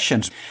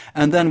concessions,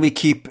 and then we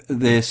keep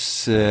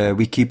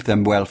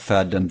them well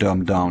fed and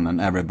dumbed down, and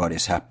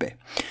everybody's happy.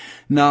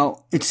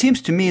 Now, it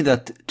seems to me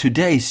that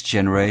today's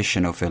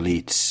generation of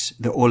elites,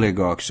 the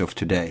oligarchs of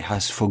today,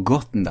 has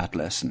forgotten that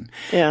lesson.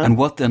 Yeah. And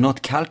what they're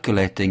not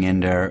calculating in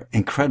their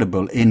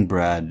incredible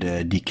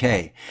inbred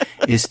decay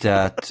is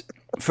that,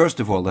 first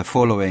of all, they're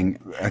following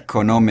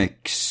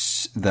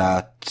economics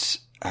that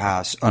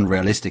has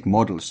unrealistic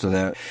models.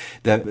 So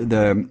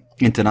the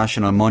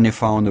International Money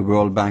Fund, the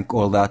World Bank,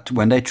 all that,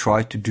 when they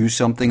try to do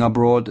something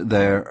abroad,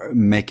 they're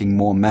making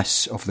more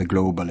mess of the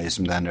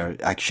globalism than they're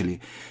actually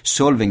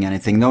solving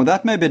anything. Now,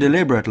 that may be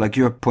deliberate, like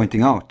you're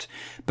pointing out,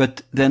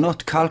 but they're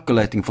not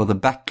calculating for the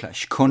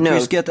backlash.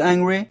 Countries get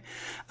angry,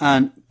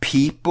 and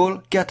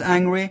people get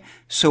angry,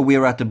 so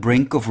we're at the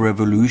brink of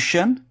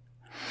revolution.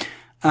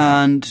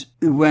 And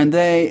when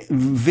they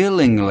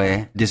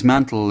willingly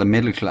dismantle the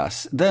middle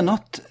class, they're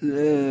not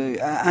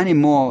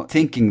anymore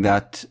thinking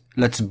that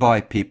let's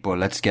buy people,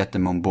 let's get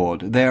them on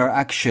board. They are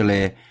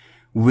actually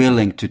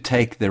willing to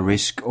take the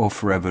risk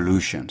of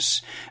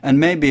revolutions. And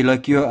maybe,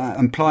 like you're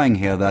implying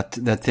here, that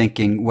they're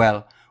thinking,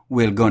 well,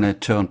 we're going to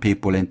turn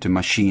people into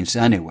machines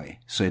anyway,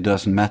 so it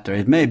doesn't matter.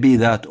 It may be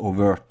that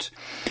overt.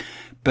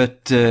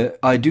 But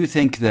I do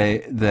think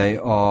they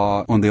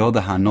are, on the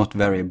other hand, not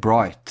very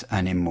bright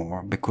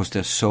anymore, because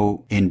they're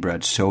so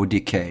inbred, so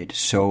decayed.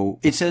 So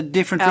it's a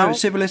different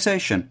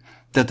civilization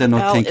that they're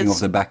not thinking of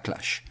the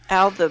backlash.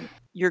 Al,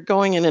 you're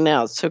going in and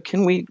out, so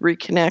can we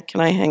reconnect? Can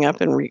I hang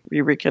up and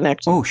reconnect?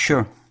 Oh,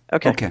 sure.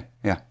 Okay,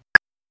 yeah.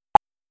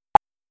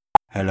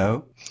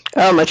 Hello?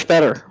 Oh, much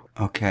better.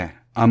 Okay.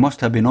 I must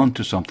have been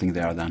onto something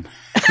there then.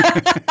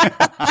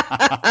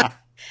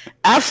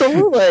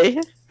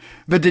 Absolutely.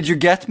 But did you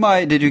get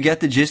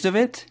the gist of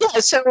it? Yeah,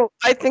 so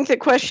I think the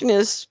question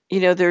is,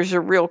 there's a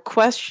real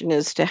question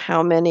as to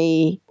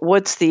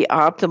what's the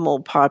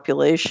optimal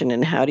population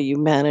and how do you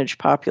manage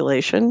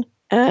population?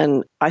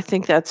 And I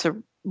think that's a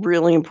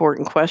really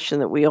important question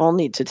that we all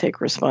need to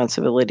take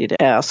responsibility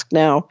to ask.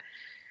 Now,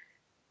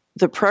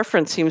 the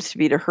preference seems to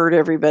be to herd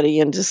everybody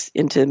into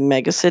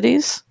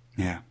megacities.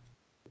 Yeah.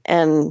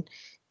 And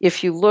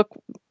if you look,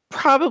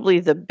 probably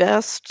the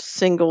best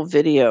single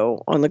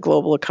video on the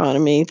global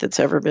economy that's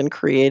ever been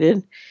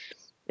created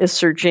is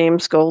Sir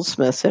James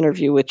Goldsmith's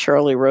interview with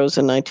Charlie Rose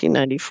in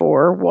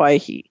 1994,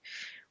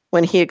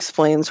 when he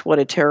explains what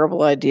a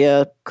terrible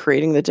idea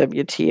creating the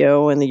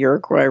WTO and the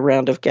Uruguay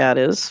round of GATT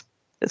is.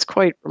 It's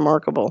quite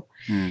remarkable.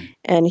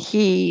 And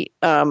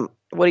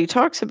what he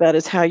talks about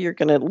is how you're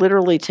going to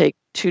literally take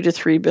 2 to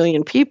 3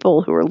 billion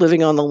people who are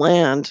living on the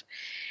land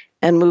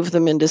and move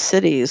them into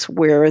cities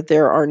where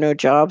there are no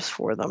jobs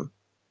for them.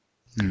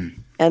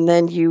 And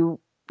then you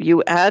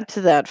add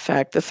to that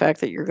the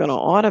fact that you're going to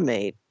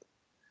automate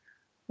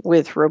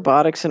with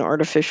robotics and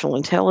artificial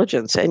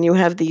intelligence. And you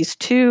have these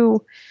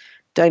two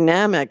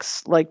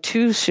dynamics like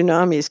two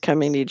tsunamis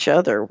coming to each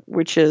other,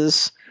 which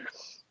is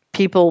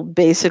people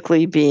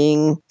basically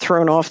being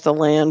thrown off the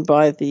land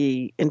by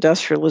the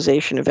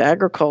industrialization of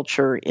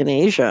agriculture in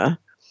Asia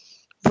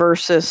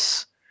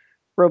versus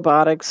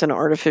robotics and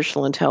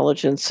artificial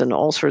intelligence and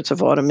all sorts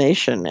of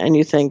automation. And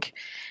you think,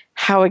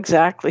 how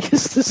exactly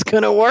is this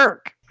going to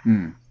work?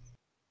 And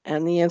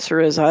the answer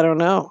is, I don't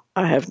know.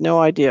 I have no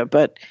idea.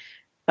 But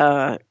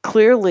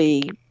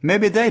clearly...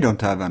 Maybe they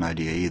don't have an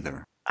idea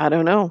either. I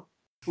don't know.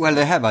 Well,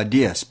 they have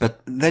ideas, but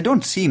they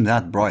don't seem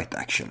that bright,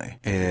 actually,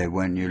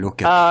 when you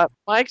look at...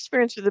 my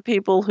experience with the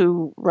people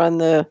who run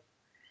the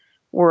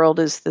world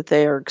is that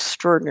they are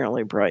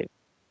extraordinarily bright.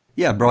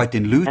 Yeah, bright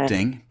in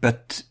looting,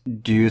 but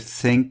do you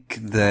think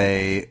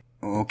they...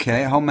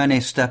 Okay, how many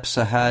steps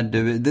ahead?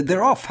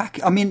 There are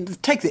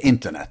take the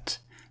internet.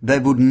 They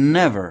would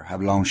never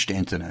have launched the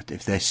internet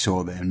if they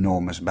saw the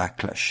enormous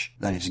backlash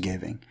that it's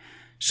giving.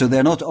 So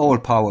they're not all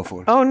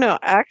powerful. Oh, no,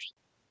 actually.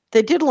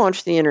 They did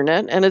launch the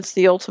internet, and it's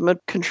the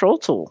ultimate control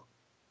tool.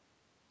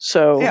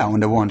 So yeah, on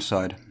the one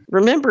side.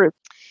 Remember,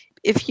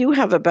 if you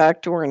have a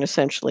backdoor in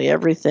essentially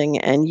everything,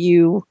 and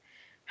you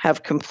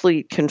have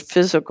complete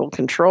physical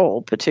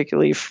control,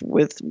 particularly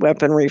with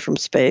weaponry from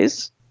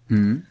space,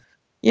 the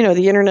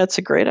internet's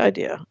a great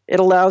idea. It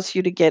allows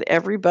you to get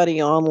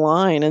everybody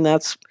online, and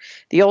that's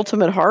the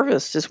ultimate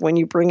harvest is when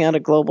you bring out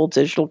a global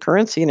digital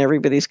currency and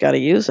everybody's got to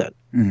use it.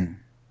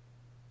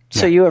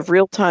 So you have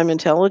real-time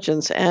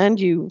intelligence, and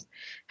you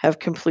have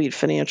complete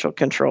financial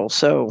control.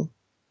 So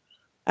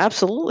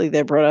absolutely,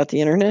 they brought out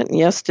the internet. And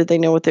yes, did they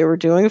know what they were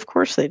doing? Of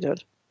course they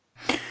did.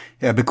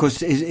 Yeah,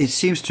 because it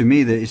seems to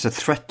me that it's a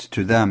threat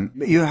to them.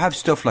 You have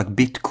stuff like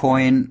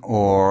Bitcoin,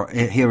 or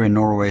here in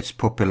Norway it's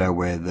popular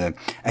with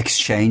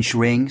exchange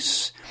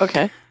rings.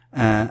 Okay.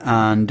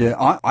 I'm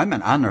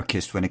an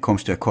anarchist when it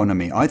comes to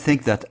economy. I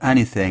think that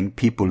anything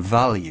people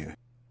value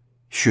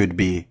should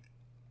be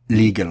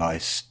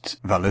legalized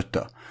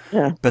valuta.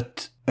 Yeah.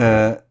 But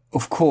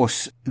of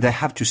course, they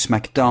have to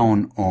smack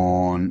down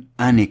on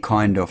any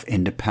kind of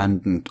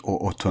independent or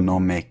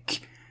autonomic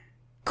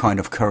kind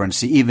of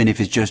currency, even if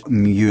it's just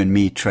you and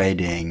me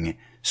trading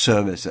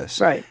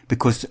services. Right.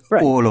 Because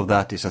all of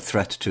that is a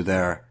threat to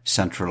their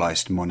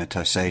centralized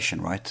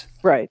monetization, right?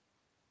 Right.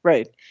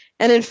 Right.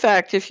 And in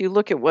fact, if you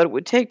look at what it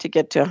would take to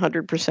get to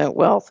 100%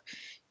 wealth,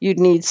 you'd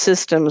need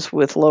systems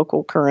with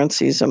local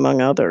currencies, among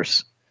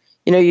others.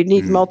 You'd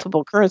need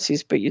multiple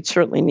currencies, but you'd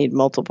certainly need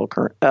multiple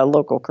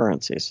local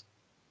currencies.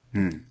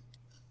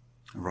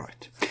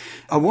 Right.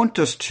 I want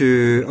us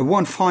to,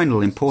 one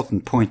final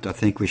important point I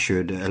think we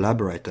should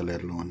elaborate a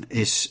little on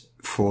is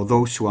for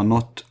those who are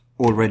not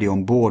already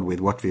on board with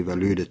what we've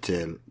alluded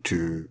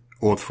to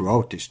all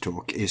throughout this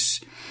talk is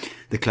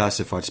the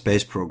classified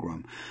space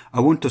program. I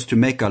want us to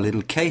make a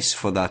little case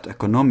for that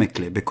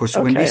economically, because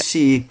when we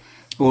see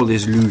all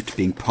this loot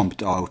being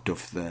pumped out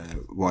of the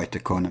white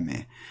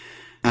economy,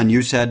 and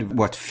you said,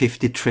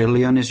 50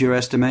 trillion is your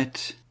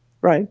estimate?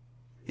 Right.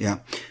 Yeah.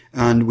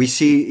 And we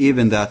see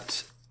even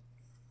that,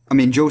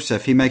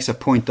 Joseph, he makes a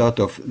point out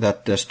of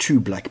that there's two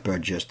black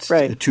budgets,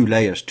 two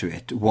layers to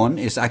it. One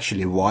is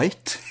actually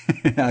white.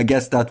 I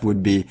guess that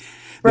would be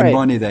the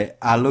money they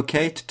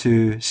allocate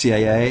to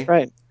CIA.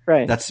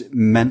 Right. That's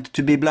meant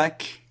to be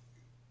black.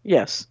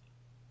 Yes.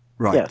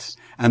 Right. Yes.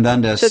 And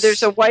then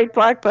there's a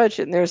white-black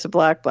budget and there's a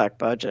black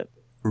budget.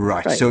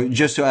 Right. So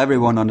just so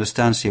everyone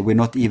understands here, we're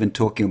not even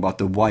talking about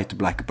the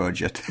white-black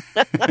budget.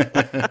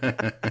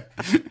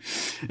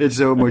 It's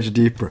so much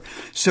deeper.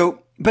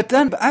 So, but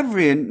then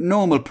every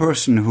normal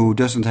person who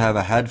doesn't have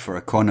a head for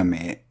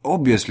economy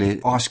obviously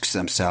asks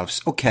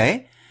themselves,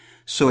 okay,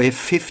 so if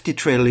 50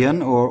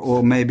 trillion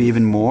or maybe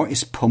even more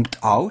is pumped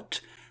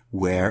out,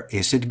 where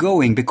is it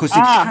going? Because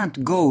it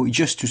can't go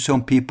just to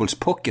some people's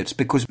pockets,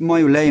 because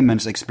my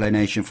layman's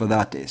explanation for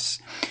that is,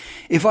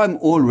 if I'm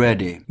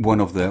already one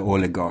of the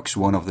oligarchs,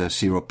 one of the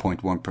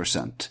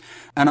 0.1%,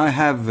 and I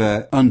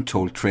have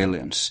untold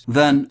trillions,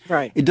 then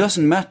it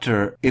doesn't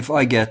matter if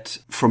I get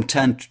from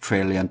 10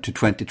 trillion to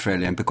 20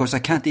 trillion, because I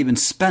can't even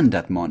spend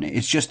that money.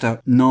 It's just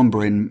a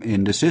number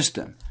in the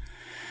system.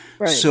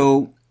 Right.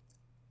 So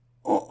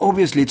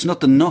obviously it's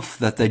not enough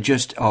that they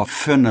just are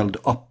funneled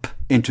up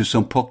into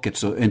some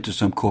pockets or into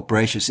some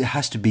corporations. It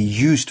has to be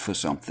used for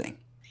something.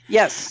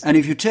 Yes. And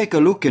if you take a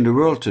look in the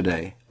world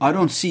today, I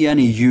don't see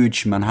any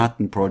huge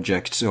Manhattan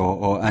projects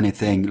or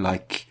anything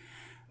like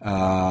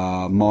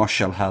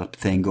Marshall help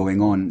thing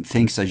going on.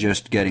 Things are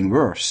just getting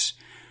worse.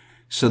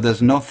 So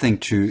there's nothing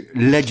to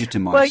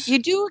legitimize. Well, you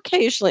do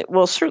occasionally,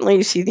 certainly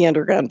you see the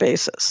underground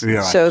bases.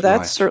 Right, so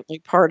that's certainly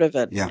part of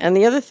it. Yeah. And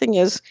the other thing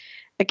is,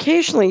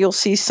 occasionally you'll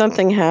see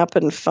something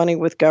happen funny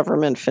with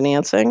government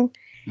financing.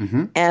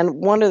 Mm-hmm. And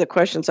one of the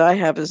questions I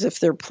have is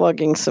if they're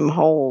plugging some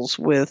holes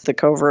with the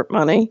covert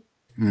money.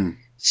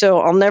 So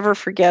I'll never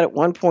forget at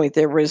one point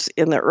there was,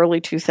 in the early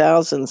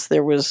 2000s,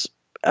 there was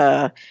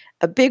a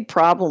big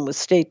problem with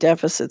state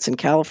deficits, and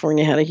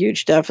California had a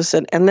huge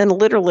deficit. And then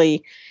literally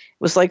it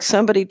was like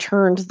somebody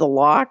turned the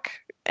lock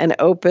and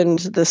opened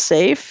the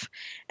safe,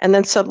 and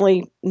then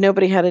suddenly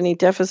nobody had any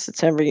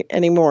deficits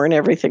anymore and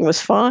everything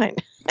was fine.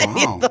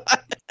 Wow.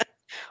 Thought,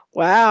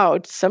 wow,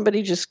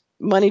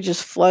 money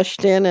just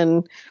flushed in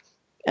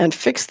and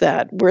fixed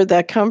that. Where'd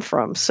that come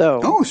from?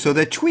 So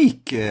they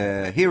tweak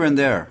here and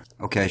there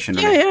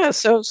occasionally. Yeah.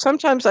 So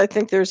sometimes I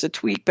think there's a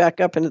tweak back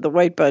up into the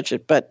white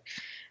budget, but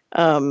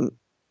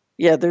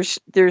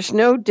there's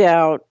no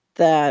doubt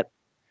that.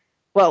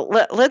 Well,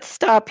 let's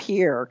stop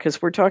here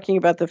because we're talking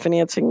about the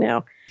financing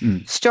now.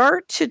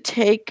 Start to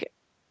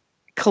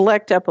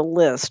collect up a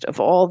list of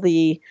all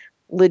the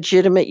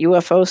legitimate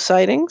UFO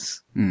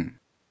sightings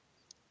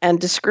and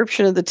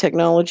description of the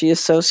technology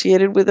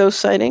associated with those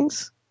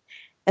sightings,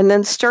 and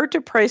then start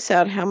to price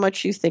out how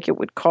much you think it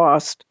would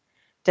cost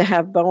to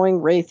have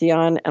Boeing,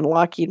 Raytheon, and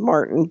Lockheed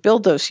Martin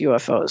build those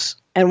UFOs.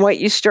 And what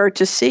you start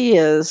to see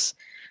is,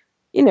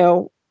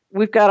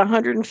 we've got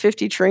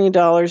 $150 trillion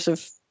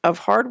of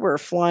hardware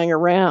flying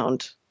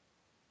around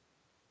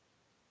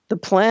the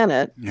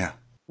planet. Yeah.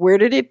 Where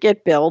did it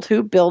get built?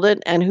 Who built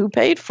it? And who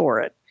paid for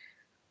it?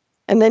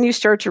 And then you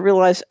start to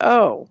realize,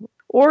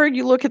 or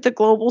you look at the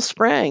global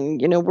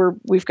spraying.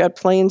 We've got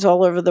planes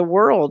all over the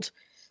world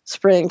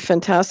spraying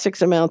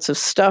fantastic amounts of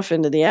stuff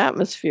into the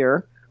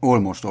atmosphere.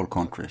 Almost all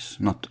countries,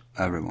 not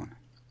everyone.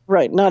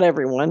 Right, not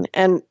everyone.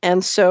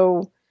 And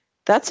so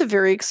that's a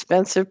very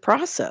expensive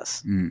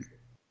process.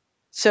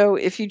 So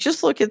if you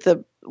just look at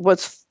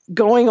what's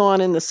going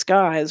on in the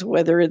skies,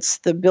 whether it's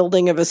the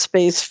building of a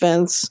space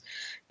fence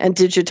and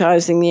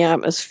digitizing the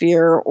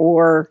atmosphere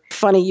or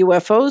funny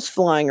UFOs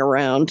flying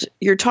around,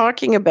 you're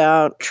talking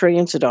about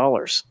trillions of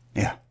dollars.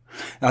 Yeah.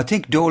 I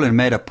think Dolan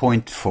made a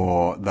point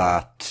for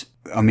that.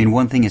 I mean,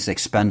 one thing is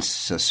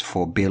expenses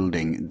for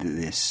building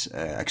this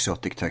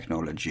exotic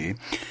technology,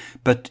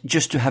 but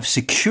just to have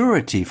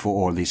security for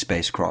all these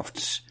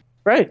spacecrafts,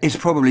 right, is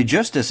probably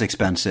just as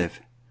expensive.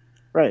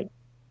 Right.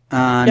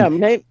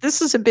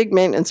 This is a big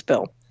maintenance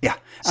bill. Yeah,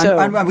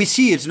 and we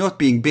see it's not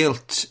being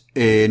built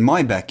in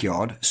my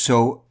backyard,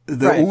 so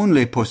the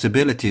only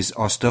possibilities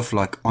are stuff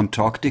like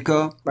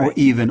Antarctica or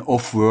even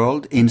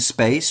off-world in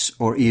space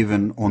or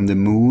even on the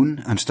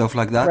moon and stuff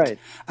like that. Right.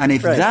 And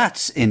if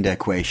that's in the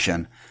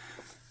equation,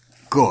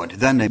 good,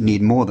 then they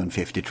need more than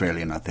 50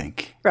 trillion, I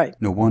think. Right.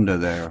 No wonder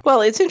they're...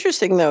 Well, it's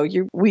interesting, though.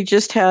 We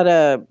just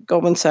had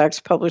Goldman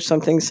Sachs publish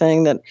something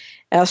saying that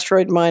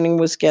asteroid mining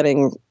was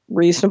getting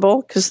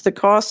reasonable because the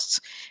costs...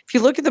 If you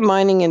look at the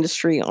mining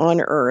industry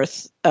on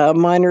Earth,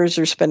 miners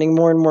are spending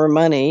more and more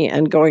money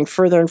and going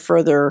further and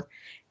further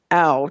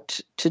out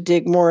to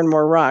dig more and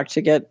more rock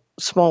to get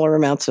smaller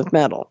amounts of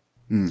metal.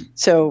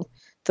 So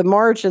the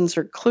margins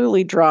are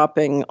clearly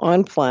dropping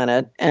on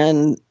planet,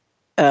 and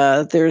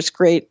there's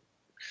great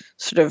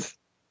sort of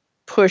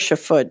push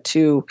afoot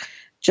to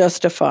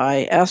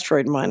justify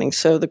asteroid mining.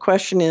 So the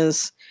question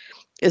is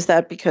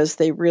that because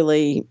they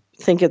really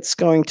think it's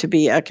going to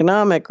be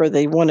economic, or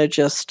they want to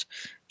just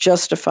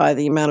justify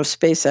the amount of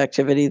space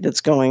activity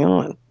that's going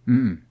on?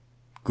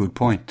 Good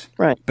point.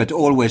 Right. But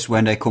always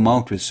when they come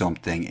out with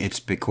something, it's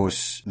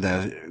because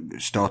they're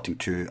starting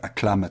to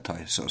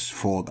acclimatize us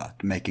for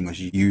that, making us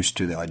used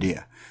to the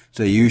idea.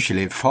 So they're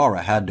usually far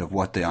ahead of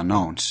what they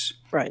announce.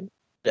 Right.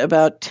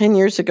 About 10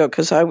 years ago,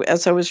 because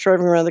as I was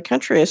driving around the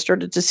country, I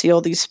started to see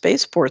all these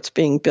spaceports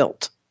being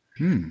built.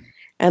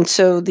 And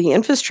so the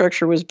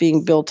infrastructure was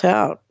being built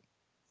out.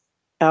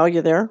 Al,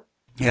 you there?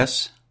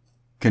 Yes.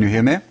 Can you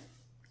hear me?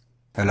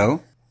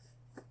 Hello?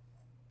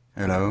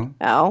 Hello?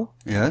 Al?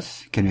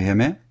 Yes? Can you hear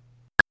me?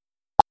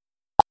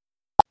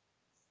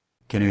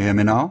 Can you hear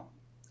me now?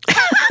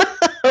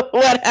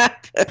 What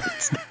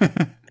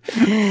happened?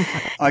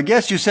 I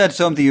guess you said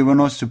something you were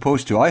not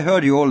supposed to. I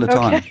heard you all the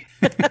time.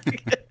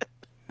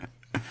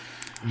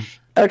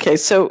 Okay,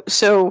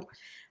 so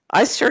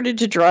I started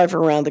to drive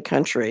around the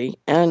country,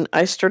 and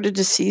I started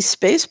to see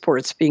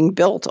spaceports being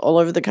built all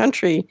over the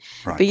country,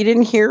 but you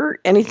didn't hear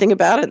anything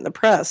about it in the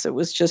press. It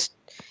was just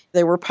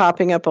they were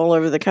popping up all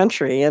over the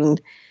country, and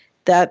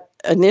that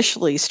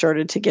initially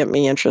started to get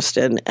me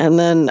interested. And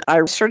then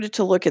I started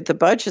to look at the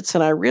budgets,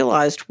 and I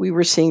realized we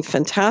were seeing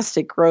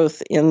fantastic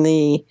growth in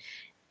the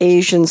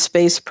Asian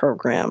space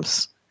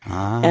programs.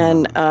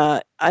 And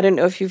I don't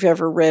know if you've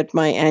ever read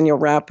my annual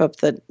wrap-up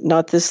that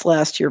not this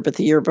last year, but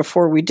the year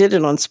before, we did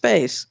it on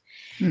space.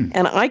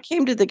 And I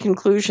came to the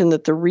conclusion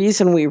that the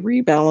reason we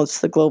rebalanced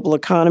the global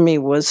economy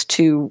was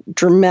to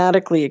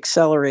dramatically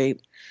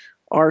accelerate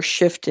our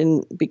shift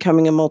in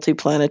becoming a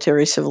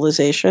multiplanetary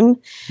civilization,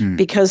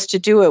 because to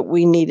do it,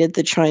 we needed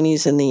the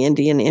Chinese and the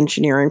Indian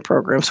engineering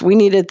programs. We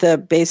needed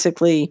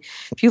basically,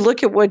 if you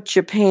look at what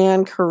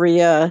Japan,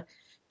 Korea,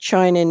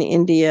 China, and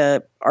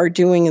India are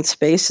doing in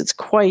space, it's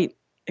quite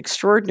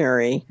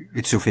extraordinary.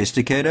 It's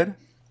sophisticated?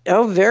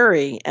 Oh,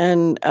 very.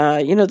 And,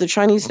 the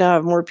Chinese now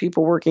have more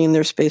people working in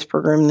their space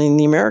program than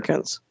the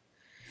Americans.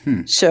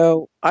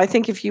 So I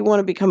think if you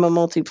want to become a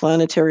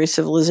multiplanetary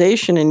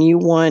civilization and you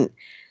want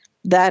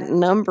that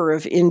number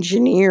of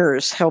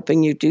engineers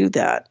helping you do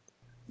that.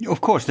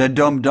 Of course, they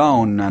dumbed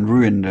down and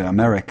ruined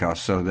America,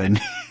 so they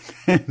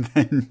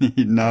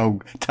need now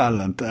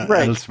talent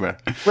elsewhere.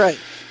 Right,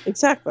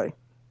 exactly.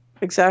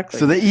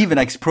 So they're even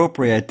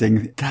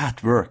expropriating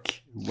that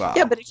work. Wow.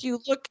 Yeah, but if you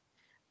look,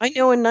 I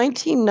know in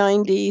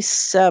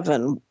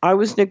 1997, I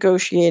was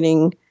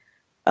negotiating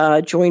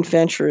joint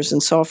ventures in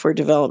software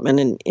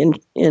development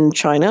in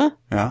China.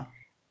 Yeah.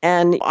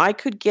 And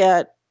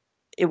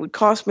it would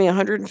cost me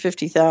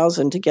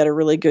 $150,000 to get a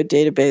really good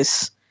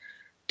database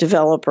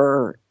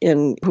developer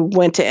who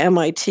went to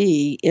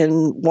MIT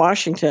in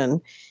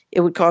Washington. It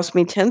would cost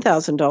me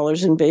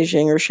 $10,000 in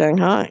Beijing or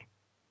Shanghai.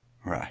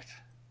 Right.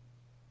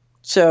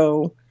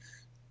 So,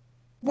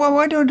 well,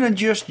 why don't I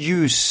just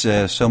use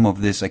some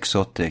of these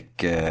exotic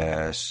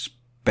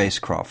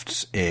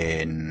spacecrafts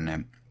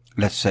in,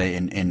 let's say,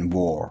 in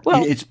war?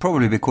 Well, it's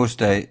probably because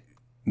they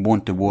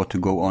want the war to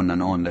go on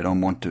and on. They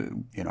don't want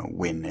to,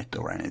 win it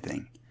or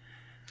anything.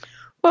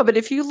 Well, but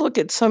if you look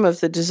at some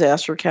of the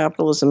disaster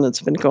capitalism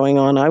that's been going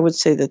on, I would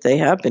say that they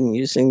have been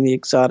using the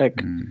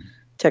exotic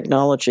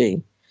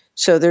technology.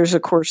 So there's,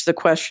 of course, the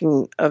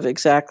question of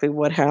exactly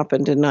what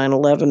happened in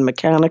 9/11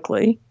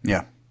 mechanically.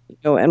 Yeah.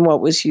 And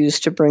what was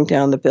used to bring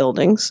down the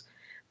buildings.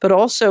 But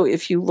also,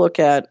 if you look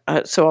at,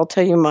 so I'll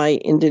tell you my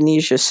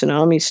Indonesia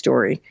tsunami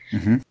story.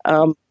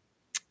 Mm-hmm.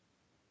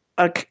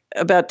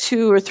 About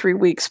 2 or 3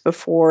 weeks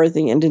before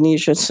the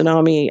Indonesia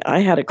tsunami, I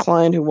had a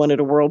client who wanted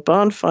a World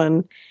Bond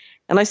Fund,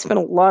 and I spent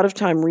a lot of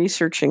time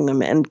researching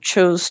them and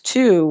chose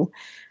two,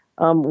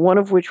 one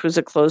of which was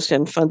a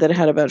closed-end fund that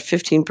had about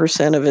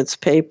 15% of its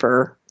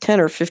paper, 10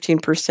 or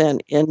 15%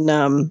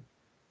 in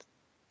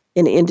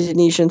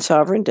Indonesian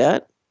sovereign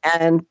debt.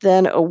 And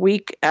then a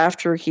week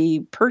after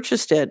he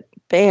purchased it,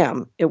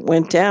 bam, it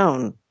went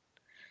down.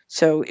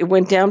 So it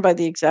went down by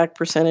the exact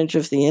percentage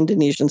of the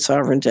Indonesian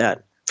sovereign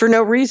debt for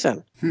no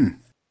reason.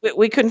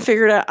 We couldn't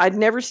figure it out. I'd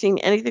never seen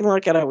anything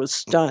like it. I was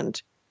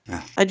stunned.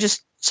 Yeah.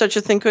 Such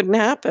a thing couldn't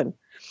happen.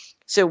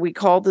 So we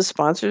called the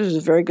sponsor. It was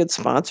a very good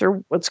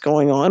sponsor. What's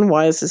going on?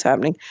 Why is this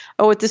happening?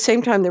 Oh, at the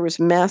same time, there was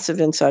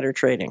massive insider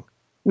trading.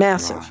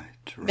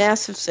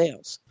 Massive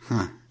sales.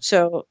 Huh.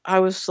 So I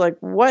was like,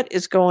 what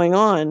is going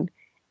on?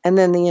 And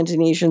then the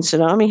Indonesian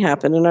tsunami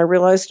happened, and I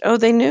realized,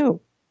 they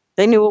knew.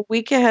 They knew a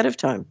week ahead of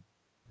time.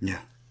 Yeah.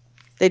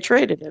 They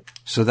traded it.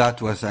 So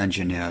that was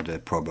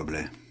engineered,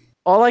 probably.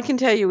 All I can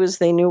tell you is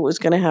they knew it was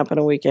going to happen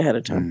a week ahead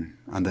of time.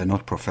 And they're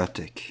not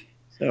prophetic.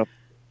 So,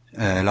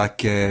 like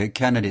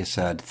Kennedy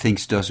said,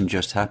 things doesn't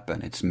just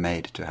happen, it's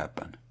made to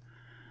happen.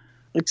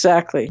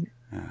 Exactly.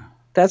 Yeah.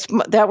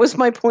 That was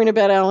my point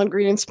about Alan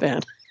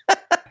Greenspan.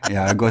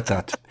 Yeah, I got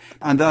that.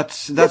 And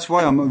that's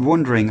why I'm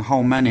wondering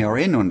how many are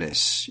in on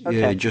this,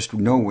 just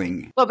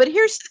knowing. Well, but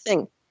here's the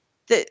thing.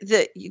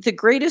 The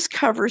greatest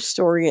cover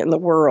story in the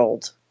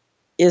world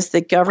is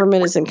that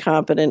government is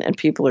incompetent and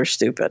people are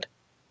stupid.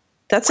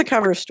 That's a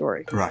cover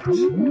story. Right.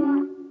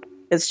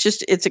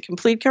 It's a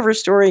complete cover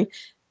story.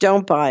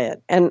 Don't buy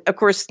it. And, of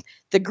course,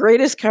 the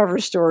greatest cover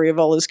story of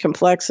all is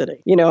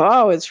complexity.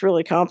 It's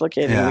really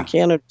complicated. Yeah. We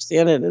can't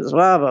understand it. It's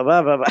blah, blah,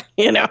 blah, blah, blah,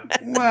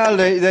 Well,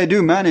 they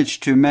do manage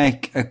to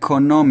make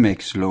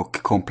economics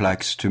look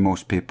complex to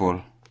most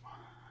people.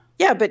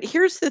 Yeah, but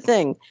here's the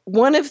thing.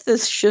 One of the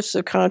shifts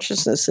of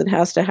consciousness it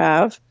has to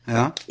have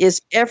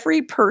is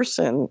every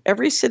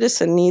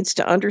citizen needs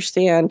to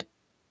understand,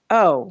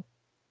 I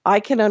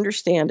can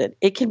understand it.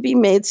 It can be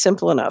made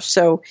simple enough.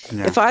 So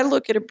if I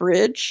look at a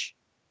bridge,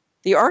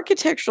 the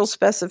architectural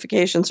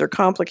specifications are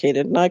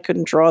complicated, and I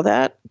couldn't draw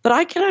that. But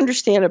I can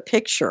understand a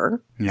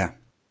picture. Yeah.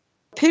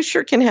 A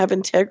picture can have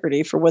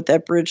integrity for what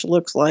that bridge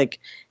looks like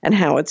and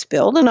how it's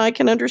built, and I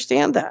can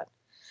understand that.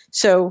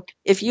 So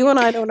if you and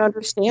I don't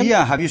understand...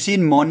 Yeah, have you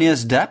seen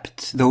Money's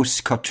Debt, those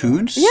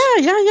cartoons?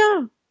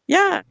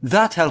 Yeah.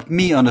 That helped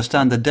me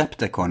understand the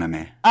debt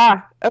economy.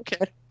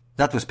 Okay.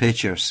 That was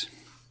pictures.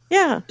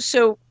 Yeah.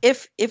 So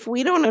if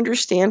we don't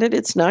understand it,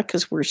 it's not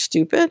because we're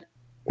stupid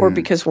or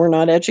because we're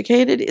not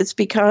educated. It's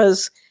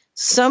because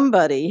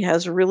somebody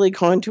has really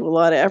gone to a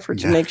lot of effort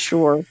to make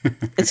sure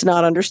it's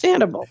not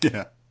understandable.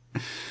 Yeah.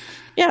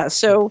 Yeah.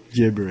 So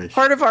gibberish.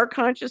 Part of our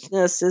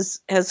consciousness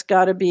has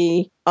got to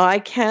be, I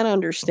can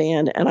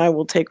understand and I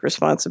will take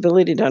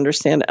responsibility to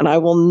understand, and I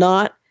will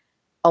not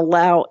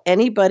allow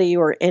anybody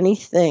or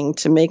anything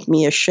to make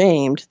me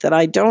ashamed that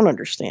I don't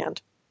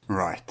understand.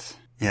 Right.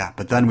 Yeah,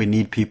 but then we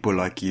need people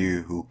like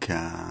you who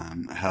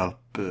can help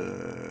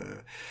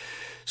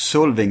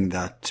solving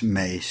that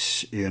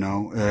maze,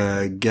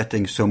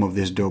 getting some of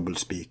this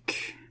doublespeak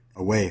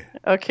away.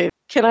 Okay.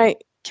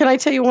 Can I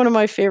tell you one of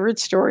my favorite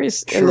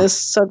stories in this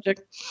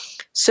subject?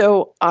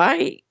 So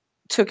I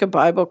took a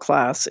Bible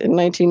class in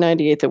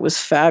 1998 that was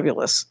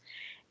fabulous.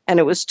 And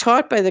it was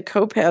taught by the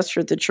co-pastor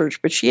at the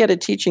church, but she had a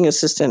teaching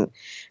assistant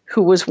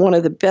who was one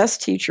of the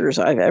best teachers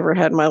I've ever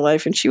had in my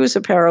life. And she was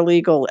a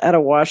paralegal at a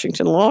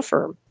Washington law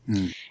firm.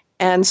 Mm.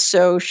 And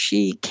so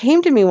she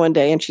came to me one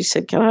day and she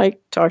said, "Can I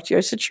talk to you?"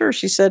 I said, "Sure."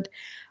 She said,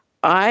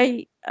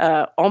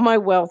 all my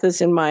wealth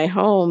is in my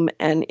home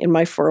and in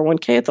my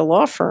 401k at the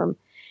law firm.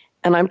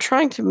 And I'm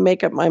trying to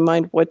make up my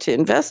mind what to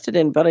invest it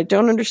in, but I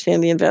don't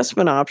understand the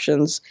investment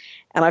options.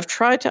 And I've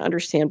tried to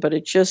understand, but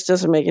it just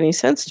doesn't make any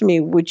sense to me.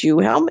 Would you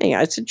help me?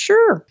 I said,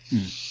 "Sure."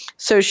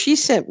 So she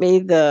sent me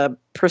the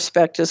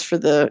prospectus for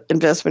the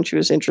investment she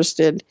was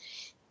interested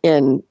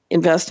in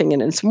investing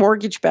in. It's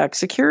mortgage-backed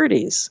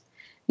securities.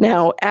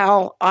 Now,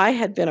 Al, I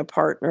had been a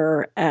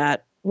partner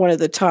at one of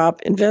the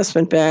top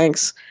investment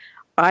banks.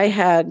 I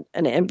had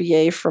an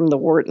MBA from the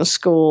Wharton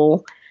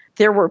School.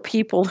 There were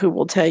people who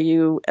will tell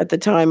you at the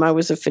time I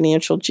was a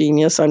financial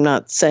genius. I'm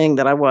not saying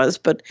that I was,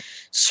 but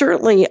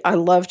certainly I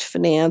loved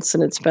finance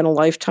and had spent a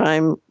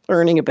lifetime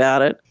learning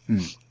about it.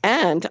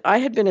 And I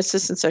had been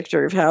Assistant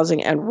Secretary of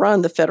Housing and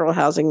run the Federal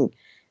Housing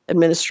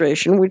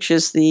Administration, which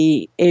is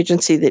the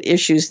agency that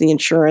issues the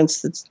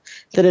insurance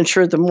that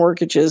insured the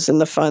mortgages in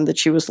the fund that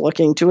she was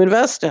looking to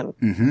invest in.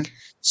 Mm-hmm.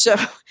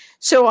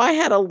 So I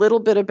had a little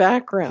bit of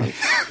background.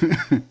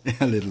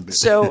 A little bit.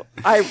 So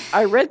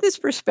I read this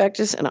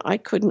prospectus and I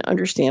couldn't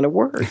understand a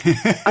word.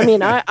 I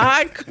mean,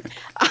 I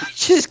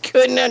just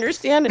couldn't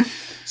understand it.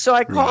 So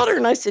I called her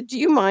and I said, do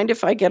you mind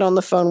if I get on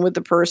the phone with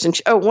the person?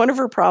 One of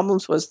her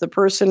problems was the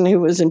person who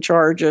was in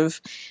charge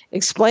of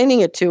explaining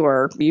it to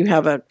her. You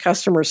have a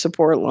customer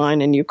support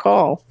line and you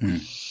call.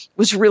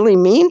 Was really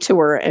mean to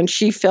her and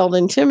she felt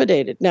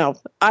intimidated. Now,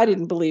 I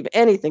didn't believe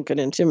anything could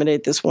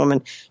intimidate this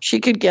woman. She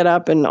could get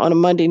up and on a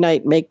Monday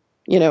night make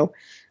the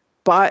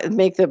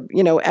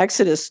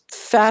exodus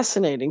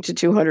fascinating to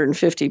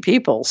 250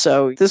 people.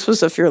 So this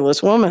was a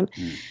fearless woman.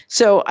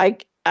 So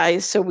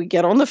so we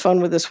get on the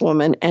phone with this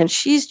woman and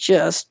she's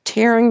just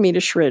tearing me to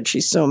shreds.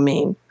 She's so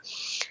mean.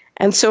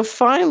 And so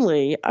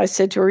finally I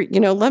said to her,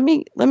 let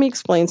me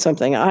explain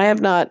something. I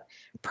have not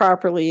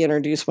properly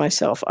introduce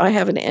myself. I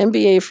have an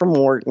MBA from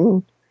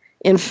Wharton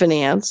in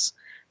finance.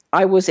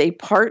 I was a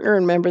partner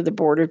and member of the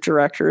board of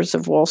directors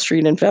of Wall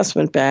Street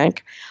Investment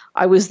Bank.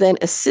 I was then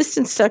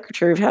Assistant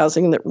Secretary of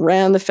Housing that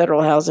ran the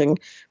federal housing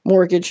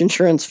mortgage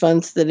insurance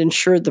funds that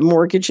insured the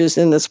mortgages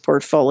in this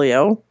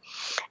portfolio.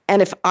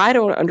 And if I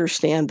don't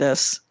understand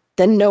this,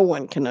 then no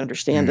one can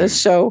understand this.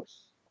 So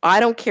I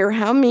don't care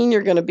how mean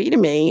you're going to be to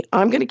me.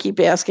 I'm going to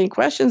keep asking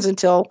questions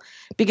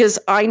because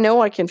I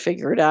know I can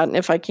figure it out. And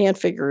if I can't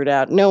figure it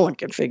out, no one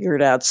can figure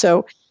it out.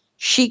 So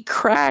she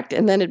cracked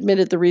and then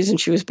admitted the reason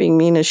she was being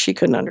mean is she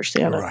couldn't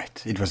understand it.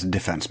 Right. It was a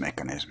defense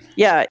mechanism.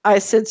 Yeah. I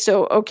said,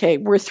 so, okay,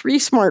 we're three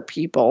smart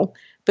people.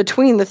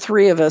 Between the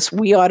three of us,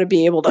 we ought to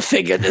be able to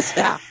figure this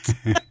out.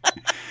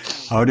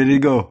 How did it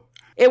go?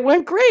 It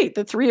went great.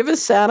 The three of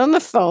us sat on the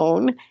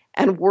phone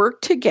and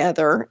worked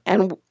together.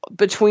 And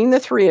between the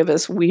three of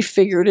us, we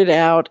figured it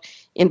out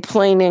in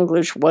plain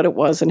English what it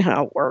was and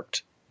how it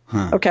worked.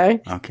 Okay.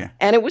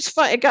 And it was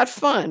fun. It got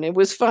fun. It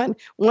was fun.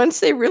 Once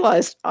they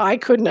realized I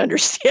couldn't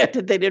understand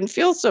it, they didn't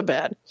feel so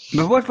bad.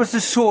 But what was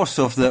the source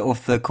of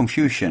the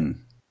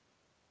confusion?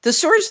 The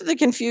source of the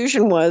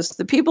confusion was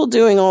the people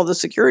doing all the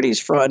securities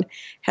fraud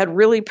had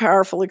really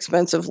powerful,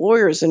 expensive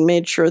lawyers and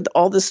made sure that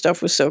all this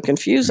stuff was so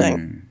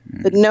confusing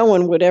that no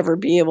one would ever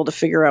be able to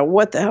figure out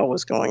what the hell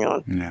was going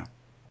on. Yeah.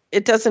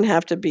 It doesn't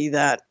have to be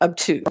that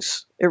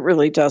obtuse. It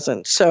really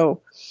doesn't. So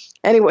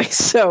anyway,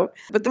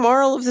 but the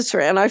moral of the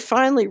story, and I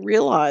finally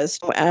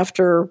realized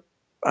after,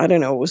 I don't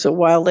know, it was a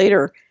while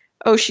later,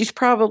 she's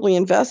probably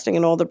investing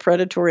in all the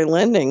predatory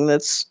lending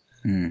that's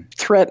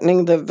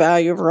threatening the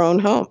value of her own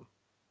home.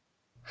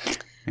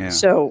 Yeah.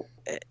 So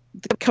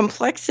the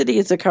complexity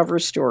is a cover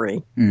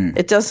story.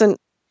 It doesn't,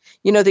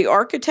 the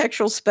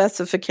architectural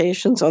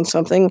specifications on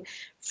something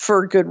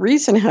for good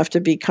reason have to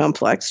be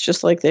complex,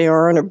 just like they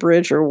are on a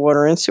bridge or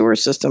water and sewer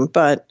system.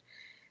 But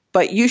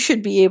you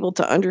should be able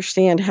to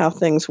understand how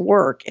things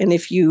work. And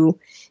if you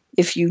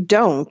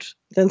don't,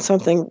 then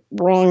something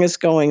wrong is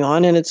going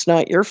on and it's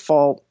not your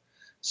fault.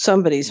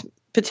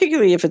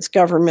 Particularly if it's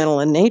governmental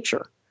in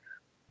nature.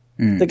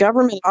 The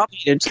government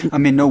obligated. I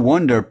mean, no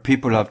wonder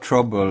people have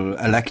trouble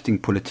electing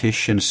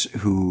politicians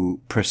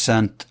who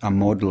present a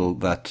model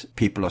that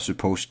people are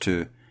supposed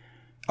to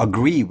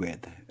agree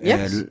with,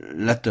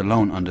 let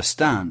alone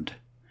understand.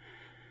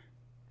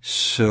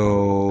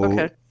 So,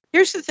 okay.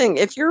 Here's the thing: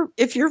 if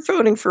you're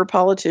voting for a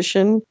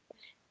politician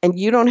and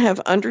you don't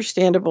have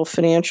understandable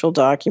financial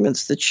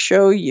documents that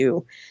show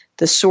you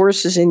the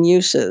sources and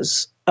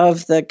uses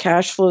of the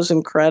cash flows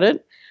and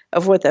credit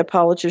of what that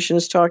politician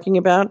is talking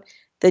about,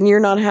 then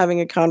you're not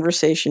having a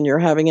conversation, you're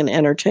having an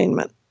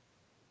entertainment.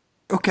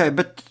 Okay,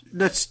 but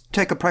let's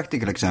take a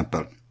practical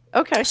example.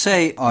 Okay.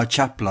 Say a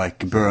chap like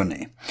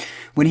Bernie.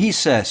 When he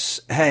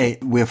says, hey,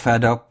 we're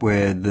fed up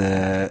with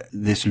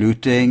this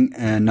looting,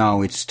 and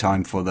now it's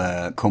time for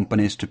the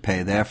companies to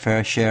pay their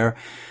fair share.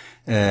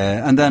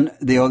 And then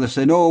the others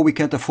say, no, we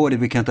can't afford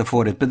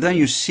it. But then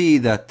you see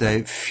that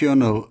they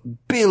funnel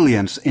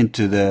billions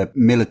into the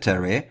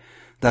military.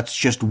 That's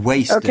just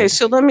wasted. Okay,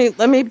 so let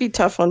me be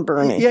tough on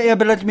Bernie. Yeah,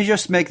 but let me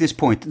just make this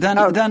point. Then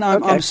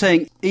I'm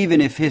saying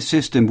even if his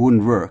system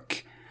wouldn't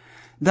work,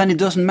 then it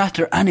doesn't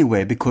matter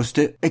anyway because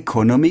the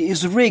economy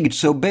is rigged.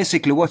 So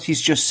basically what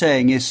he's just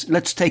saying is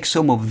let's take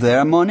some of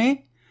their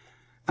money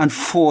and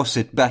force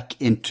it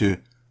back into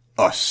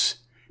us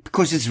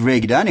because it's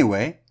rigged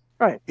anyway.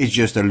 Right. It's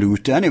just a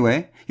loot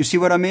anyway. You see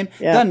what I mean?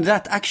 Yeah. Then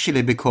that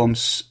actually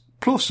becomes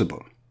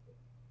plausible.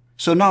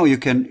 So now you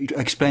can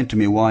explain to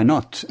me why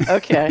not.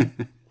 Okay.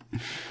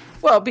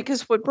 Well,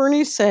 because what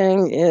Bernie's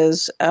saying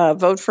is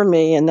vote for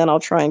me and then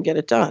I'll try and get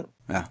it done.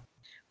 Yeah.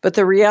 But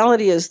the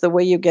reality is the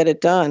way you get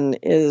it done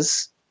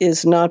is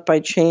is not by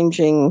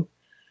changing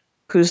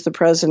who's the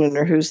president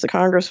or who's the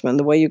congressman.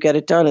 The way you get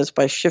it done is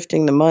by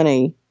shifting the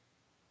money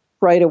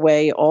right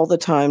away, all the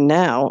time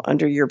now,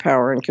 under your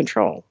power and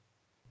control.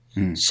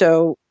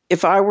 So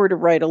if I were to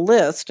write a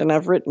list, and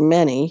I've written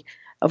many,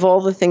 of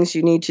all the things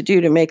you need to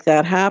do to make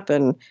that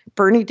happen,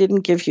 Bernie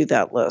didn't give you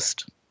that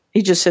list.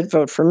 He just said,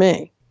 vote for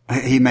me.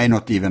 He may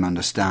not even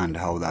understand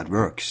how that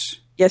works.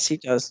 Yes, he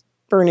does.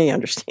 Bernie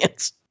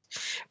understands.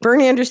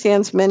 Bernie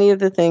understands many of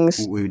the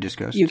things we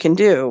discussed you can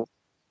do,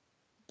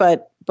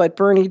 but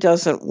Bernie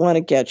doesn't want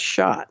to get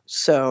shot.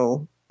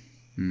 So,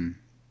 do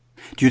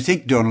you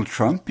think Donald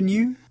Trump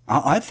knew?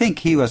 I think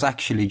he was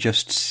actually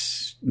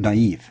just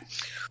naive.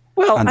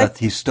 Well, and that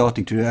he's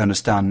starting to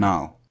understand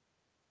now.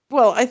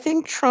 Well, I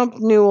think Trump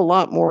knew a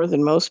lot more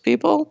than most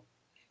people.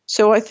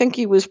 So I think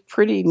he was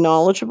pretty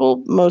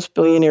knowledgeable. Most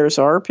billionaires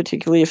are,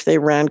 particularly if they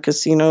ran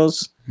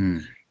casinos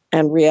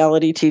and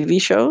reality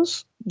TV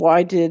shows.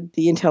 Why did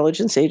the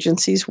intelligence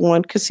agencies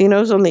want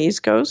casinos on the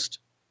East Coast?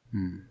 I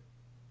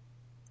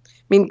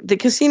mean, the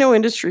casino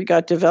industry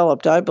got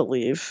developed, I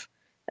believe,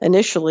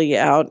 initially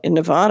out in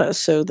Nevada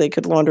so they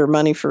could launder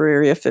money for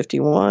Area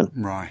 51.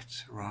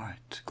 Right.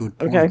 Good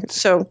point. Okay,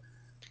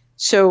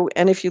 so,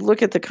 and if you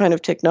look at the kind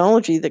of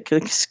technology that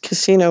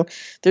casino,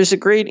 there's a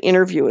great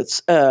interview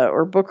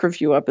or book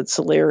review up at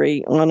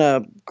Solari on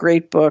a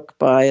great book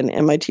by an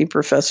MIT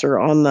professor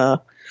on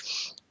the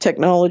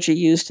technology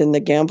used in the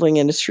gambling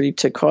industry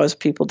to cause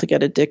people to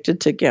get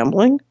addicted to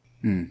gambling.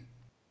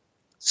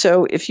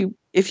 So if you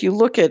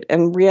look at,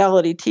 and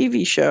reality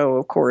TV show,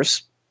 of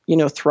course,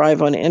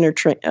 thrive on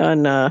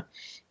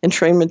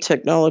entrainment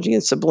technology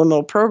and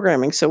subliminal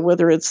programming. So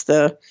whether it's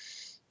the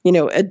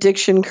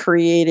addiction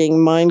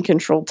creating mind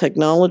control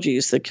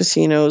technologies that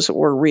casinos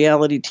or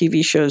reality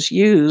TV shows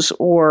use,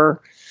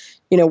 or,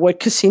 what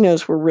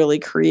casinos were really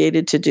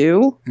created to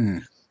do.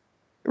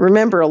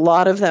 Remember, a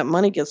lot of that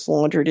money gets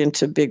laundered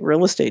into big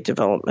real estate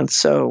developments.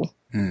 So,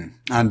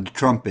 and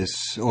Trump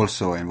is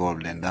also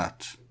involved in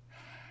that.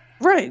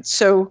 Right.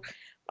 So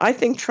I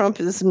think Trump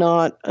is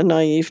not a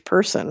naive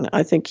person.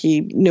 I think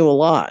he knew a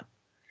lot.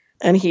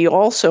 And he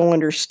also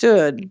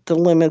understood the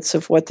limits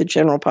of what the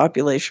general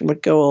population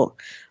would go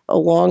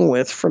along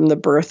with from the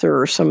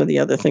birther or some of the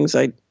other things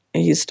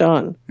he's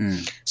done.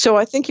 So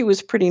I think he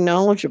was pretty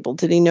knowledgeable.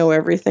 Did he know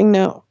everything?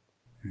 No.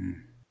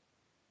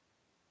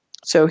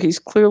 So he's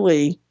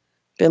clearly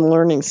been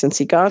learning since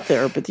he got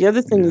there. But the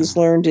other thing he's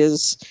learned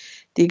is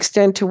the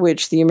extent to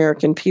which the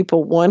American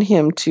people want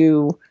him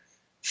to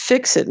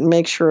fix it and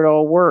make sure it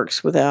all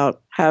works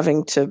without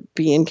having to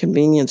be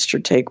inconvenienced or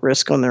take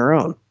risk on their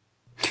own.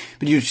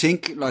 But you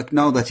think,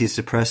 now that he's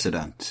the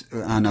president,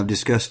 and I've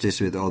discussed this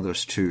with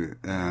others too,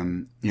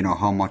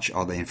 how much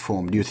are they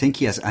informed? Do you think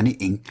he has any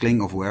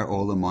inkling of where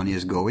all the money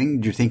is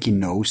going? Do you think he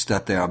knows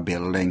that they are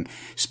building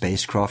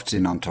spacecrafts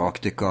in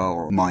Antarctica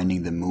or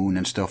mining the moon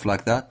and stuff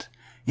like that?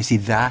 Is he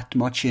that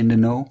much in the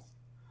know?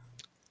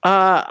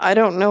 I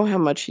don't know how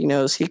much he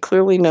knows. He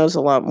clearly knows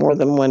a lot more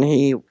than when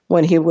he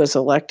was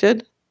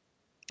elected,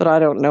 but I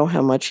don't know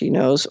how much he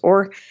knows,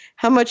 or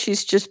how much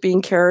he's just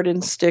being carrot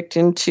and sticked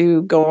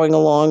into going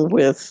along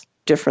with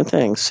different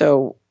things.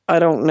 So I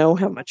don't know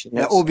how much he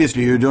knows. Yeah,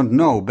 obviously you don't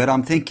know, but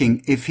I'm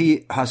thinking if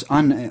he has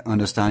an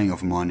understanding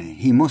of money,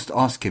 he must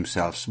ask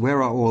himself,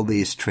 where are all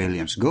these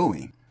trillions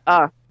going?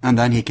 And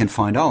then he can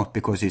find out,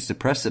 because he's the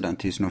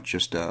president, he's not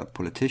just a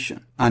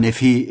politician. And if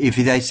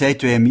they say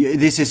to him,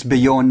 this is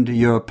beyond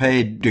your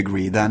pay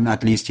degree, then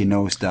at least he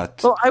knows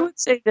that. Well, I would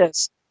say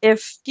this.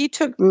 If he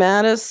took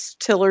Mattis,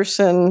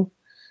 Tillerson,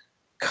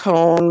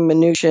 Cohn,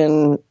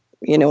 Mnuchin,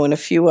 and a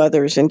few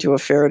others into a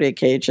Faraday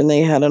cage and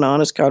they had an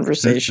honest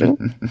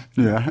conversation,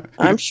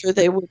 I'm sure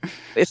they would,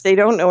 if they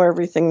don't know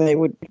everything, they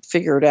would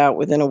figure it out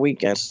within a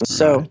weekend.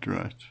 So,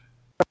 right.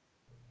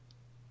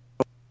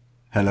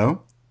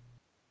 Hello?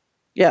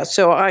 Yeah,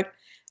 so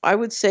I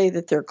would say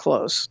that they're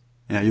close.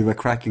 Yeah, you were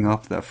cracking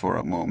up there for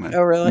a moment.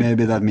 Oh, really?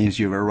 Maybe that means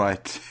you were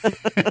right.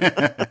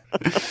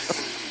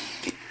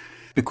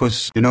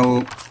 Because,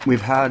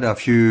 we've had a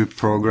few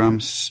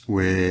programs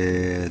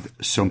with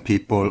some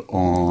people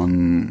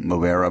on the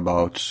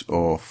whereabouts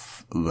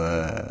of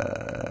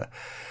the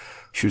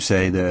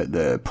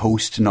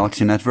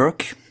post-Nazi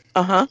network.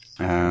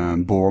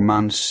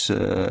 Bormann's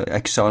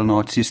exile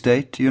Nazi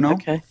state,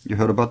 Okay. You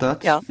heard about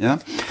that? Yeah.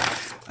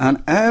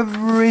 And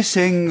every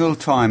single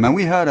time, and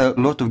we had a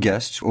lot of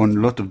guests on a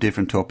lot of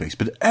different topics,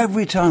 but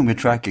every time we're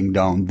tracking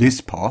down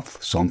this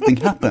path, something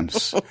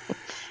happens.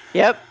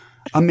 Yep.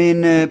 I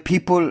mean,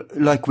 people,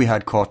 like we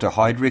had Carter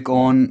Heydrich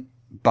on,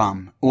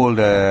 bam, all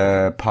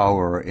the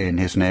power in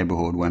his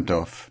neighborhood went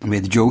off.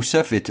 With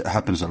Joseph, it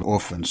happens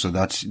often, so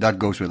that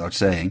goes without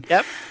saying.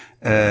 Yep.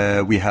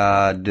 We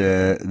had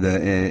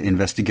the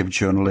investigative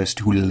journalist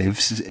who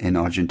lives in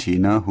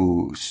Argentina,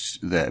 who's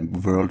the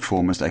world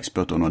foremost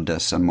expert on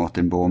Odessa,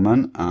 Martin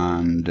Bormann,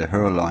 and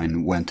her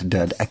line went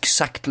dead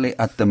exactly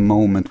at the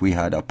moment we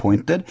had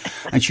appointed,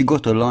 and she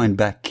got her line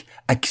back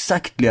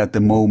exactly at the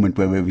moment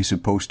where we were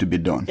supposed to be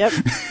done. Yep.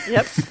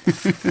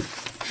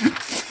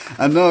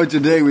 And now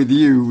today with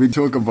you, we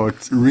talk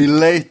about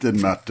related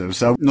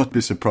matters. I'll not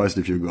be surprised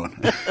if you're gone.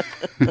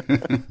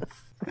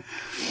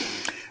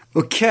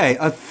 Okay,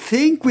 I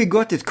think we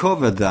got it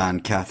covered then,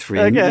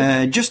 Catherine.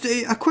 Okay. Just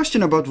a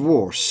question about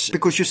wars,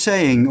 because you're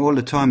saying all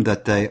the time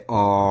that they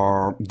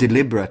are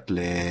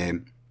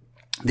deliberately...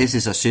 This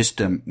is a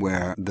system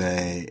where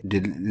they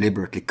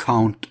deliberately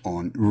count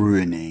on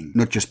ruining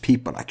not just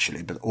people,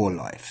 actually, but all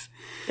life.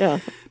 Yeah.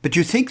 But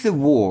you think the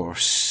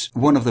wars,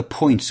 one of the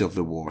points of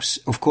the wars,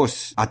 of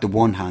course, at the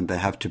one hand, they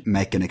have to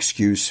make an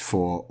excuse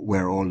for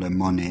where all the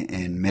money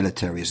in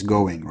military is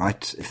going,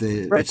 right? If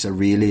it's a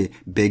really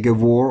bigger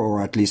war,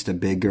 or at least a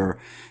bigger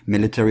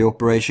military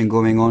operation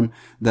going on,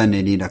 then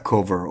they need a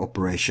cover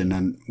operation.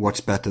 And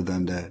what's better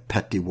than the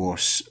petty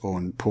wars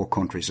on poor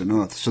countries on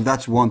earth? So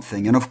that's one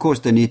thing. And of course,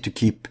 they need to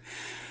keep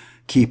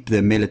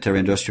the military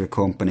industrial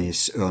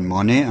companies earn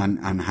money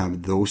and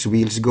have those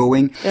wheels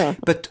going. Yeah.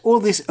 But all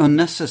this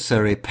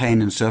unnecessary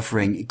pain and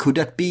suffering, could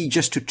that be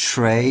just to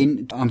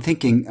train? I'm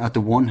thinking at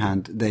the one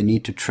hand, they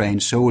need to train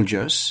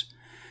soldiers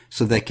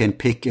so they can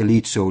pick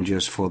elite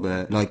soldiers for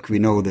like we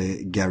know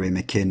the Gary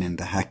McKinnon,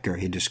 the hacker,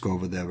 he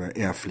discovered there were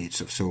air fleets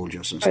of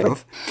soldiers and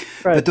stuff.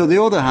 Right. But on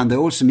the other hand, they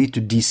also need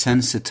to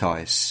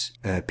desensitize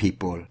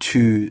people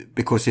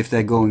because if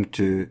they're going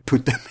to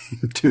put them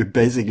into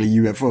basically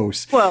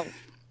UFOs. Well,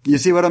 you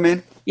see what I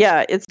mean?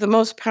 Yeah, it's the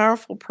most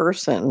powerful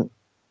person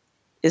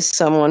is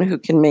someone who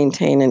can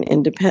maintain an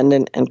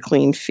independent and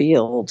clean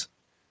field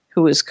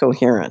who is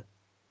coherent.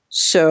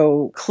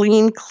 So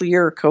clean,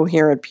 clear,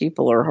 coherent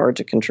people are hard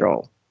to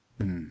control.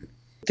 Mm.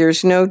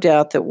 There's no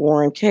doubt that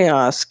war and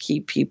chaos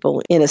keep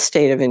people in a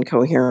state of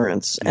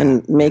incoherence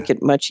and make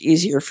it much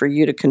easier for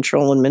you to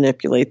control and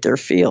manipulate their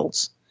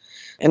fields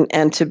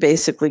and to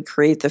basically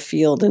create the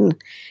field. And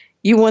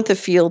you want the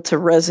field to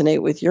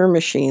resonate with your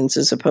machines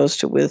as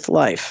opposed to with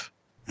life.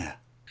 Yeah.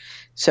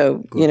 So,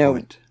 Good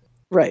point.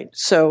 Right.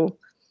 So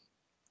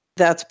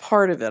that's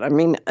part of it. I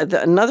mean,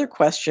 another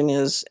question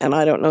is, and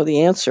I don't know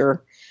the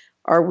answer,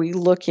 are we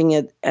looking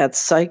at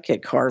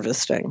psychic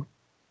harvesting?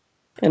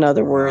 In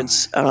other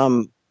words,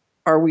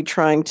 are we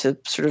trying to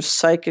sort of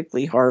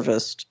psychically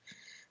harvest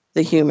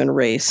the human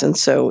race? And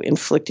so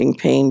inflicting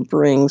pain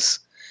brings,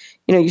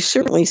 I've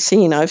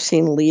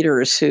seen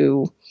leaders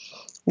who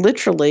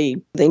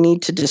literally, they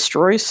need to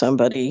destroy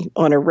somebody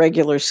on a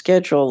regular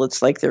schedule.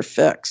 It's like their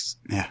fix.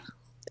 Yeah.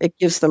 It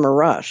gives them a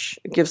rush.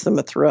 It gives them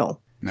a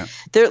thrill. Yeah.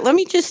 Let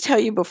me just tell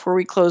you before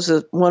we close,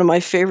 one of my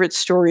favorite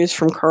stories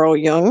from Carl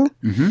Jung.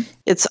 Mm-hmm.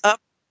 It's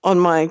up on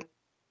my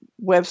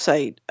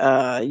website.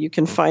 You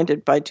can find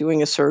it by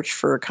doing a search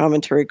for a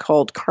commentary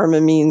called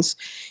Karma Means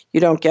You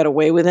Don't Get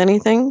Away with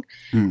Anything.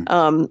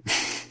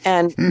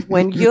 And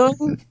when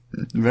Jung...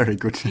 Very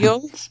good.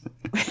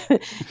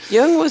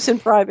 Jung was in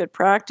private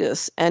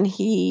practice, and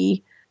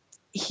he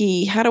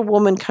had a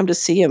woman come to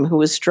see him who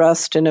was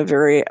dressed in a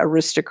very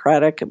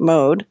aristocratic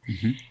mode.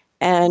 Mm-hmm.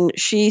 And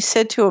she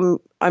said to him,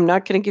 I'm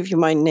not going to give you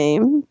my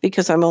name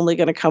because I'm only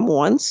going to come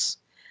once.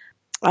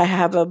 I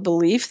have a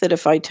belief that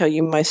if I tell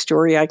you my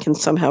story, I can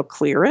somehow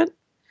clear it.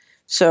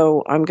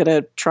 So I'm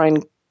going to try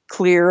and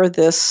clear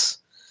this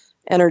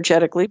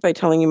energetically by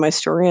telling you my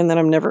story, and then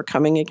I'm never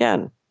coming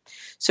again.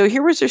 So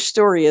here was her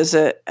story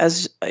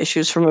as she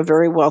was from a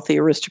very wealthy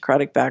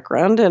aristocratic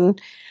background.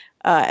 And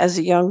as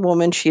a young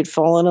woman, she had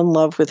fallen in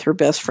love with her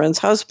best friend's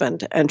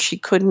husband, and she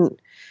couldn't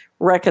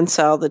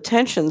reconcile the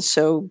tension.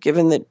 So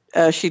given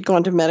that she'd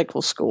gone to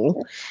medical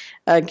school,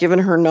 given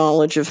her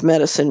knowledge of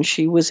medicine,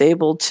 she was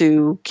able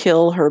to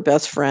kill her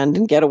best friend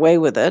and get away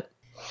with it.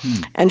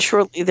 And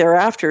shortly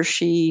thereafter,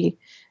 she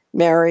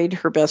married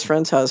her best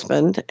friend's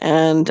husband,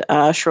 and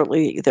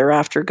shortly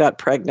thereafter got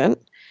pregnant.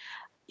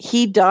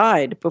 He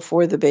died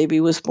before the baby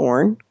was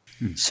born,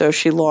 so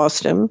she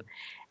lost him.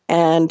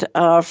 And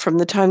from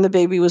the time the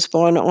baby was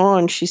born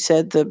on, she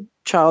said the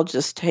child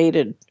just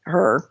hated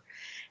her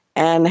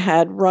and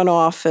had run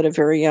off at a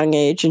very young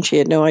age, and she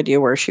had no idea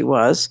where she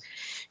was.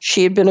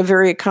 She had been a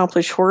very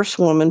accomplished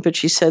horsewoman, but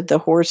she said the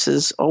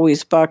horses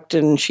always bucked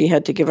and she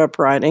had to give up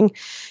riding.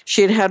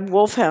 She had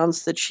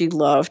wolfhounds that she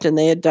loved, and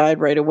they had died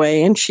right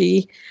away, and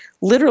she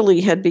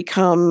literally had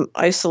become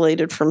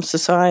isolated from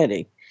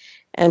society.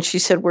 And she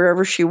said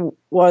wherever she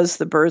was,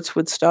 the birds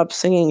would stop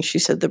singing. She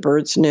said the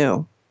birds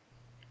knew.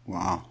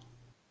 Wow.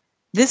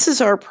 This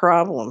is our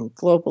problem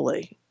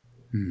globally.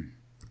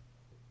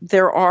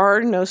 There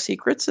are no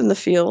secrets in the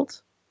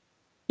field.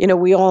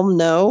 We all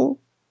know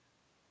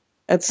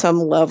at some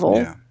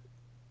level.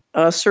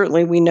 Yeah.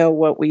 Certainly we know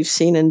what we've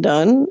seen and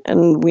done,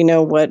 and we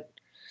know what,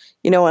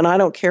 and I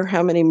don't care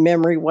how many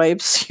memory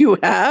wipes you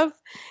have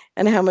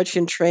and how much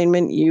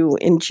entrainment you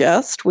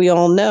ingest, we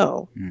all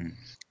know.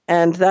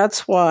 And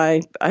that's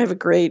why I have a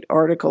great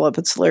article up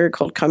at Solari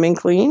called Coming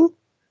Clean.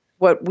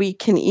 What we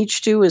can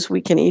each do is we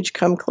can each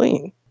come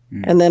clean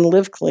and then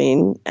live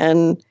clean.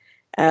 And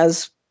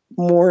as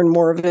more and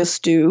more of us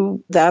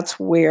do, that's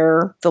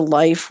where the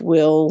life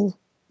will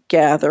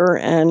gather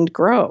and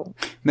grow.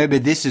 Maybe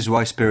this is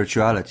why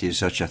spirituality is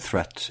such a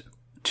threat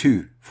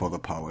too for the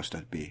powers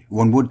that be.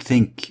 One would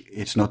think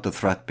it's not a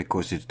threat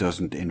because it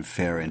doesn't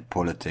interfere in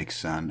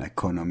politics and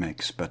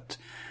economics, but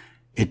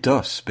it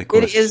does,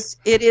 because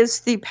it is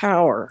the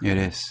power. It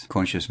is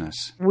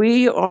consciousness.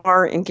 We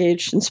are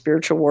engaged in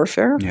spiritual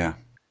warfare. Yeah.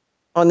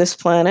 On this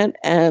planet,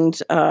 and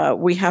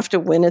we have to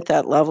win at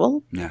that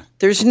level. Yeah.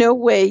 There's no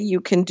way you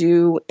can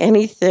do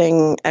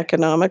anything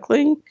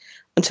economically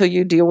until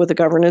you deal with the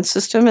governance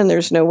system, and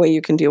there's no way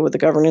you can deal with the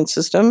governance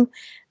system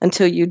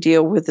until you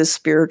deal with the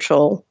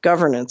spiritual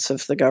governance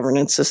of the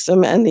governance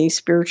system and the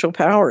spiritual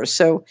powers.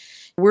 So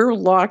we're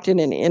locked in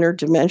an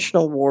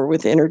interdimensional war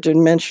with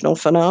interdimensional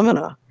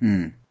phenomena.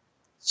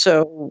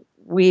 So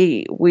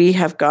we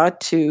have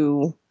got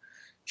to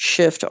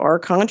shift our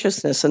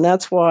consciousness. And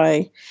that's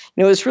why,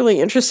 it's really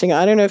interesting.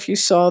 I don't know if you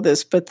saw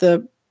this, but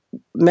the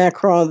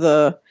Macron,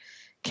 the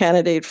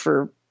candidate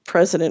for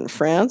president in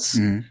France,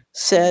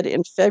 said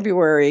in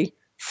February,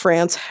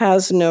 France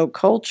has no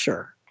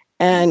culture.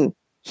 And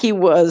he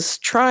was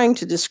trying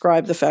to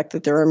describe the fact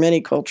that there are many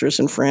cultures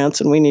in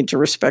France and we need to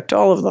respect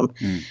all of them.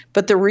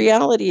 But the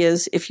reality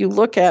is, if you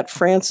look at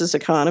France's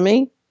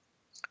economy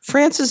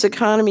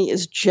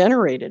is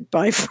generated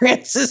by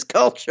France's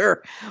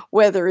culture,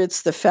 whether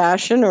it's the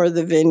fashion or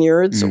the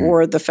vineyards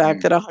or the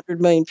fact that 100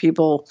 million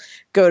people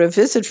go to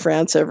visit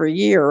France every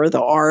year, or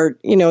the art,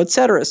 et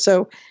cetera.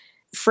 So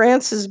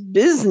France's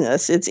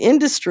business, its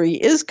industry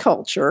is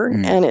culture,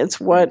 and it's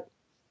what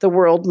the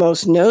world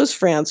most knows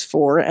France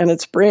for, and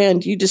its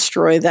brand. You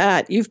destroy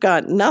that, you've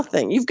got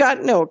nothing. You've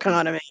got no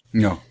economy.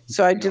 No.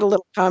 So I did a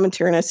little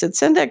commentary and I said,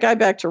 send that guy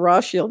back to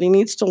Rothschild. He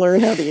needs to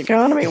learn how the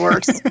economy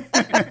works.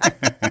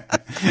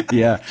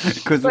 Yeah,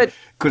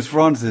 because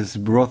France is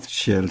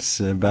Rothschild's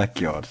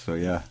backyard. So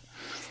yeah.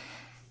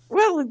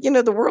 Well,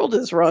 the world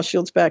is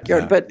Rothschild's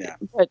backyard, but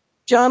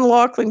John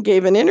Laughlin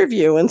gave an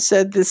interview and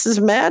said, this is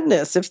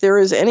madness. If there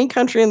is any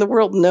country in the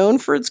world known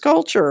for its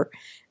culture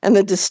and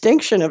the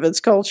distinction of its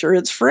culture,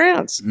 it's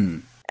France.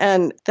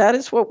 And that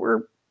is what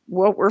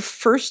we're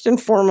first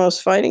and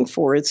foremost fighting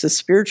for. It's a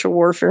spiritual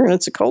warfare and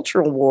it's a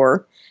cultural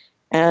war.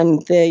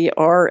 And they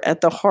are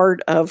at the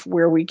heart of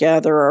where we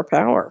gather our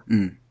power.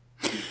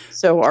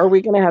 So are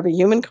we going to have a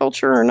human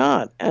culture or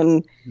not?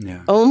 And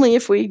only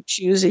if we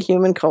choose a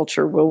human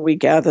culture will we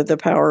gather the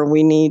power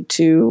we need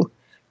to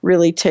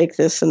really take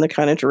this in the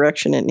kind of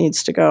direction it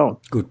needs to go.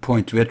 Good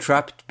point. We're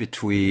trapped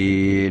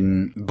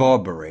between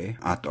Barbary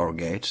at our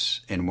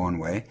gates in one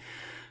way,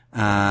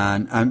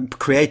 and I'm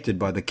created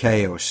by the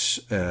chaos.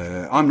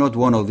 I'm not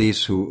one of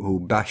these who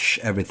bash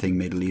everything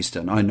Middle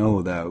Eastern. I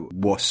know there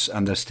was,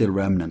 and there's still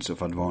remnants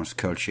of advanced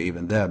culture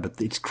even there,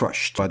 but it's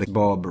crushed by the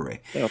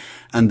Barbary. Yep.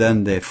 And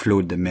then they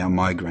flood the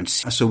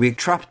migrants. So we're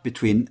trapped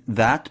between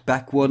that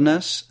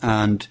backwardness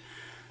and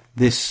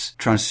this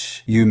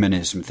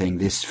transhumanism thing,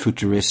 this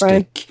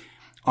futuristic,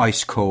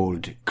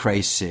 ice-cold,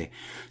 crazy.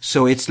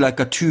 So it's like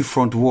a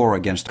two-front war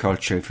against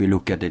culture if we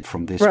look at it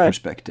from this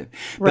perspective.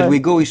 But we're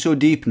going so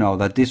deep now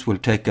that this will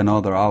take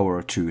another hour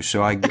or two.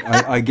 So I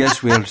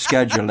guess we'll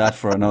schedule that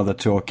for another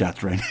talk,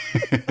 Catherine.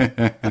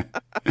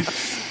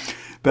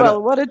 But,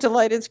 well, what a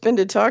delight it's been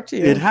to talk to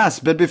you. It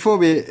has. But before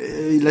we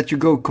let you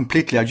go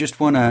completely, I just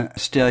want to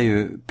steer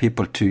you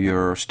people to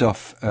your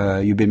stuff.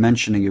 You've been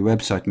mentioning your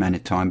website many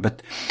times.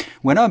 But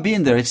when I've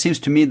been there, it seems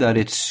to me that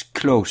it's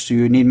closed. So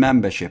you need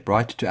membership,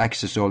 right, to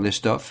access all this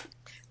stuff?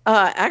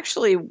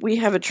 Actually, we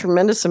have a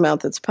tremendous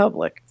amount that's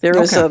public. There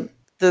is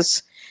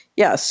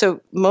so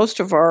most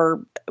of our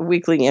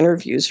weekly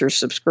interviews are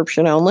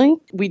subscription only.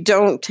 We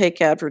don't take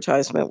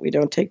advertisement. We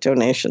don't take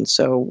donations.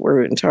 So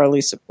we're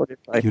entirely supported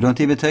by... You don't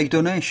even take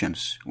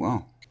donations?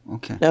 Wow.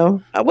 Okay.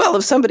 No. Well,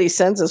 if somebody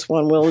sends us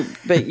one, we'll,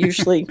 but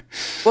usually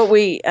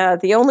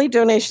the only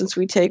donations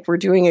we take, we're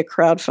doing a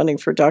crowdfunding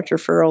for Dr.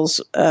 Farrell's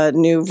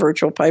new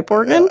virtual pipe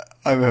organ.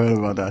 I've heard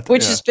about that.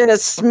 Which has been a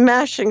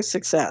smashing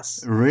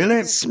success.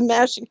 Really?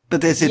 Smashing.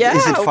 But is it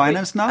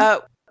financed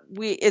now?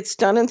 It's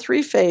done in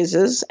 3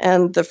 phases,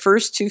 and the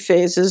first 2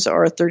 phases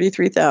are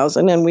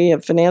 $33,000, and we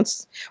have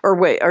financed, or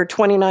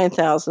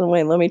 $29,000.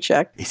 Wait, let me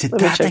check. Is it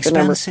that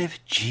expensive?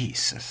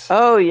 Jesus.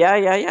 Oh,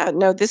 yeah.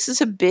 No, this is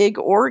a big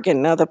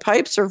organ. Now, the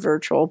pipes are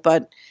virtual,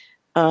 but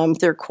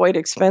they're quite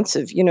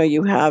expensive.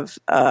 You have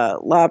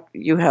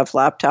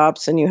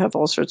laptops and you have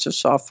all sorts of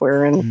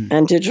software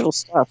and digital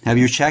stuff. Have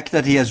you checked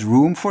that he has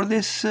room for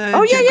this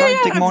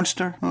gigantic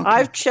monster? Okay.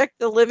 I've checked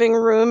the living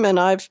room and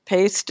I've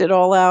paced it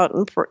all out.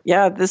 And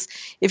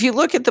if you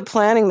look at the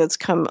planning that's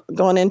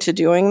gone into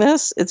doing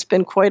this, it's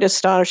been quite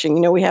astonishing.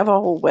 We have a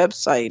whole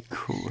website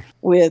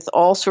with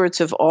all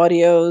sorts of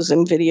audios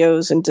and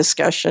videos and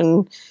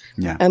discussion.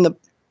 Yeah. And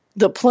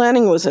the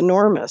planning was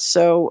enormous.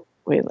 So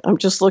wait, I'm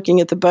just looking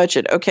at the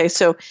budget. Okay,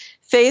 so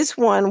phase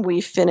 1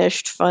 we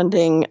finished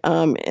funding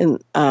in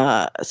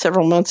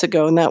several months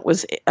ago, and that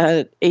was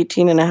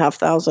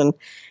 $18,500.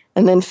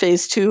 And then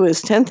phase 2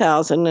 is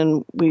 $10,000,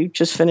 and we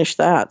just finished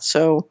that.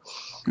 So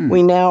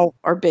we now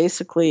are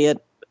basically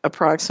at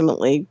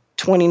approximately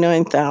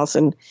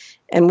 $29,000,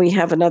 and we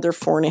have another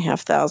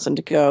 $4,500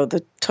 to go.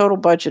 The total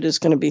budget is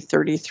going to be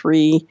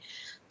 $33,000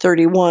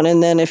 31.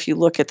 And then if you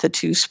look at the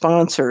two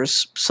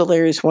sponsors,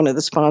 Solari is one of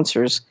the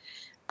sponsors,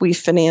 we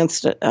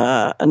financed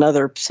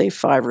another, say,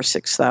 $5,000 or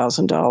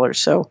 $6,000.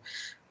 So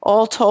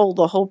all told,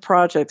 the whole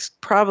project's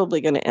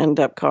probably going to end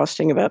up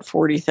costing about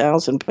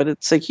 $40,000, but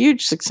it's a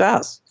huge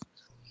success.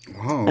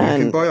 Wow, you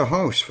can buy a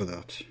house for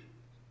that.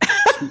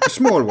 A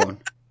small one.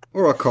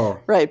 Or a car.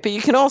 Right, but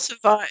you can also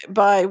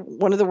buy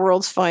one of the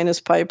world's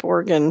finest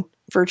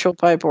virtual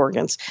pipe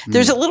organs.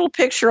 There's a little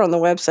picture on the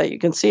website. You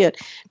can see it.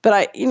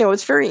 But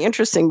it's very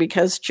interesting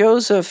because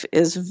Joseph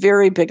is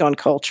very big on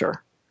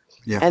culture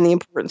and the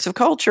importance of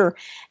culture.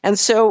 And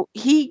so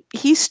he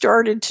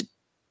started to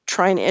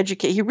try and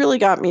educate. He really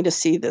got me to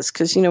see this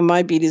because,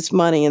 my beat is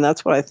money, and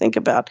that's what I think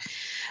about.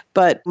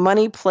 But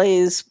money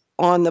plays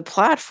on the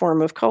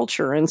platform of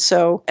culture. And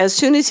so as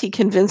soon as he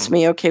convinced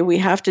me, okay, we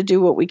have to do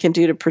what we can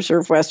do to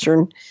preserve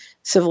Western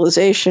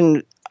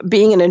civilization,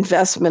 being an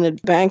investment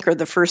banker,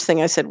 the first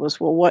thing I said was,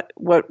 well,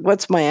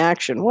 what's my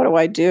action? What do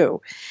I do?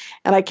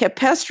 And I kept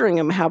pestering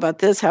him. How about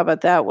this? How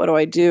about that? What do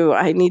I do?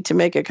 I need to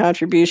make a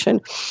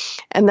contribution.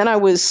 And then I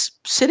was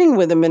sitting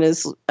with him in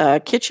his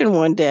kitchen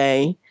one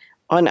day.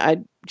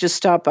 I just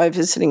stopped by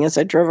visiting as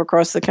I drove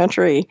across the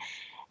country.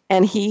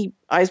 And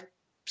I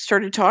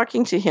started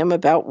talking to him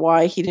about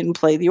why he didn't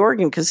play the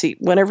organ, because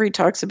whenever he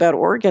talks about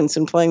organs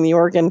and playing the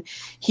organ,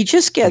 he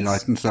just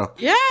gets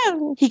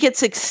he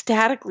gets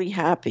ecstatically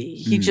happy.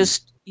 He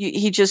just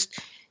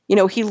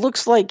he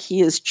looks like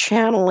he is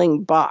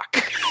channeling Bach.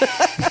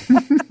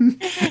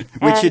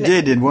 Which he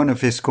did in one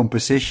of his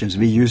compositions.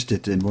 We used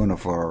it in one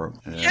of our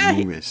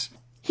movies.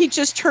 He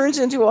just turns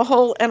into a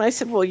whole, and I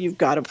said, well, you've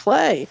got to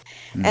play.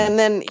 And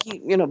then he,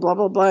 blah,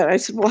 blah, blah. I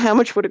said, well, how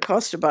much would it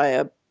cost to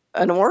buy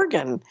an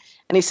organ?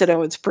 And he said,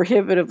 oh, it's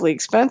prohibitively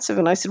expensive.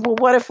 And I said, well,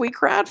 what if we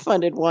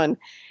crowdfunded one?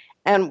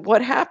 And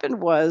what happened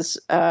was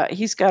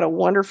he's got a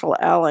wonderful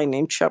ally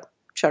named Chuck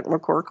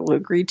McCorkle who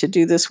agreed to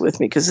do this with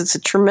me, because it's a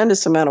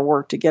tremendous amount of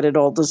work to get it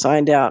all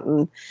designed out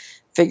and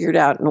figured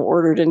out and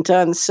ordered and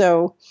done.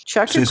 So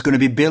it's going to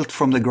be built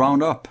from the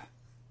ground up.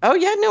 Oh,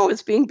 yeah, no,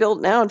 it's being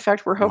built now. In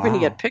fact, we're hoping to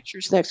get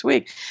pictures next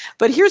week.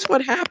 But here's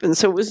what happened.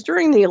 So it was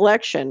during the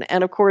election.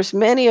 And, of course,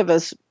 many of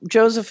us,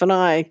 Joseph and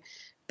I,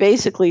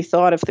 basically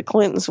thought if the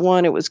Clintons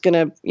won, it was going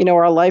to,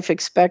 our life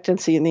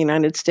expectancy in the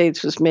United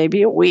States was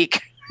maybe a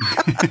week.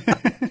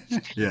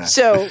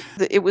 So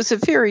it was a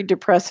very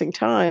depressing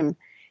time.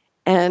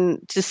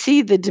 And to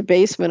see the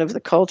debasement of the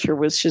culture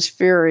was just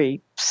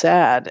very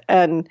sad.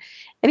 And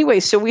anyway,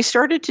 so we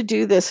started to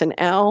do this, and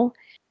Al,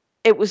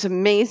 it was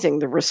amazing,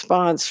 the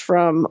response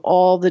from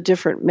all the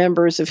different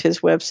members of his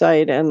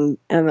website and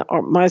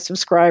my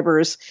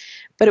subscribers.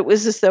 But it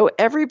was as though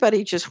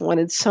everybody just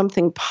wanted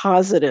something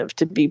positive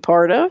to be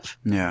part of.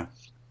 Yeah.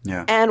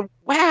 And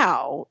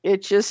wow,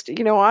 it just,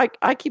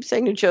 I keep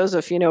saying to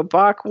Joseph,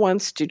 Bach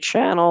wants to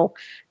channel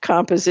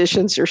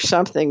compositions or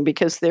something,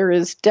 because there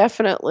is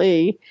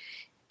definitely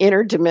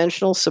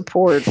interdimensional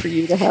support for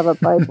you to have a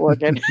pipe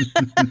organ.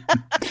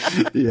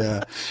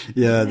 Yeah,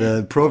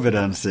 the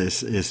Providence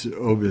is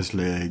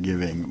obviously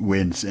giving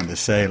wins in the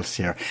sales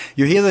here.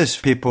 You hear this,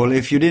 people,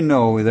 if you didn't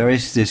know, there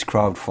is this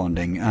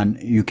crowdfunding,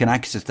 and you can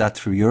access that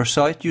through your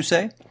site, you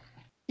say?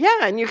 Yeah,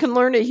 and you can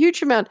learn a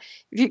huge amount.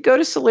 If you go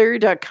to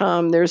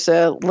Solari.com, there's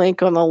a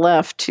link on the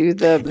left to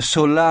the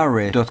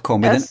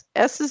Solari.com. S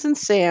as in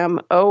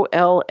Sam, OLARI.com.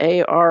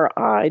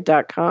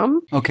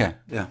 Okay,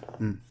 yeah.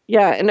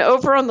 Yeah, and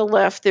over on the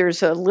left,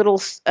 there's a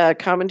little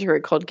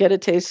commentary called Get a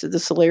Taste of the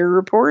Solari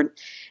Report.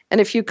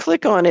 And if you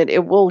click on it,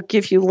 it will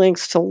give you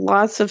links to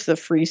lots of the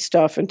free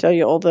stuff and tell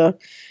you all the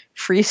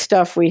free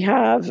stuff we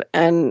have.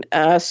 And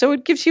so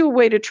it gives you a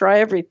way to try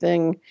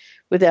everything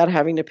without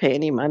having to pay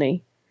any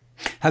money.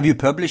 Have you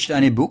published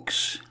any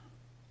books?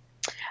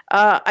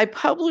 I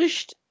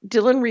published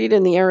Dylan Reed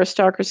and the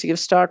Aristocracy of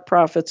Stock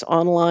Profits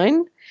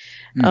online.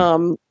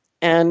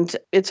 And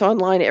it's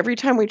online. Every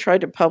time we try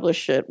to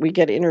publish it, we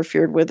get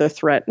interfered with or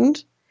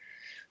threatened.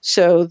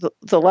 So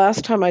the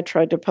last time I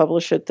tried to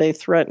publish it, they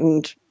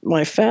threatened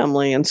my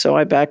family, and so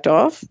I backed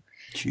off.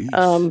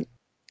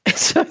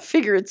 So I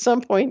figure at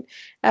some point,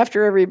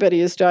 after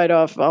everybody has died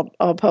off,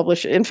 I'll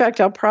publish it. In fact,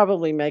 I'll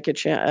probably make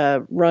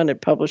a run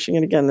at publishing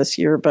it again this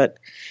year. But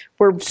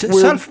we're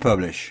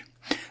self-publish.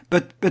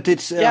 But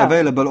it's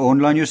available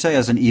online, you say,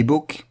 as an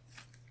ebook?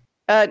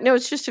 No,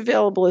 it's just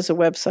available as a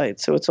website,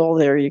 so it's all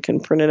there. You can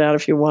print it out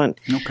if you want.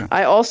 Okay.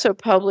 I also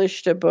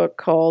published a book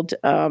called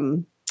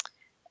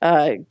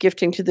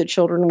Gifting to the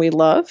Children We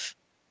Love.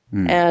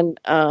 And,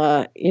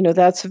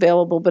 that's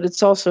available, but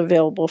it's also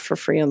available for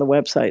free on the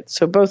website.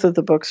 So both of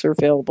the books are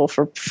available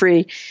for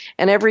free.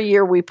 And every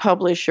year we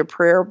publish a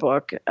prayer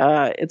book.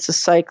 It's a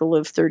cycle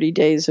of 30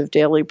 days of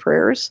daily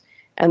prayers,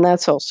 and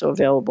that's also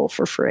available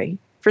for free.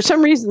 For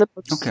some reason, the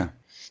books... Okay.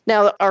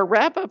 Now, our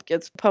wrap-up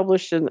gets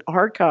published in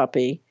hard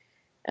copy,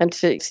 and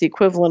it's the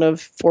equivalent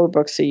of 4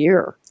 books a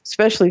year,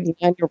 especially the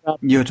annual wrap-up.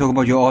 You're talking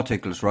about your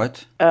articles,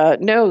 right?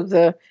 No,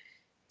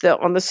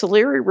 on the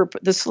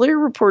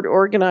Solari Report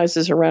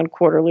organizes around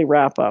quarterly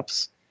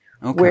wrap-ups,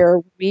 where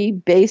we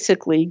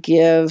basically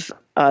give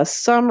a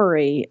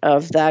summary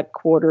of that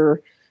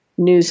quarter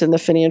news in the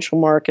financial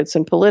markets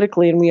and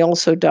politically. And we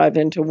also dive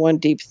into one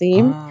deep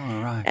theme.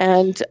 Oh, right.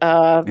 And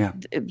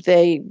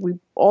we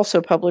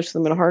also publish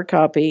them in hard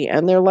copy,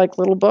 and they're like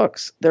little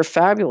books. They're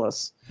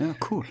fabulous. Yeah,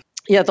 cool.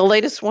 Yeah, the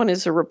latest one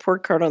is a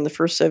report card on the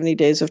first 70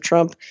 days of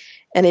Trump.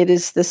 And it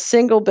is the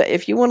single, but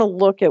if you want to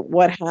look at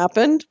what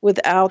happened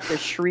without the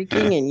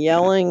shrieking and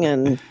yelling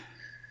and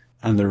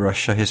the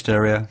Russia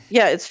hysteria.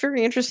 Yeah, it's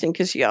very interesting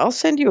because I'll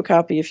send you a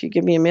copy if you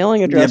give me a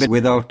mailing address. Yeah, but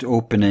without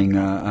opening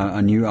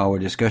a new hour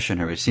discussion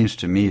here, it seems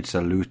to me it's a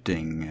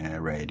looting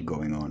raid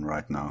going on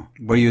right now.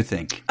 What do you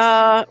think?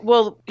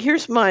 Well,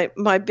 here's my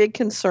big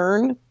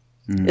concern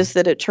is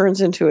that it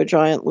turns into a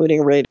giant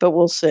looting raid, but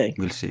we'll see.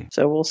 We'll see.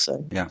 So we'll see.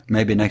 Yeah,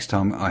 maybe next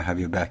time I have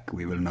you back,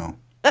 we will know.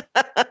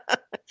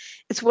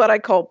 It's what I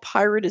call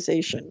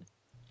piratization.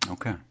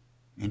 Okay.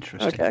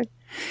 Interesting. Okay.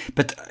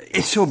 But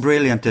it's so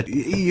brilliant that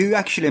you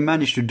actually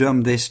managed to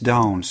dumb this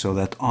down so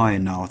that I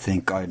now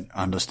think I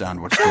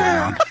understand what's going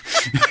on.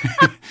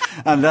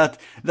 And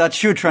that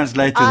should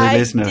translate to the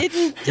listener. I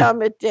didn't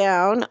dumb it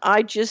down.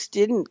 I just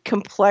didn't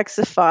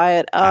complexify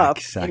it up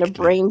in a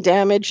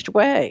brain-damaged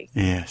way.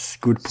 Yes,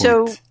 good point.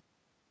 So,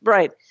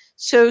 right.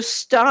 So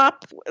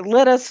stop.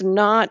 Let us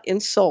not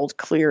insult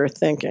clear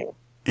thinking.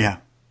 Yeah.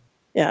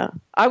 Yeah.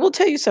 I will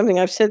tell you something.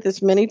 I've said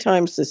this many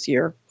times this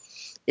year.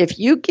 If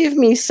you give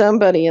me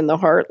somebody in the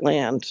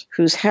heartland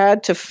who's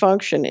had to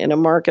function in a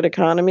market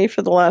economy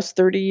for the last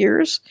 30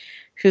 years,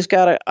 who's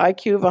got an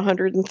IQ of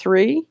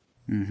 103,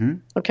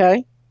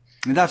 okay?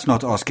 That's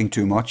not asking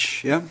too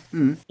much, yeah?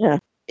 Mm. Yeah.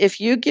 If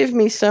you give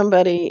me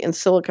somebody in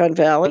Silicon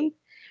Valley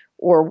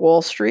or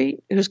Wall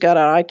Street who's got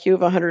an IQ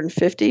of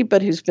 150,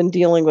 but who's been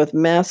dealing with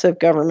massive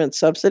government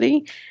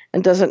subsidy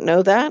and doesn't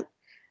know that,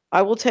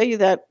 I will tell you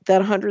that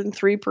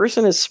 103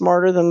 person is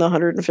smarter than the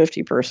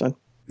 150 person.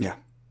 Yeah.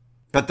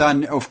 But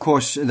then, of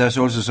course, there's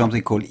also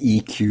something called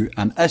EQ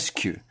and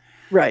SQ.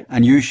 Right.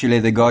 And usually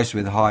the guys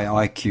with high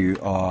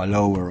IQ are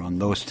lower on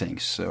those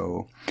things.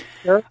 So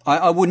sure.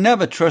 I would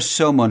never trust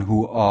someone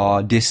who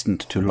are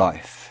distant to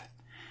life.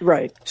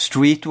 Right.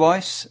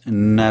 Streetwise,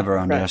 never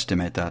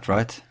underestimate that,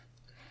 right?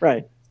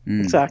 Right.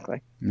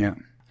 Exactly. Yeah.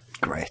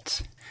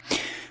 Great.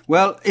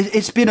 Well,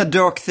 it's been a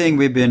dark thing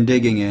we've been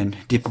digging in,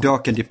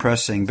 dark and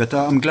depressing, but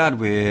I'm glad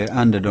we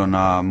ended on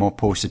a more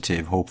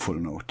positive, hopeful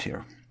note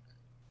here.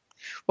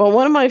 Well,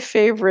 one of my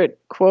favorite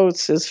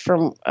quotes is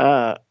from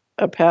a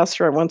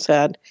pastor I once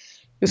had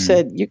who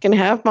said, "You can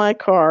have my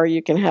car,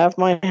 you can have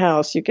my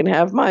house, you can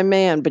have my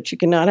man, but you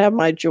cannot have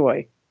my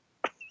joy."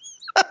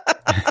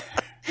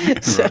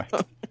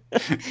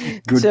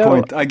 Good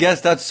point. I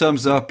guess that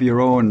sums up your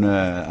own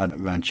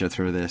adventure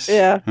through this.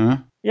 Yeah. Huh?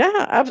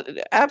 Yeah,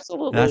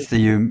 absolutely. That's the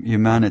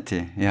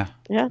humanity. Yeah.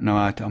 Yeah. No,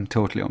 I'm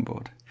totally on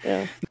board.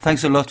 Yeah.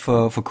 Thanks a lot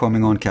for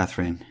coming on,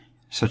 Catherine.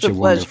 Such a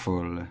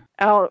wonderful...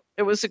 Al,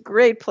 it was a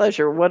great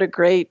pleasure. What a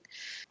great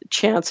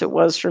chance it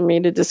was for me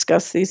to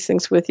discuss these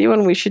things with you,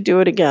 and we should do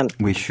it again.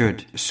 We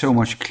should. So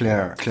much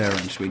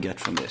clearance we get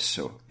from this,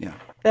 so yeah.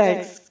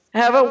 Thanks.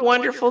 Have a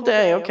wonderful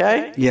day,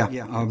 okay? Yeah,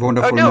 a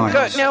wonderful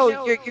night.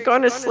 You're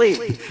going to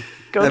sleep.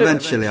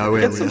 Eventually I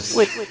will, get some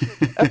sleep.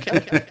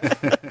 Okay.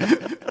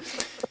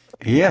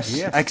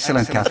 Yes,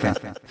 excellent,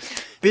 Catherine.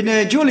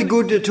 Been jolly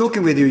good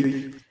talking with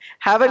you.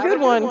 Have a good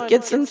one.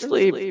 Get some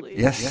sleep.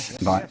 Yes.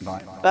 Bye.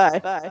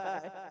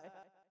 Bye.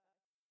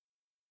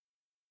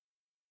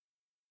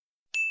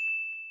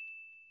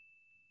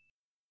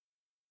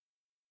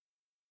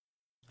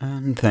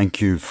 And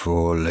thank you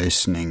for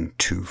listening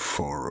to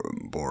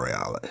Forum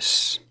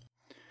Borealis.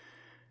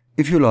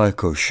 If you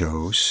like our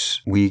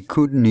shows, we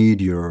could need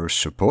your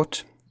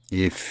support.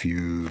 If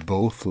you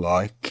both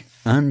like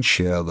and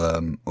share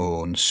them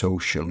on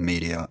social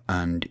media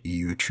and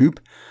YouTube,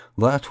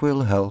 that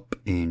will help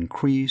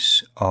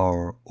increase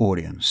our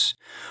audience.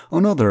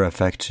 Another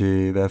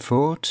effective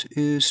effort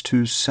is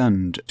to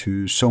send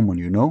to someone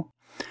you know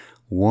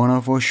one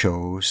of our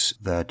shows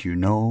that you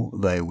know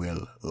they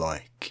will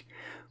like.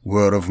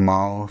 Word of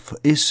mouth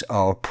is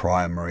our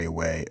primary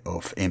way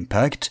of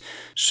impact,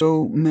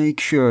 so make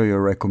sure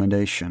your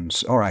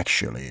recommendations are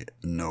actually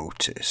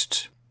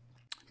noticed.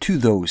 To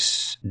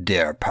those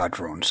dear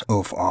patrons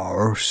of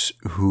ours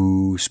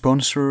who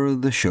sponsor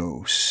the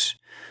shows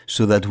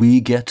so that we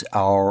get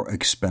our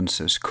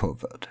expenses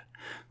covered,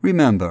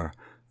 remember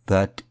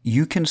that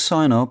you can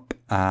sign up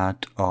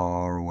at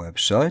our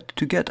website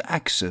to get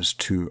access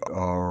to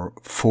our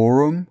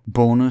forum,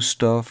 bonus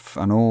stuff,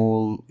 and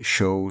all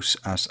shows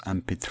as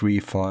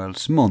MP3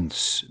 files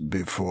months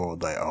before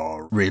they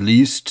are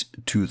released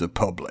to the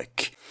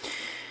public.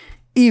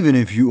 Even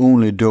if you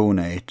only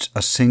donate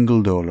a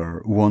single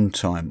 $1 one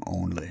time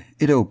only,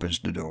 it opens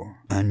the door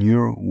and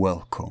you're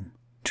welcome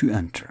to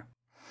enter.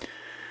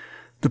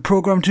 The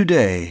program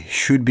today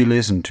should be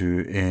listened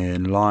to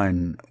in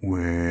line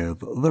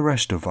with the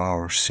rest of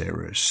our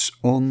series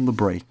on the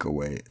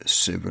breakaway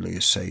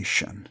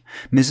civilization.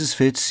 Mrs.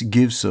 Fitz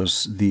gives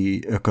us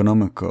the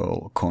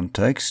economical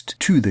context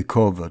to the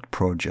covert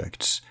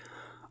projects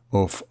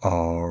of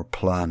our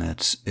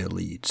planet's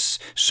elites,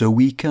 so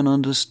we can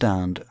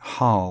understand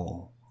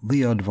how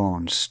the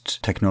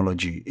advanced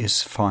technology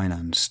is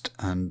financed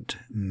and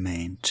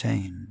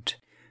maintained.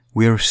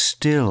 We're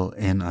still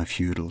in a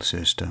feudal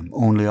system,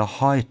 only a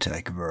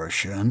high-tech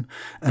version,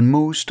 and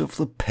most of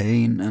the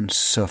pain and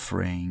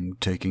suffering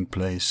taking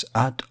place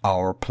at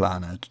our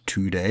planet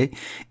today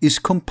is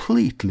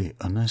completely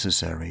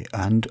unnecessary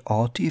and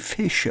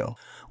artificial.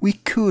 We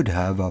could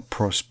have a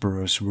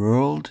prosperous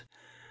world,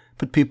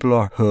 but people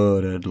are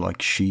herded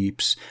like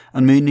sheep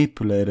and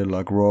manipulated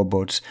like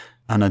robots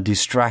and are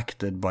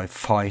distracted by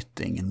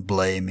fighting and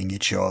blaming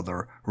each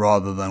other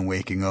rather than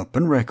waking up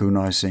and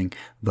recognizing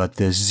that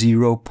the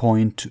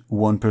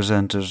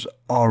 0.1%ers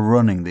are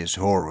running this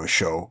horror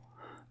show,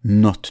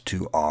 not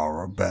to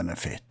our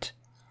benefit.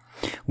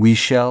 We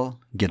shall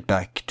get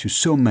back to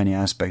so many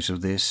aspects of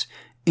this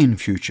in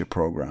future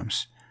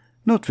programs,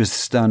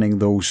 notwithstanding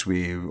those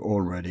we've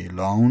already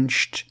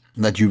launched,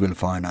 that you will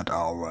find at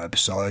our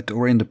website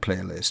or in the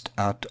playlist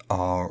at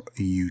our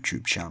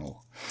YouTube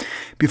channel.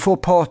 Before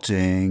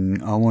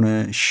parting, I want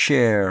to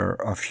share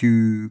a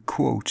few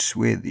quotes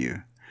with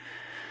you.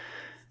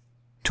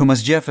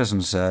 Thomas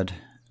Jefferson said,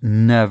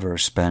 "Never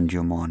spend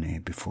your money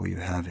before you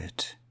have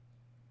it."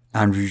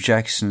 Andrew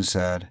Jackson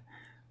said,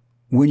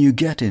 "When you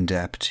get in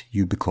debt,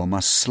 you become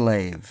a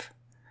slave."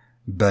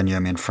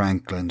 Benjamin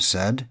Franklin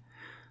said,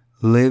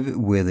 "Live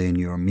within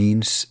your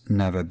means,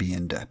 never be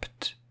in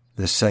debt."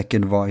 The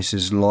second vice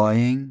is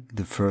lying,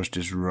 the first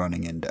is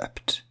running in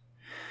debt.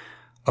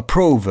 A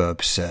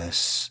proverb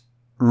says,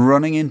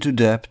 "Running into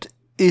debt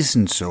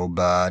isn't so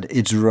bad,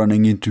 it's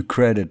running into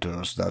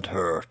creditors that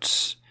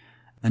hurts."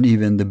 And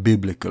even the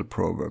biblical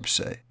proverbs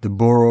say, "The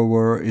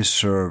borrower is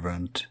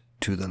servant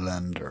to the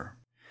lender."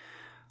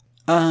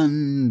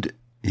 And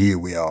here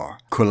we are,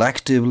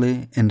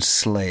 collectively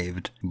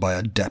enslaved by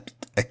a debt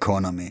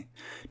economy,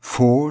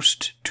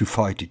 forced to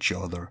fight each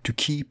other to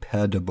keep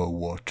head above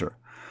water,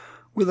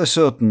 with a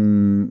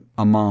certain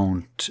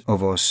amount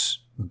of us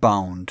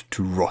bound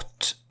to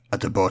rot at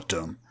the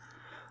bottom,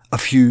 a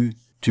few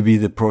to be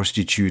the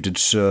prostituted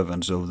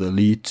servants of the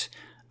elite,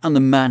 and the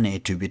many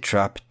to be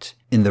trapped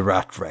in the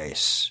rat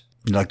race,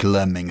 like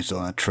lemmings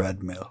on a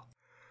treadmill.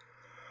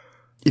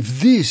 If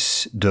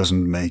this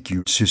doesn't make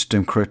you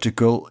system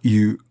critical,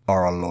 you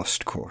are a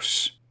lost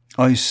cause.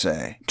 I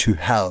say, to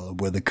hell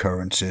with the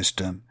current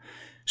system.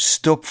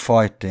 Stop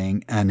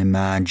fighting an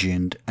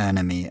imagined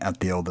enemy at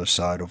the other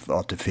side of the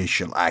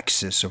artificial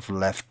axis of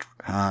left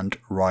hand,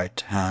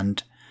 right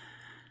hand,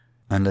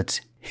 and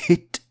let's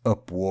hit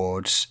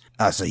upwards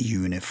as a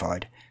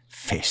unified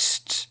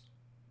fist.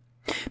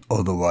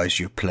 Otherwise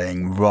you're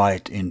playing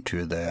right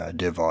into their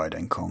divide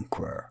and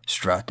conquer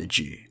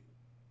strategy.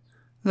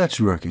 That's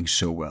working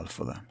so well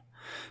for them,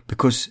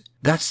 because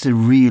that's the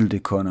real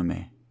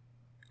economy,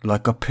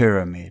 like a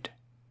pyramid,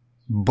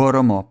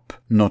 bottom up,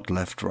 not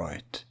left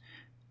right.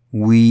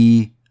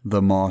 We,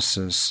 the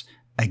masses,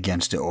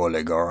 against the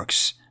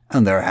oligarchs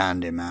and their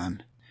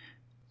handyman.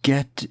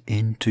 Get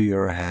into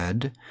your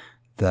head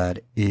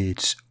that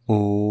it's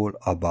all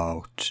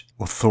about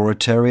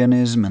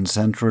authoritarianism and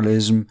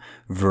centralism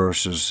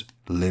versus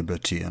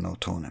liberty and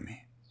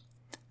autonomy.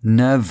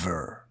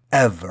 Never,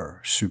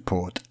 ever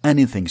support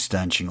anything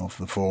stanching of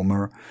the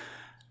former,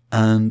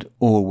 and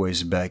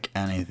always back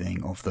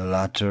anything of the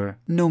latter,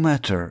 no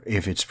matter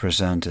if it's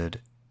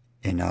presented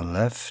in a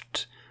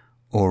left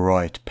or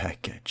right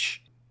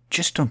package.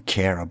 Just don't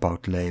care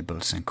about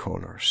labels and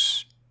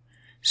colors.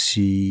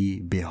 See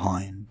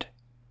behind.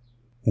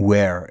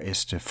 Where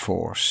is the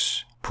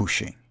force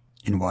pushing?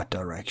 In what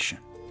direction?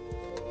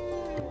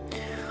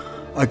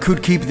 I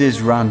could keep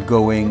this rant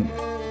going,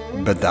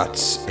 but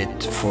that's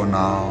it for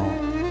now.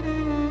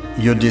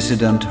 Your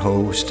dissident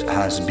host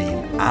has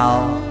been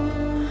Al.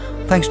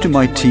 Thanks to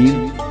my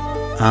team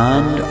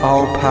and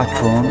our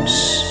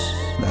patrons.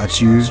 That's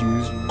you.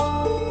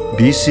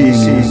 Be seeing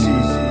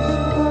you.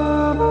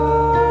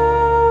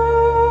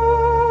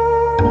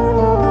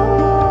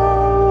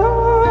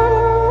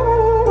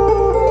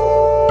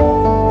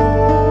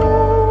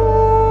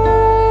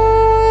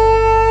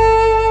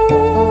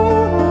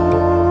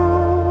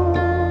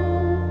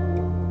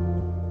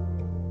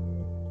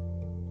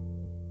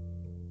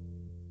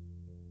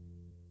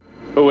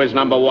 Who is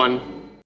number one?